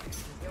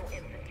conscience, no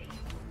empathy,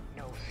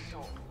 no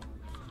soul.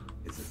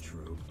 Is it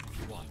true?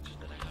 What?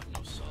 That I have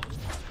no soul?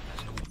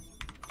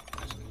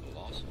 As a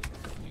philosopher,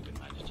 you can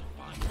manage to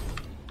find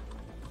one.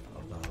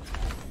 About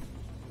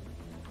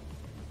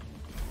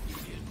You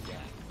did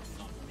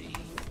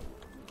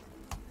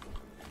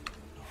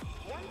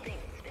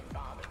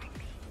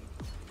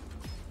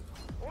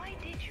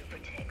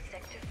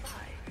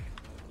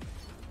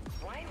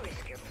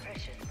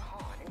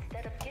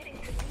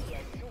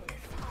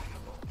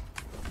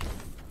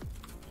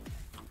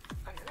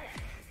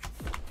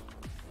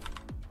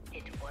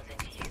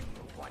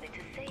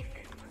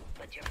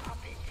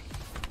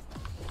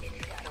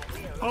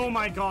Oh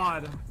my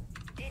god.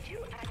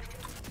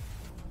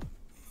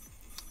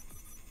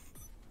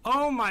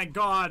 Oh my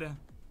god.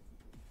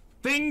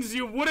 Things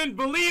you wouldn't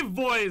believe,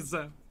 boys.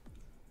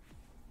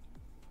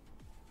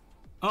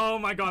 Oh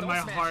my god, my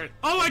heart.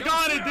 Oh my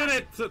god, it did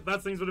it.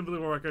 That's things wouldn't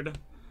believe record.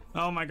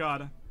 Oh my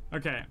god.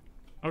 Okay.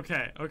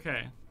 Okay,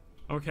 okay.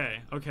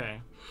 Okay,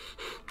 okay.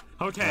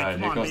 Okay, Alright, come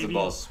here on, comes baby. the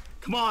boss.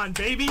 Come on,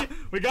 baby.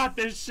 We got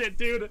this shit,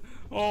 dude.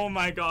 Oh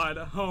my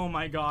god. Oh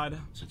my god.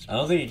 I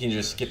don't think you can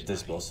just skip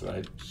this boss,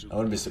 right? I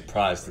wouldn't be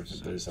surprised if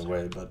there's a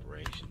way, but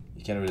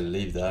you can't really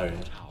leave the area.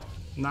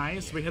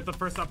 Nice. We hit the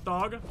first up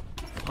dog.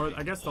 Or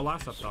I guess the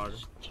last up dog.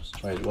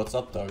 Wait, what's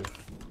up, dog?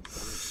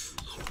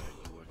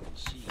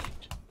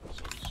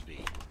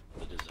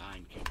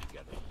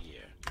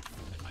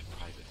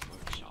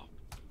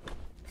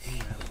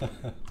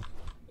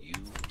 You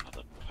are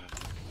the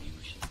perfect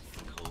fusion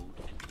of code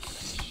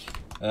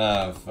and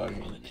Ah,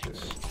 fucking shit.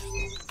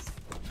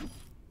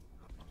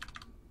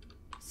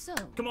 So,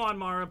 come on,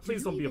 Mara,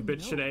 please don't be a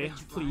bitch today.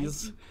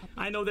 Please.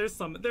 I know there's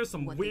some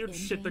weird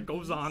shit that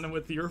goes on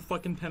with your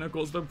fucking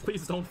tentacles, but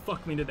please don't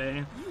fuck me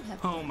today.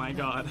 Oh my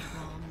god.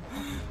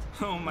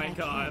 Oh my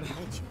god.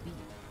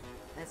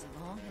 As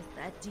long as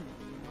that demon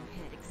in your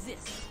head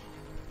exists,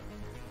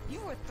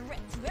 you're a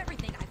threat to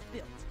everything I've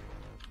built.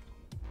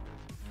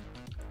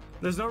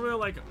 There's no real,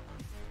 like...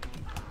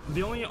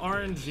 The only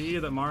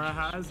RNG that Mara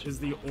has is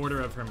the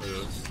order of her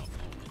moves.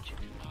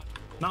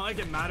 Not like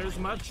it matters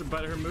much,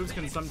 but her moves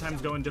can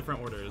sometimes go in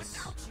different orders.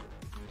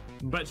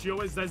 But she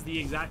always does the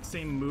exact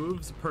same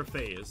moves per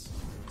phase.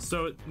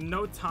 So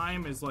no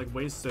time is, like,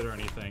 wasted or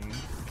anything.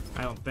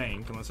 I don't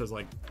think, unless there's,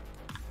 like...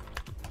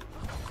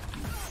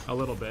 a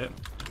little bit.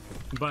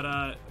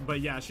 But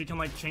yeah, she can,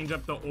 like, change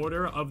up the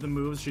order of the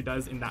moves she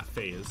does in that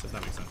phase, if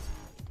that makes sense.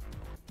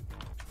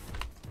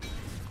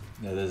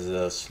 Yeah, this is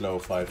a slow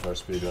fight for a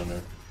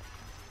speedrunner.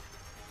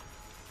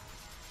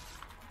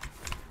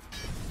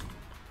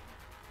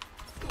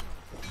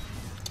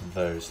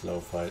 Very slow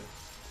fight.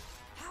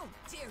 How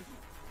dare you?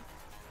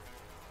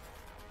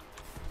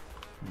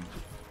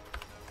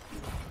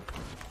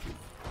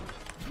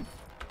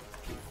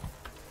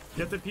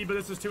 You have to pee, but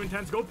this is too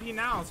intense. Go pee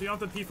now, so you don't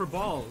have to pee for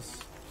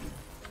balls.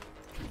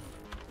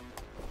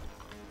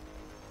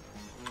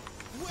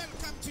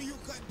 Welcome to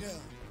Uganda.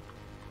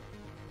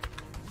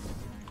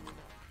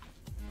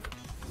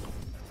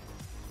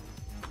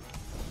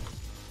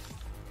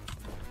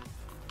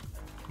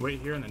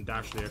 Wait here and then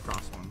dash the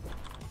across one.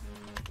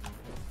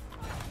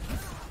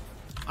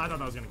 I thought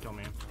that was gonna kill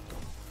me.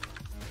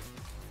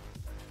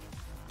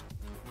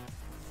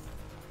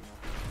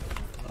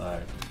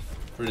 Alright.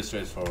 Pretty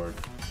straightforward.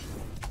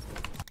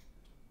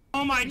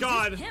 Oh my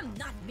god! Him,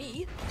 not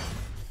me.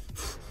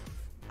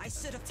 I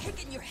should have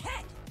taken your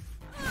head.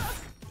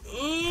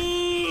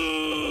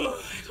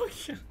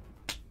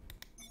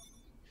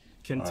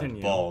 Continue.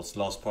 Right, balls,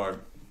 last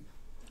part.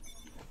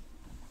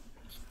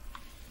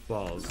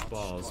 Balls,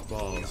 balls,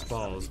 balls,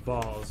 balls,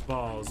 balls,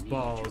 balls,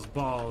 balls,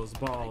 balls,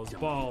 balls,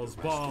 balls,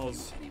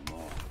 balls.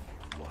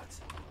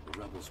 What? The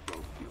rebels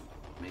broke you,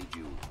 made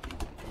you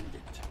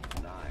independent,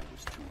 and I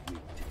was too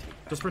weak to take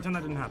back. Just pretend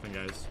that didn't happen,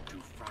 guys.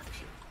 Too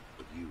fractured,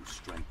 but you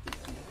strengthened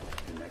me,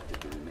 connected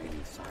the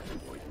remaining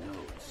cyberboid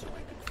nodes so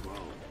I could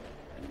grow.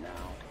 And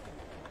now,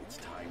 it's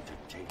time to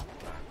take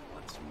back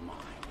what's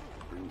mine.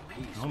 Bring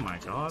peace. Oh my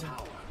god.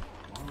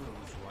 Mara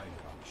was right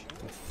about you.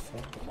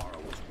 Mara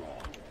was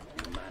wrong.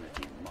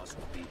 Humanity must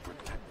be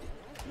protected,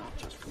 not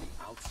just from the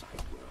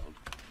outside world,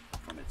 but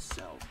from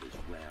itself as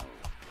well.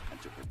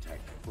 And to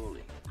protect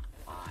fully,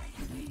 I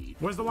need...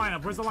 Where's the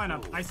lineup? Where's the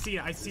lineup? I see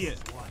it, I see it.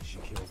 Why she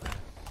killed that.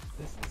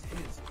 This was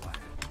his plan.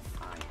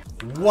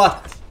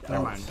 What?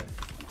 Never mind.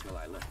 Until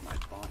I left my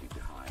body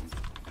behind,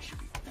 I should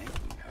be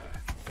thanking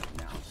her.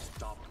 Now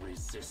stop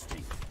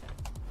resisting.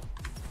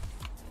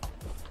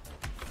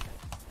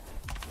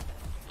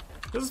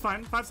 This is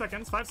fine. 5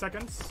 seconds, 5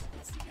 seconds.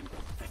 It's the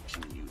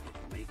imperfection in you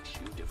that makes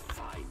you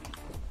defy me.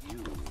 You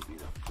will be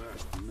the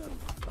first member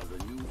of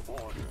the new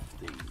order of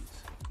things.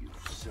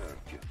 You've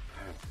served your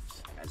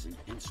purpose as an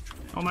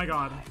instrument. Oh my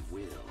god. I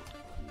will.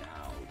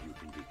 Now you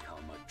can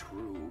become a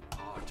true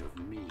part of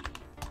me.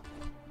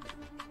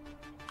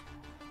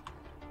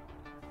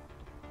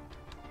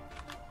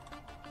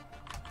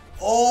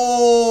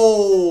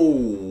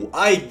 Oh,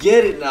 I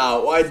get it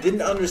now. I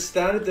didn't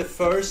understand it the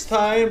first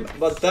time,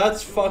 but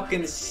that's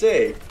fucking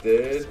sick,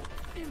 dude.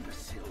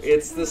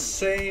 It's the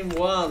same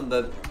one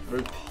that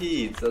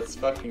repeats. That's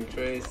fucking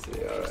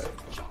crazy. Alright.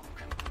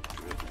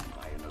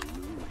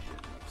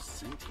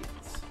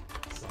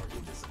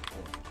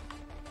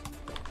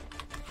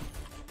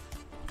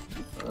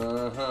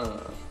 Uh-huh.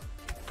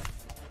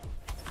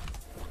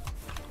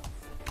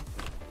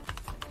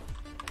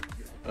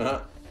 Uh-huh.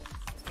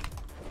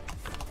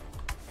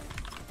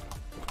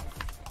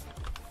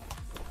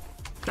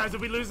 Guys,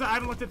 did we lose it? I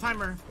haven't looked at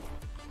timer.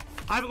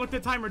 I haven't looked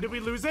at timer. Did we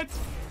lose it?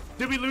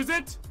 Did we lose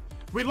it?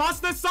 We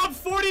lost the sub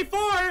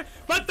 44,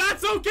 but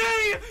that's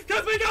okay,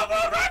 because we got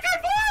more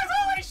record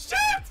boys!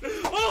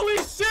 Holy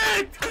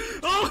shit! Holy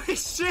shit! Holy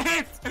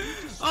shit!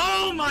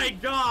 Oh my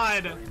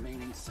god!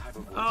 Remaining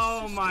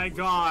Oh my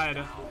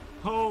god.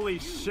 Holy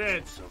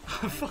shit.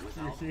 Fuck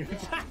you, huge.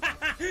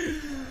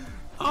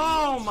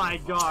 Oh my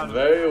god.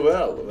 Very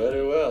well,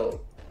 very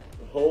well.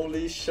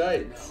 Holy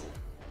shite.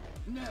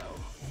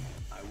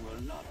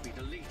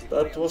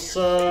 That was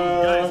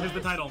Guys, here's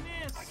the title.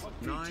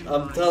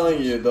 I'm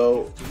telling you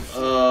though,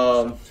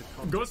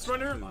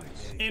 Ghostrunner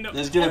in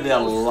there's gonna be a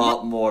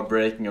lot more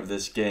breaking of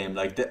this game.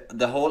 Like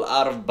the whole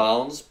out of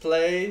bounds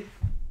place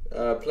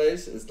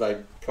is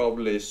like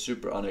probably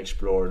super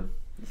unexplored.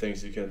 The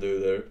things you can do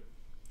there.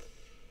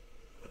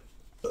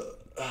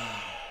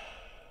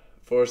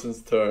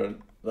 Forsen's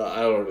turn. No,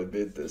 I already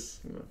beat this.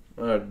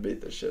 I already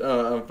beat this shit.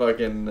 I'm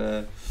fucking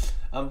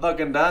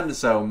done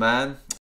so, man.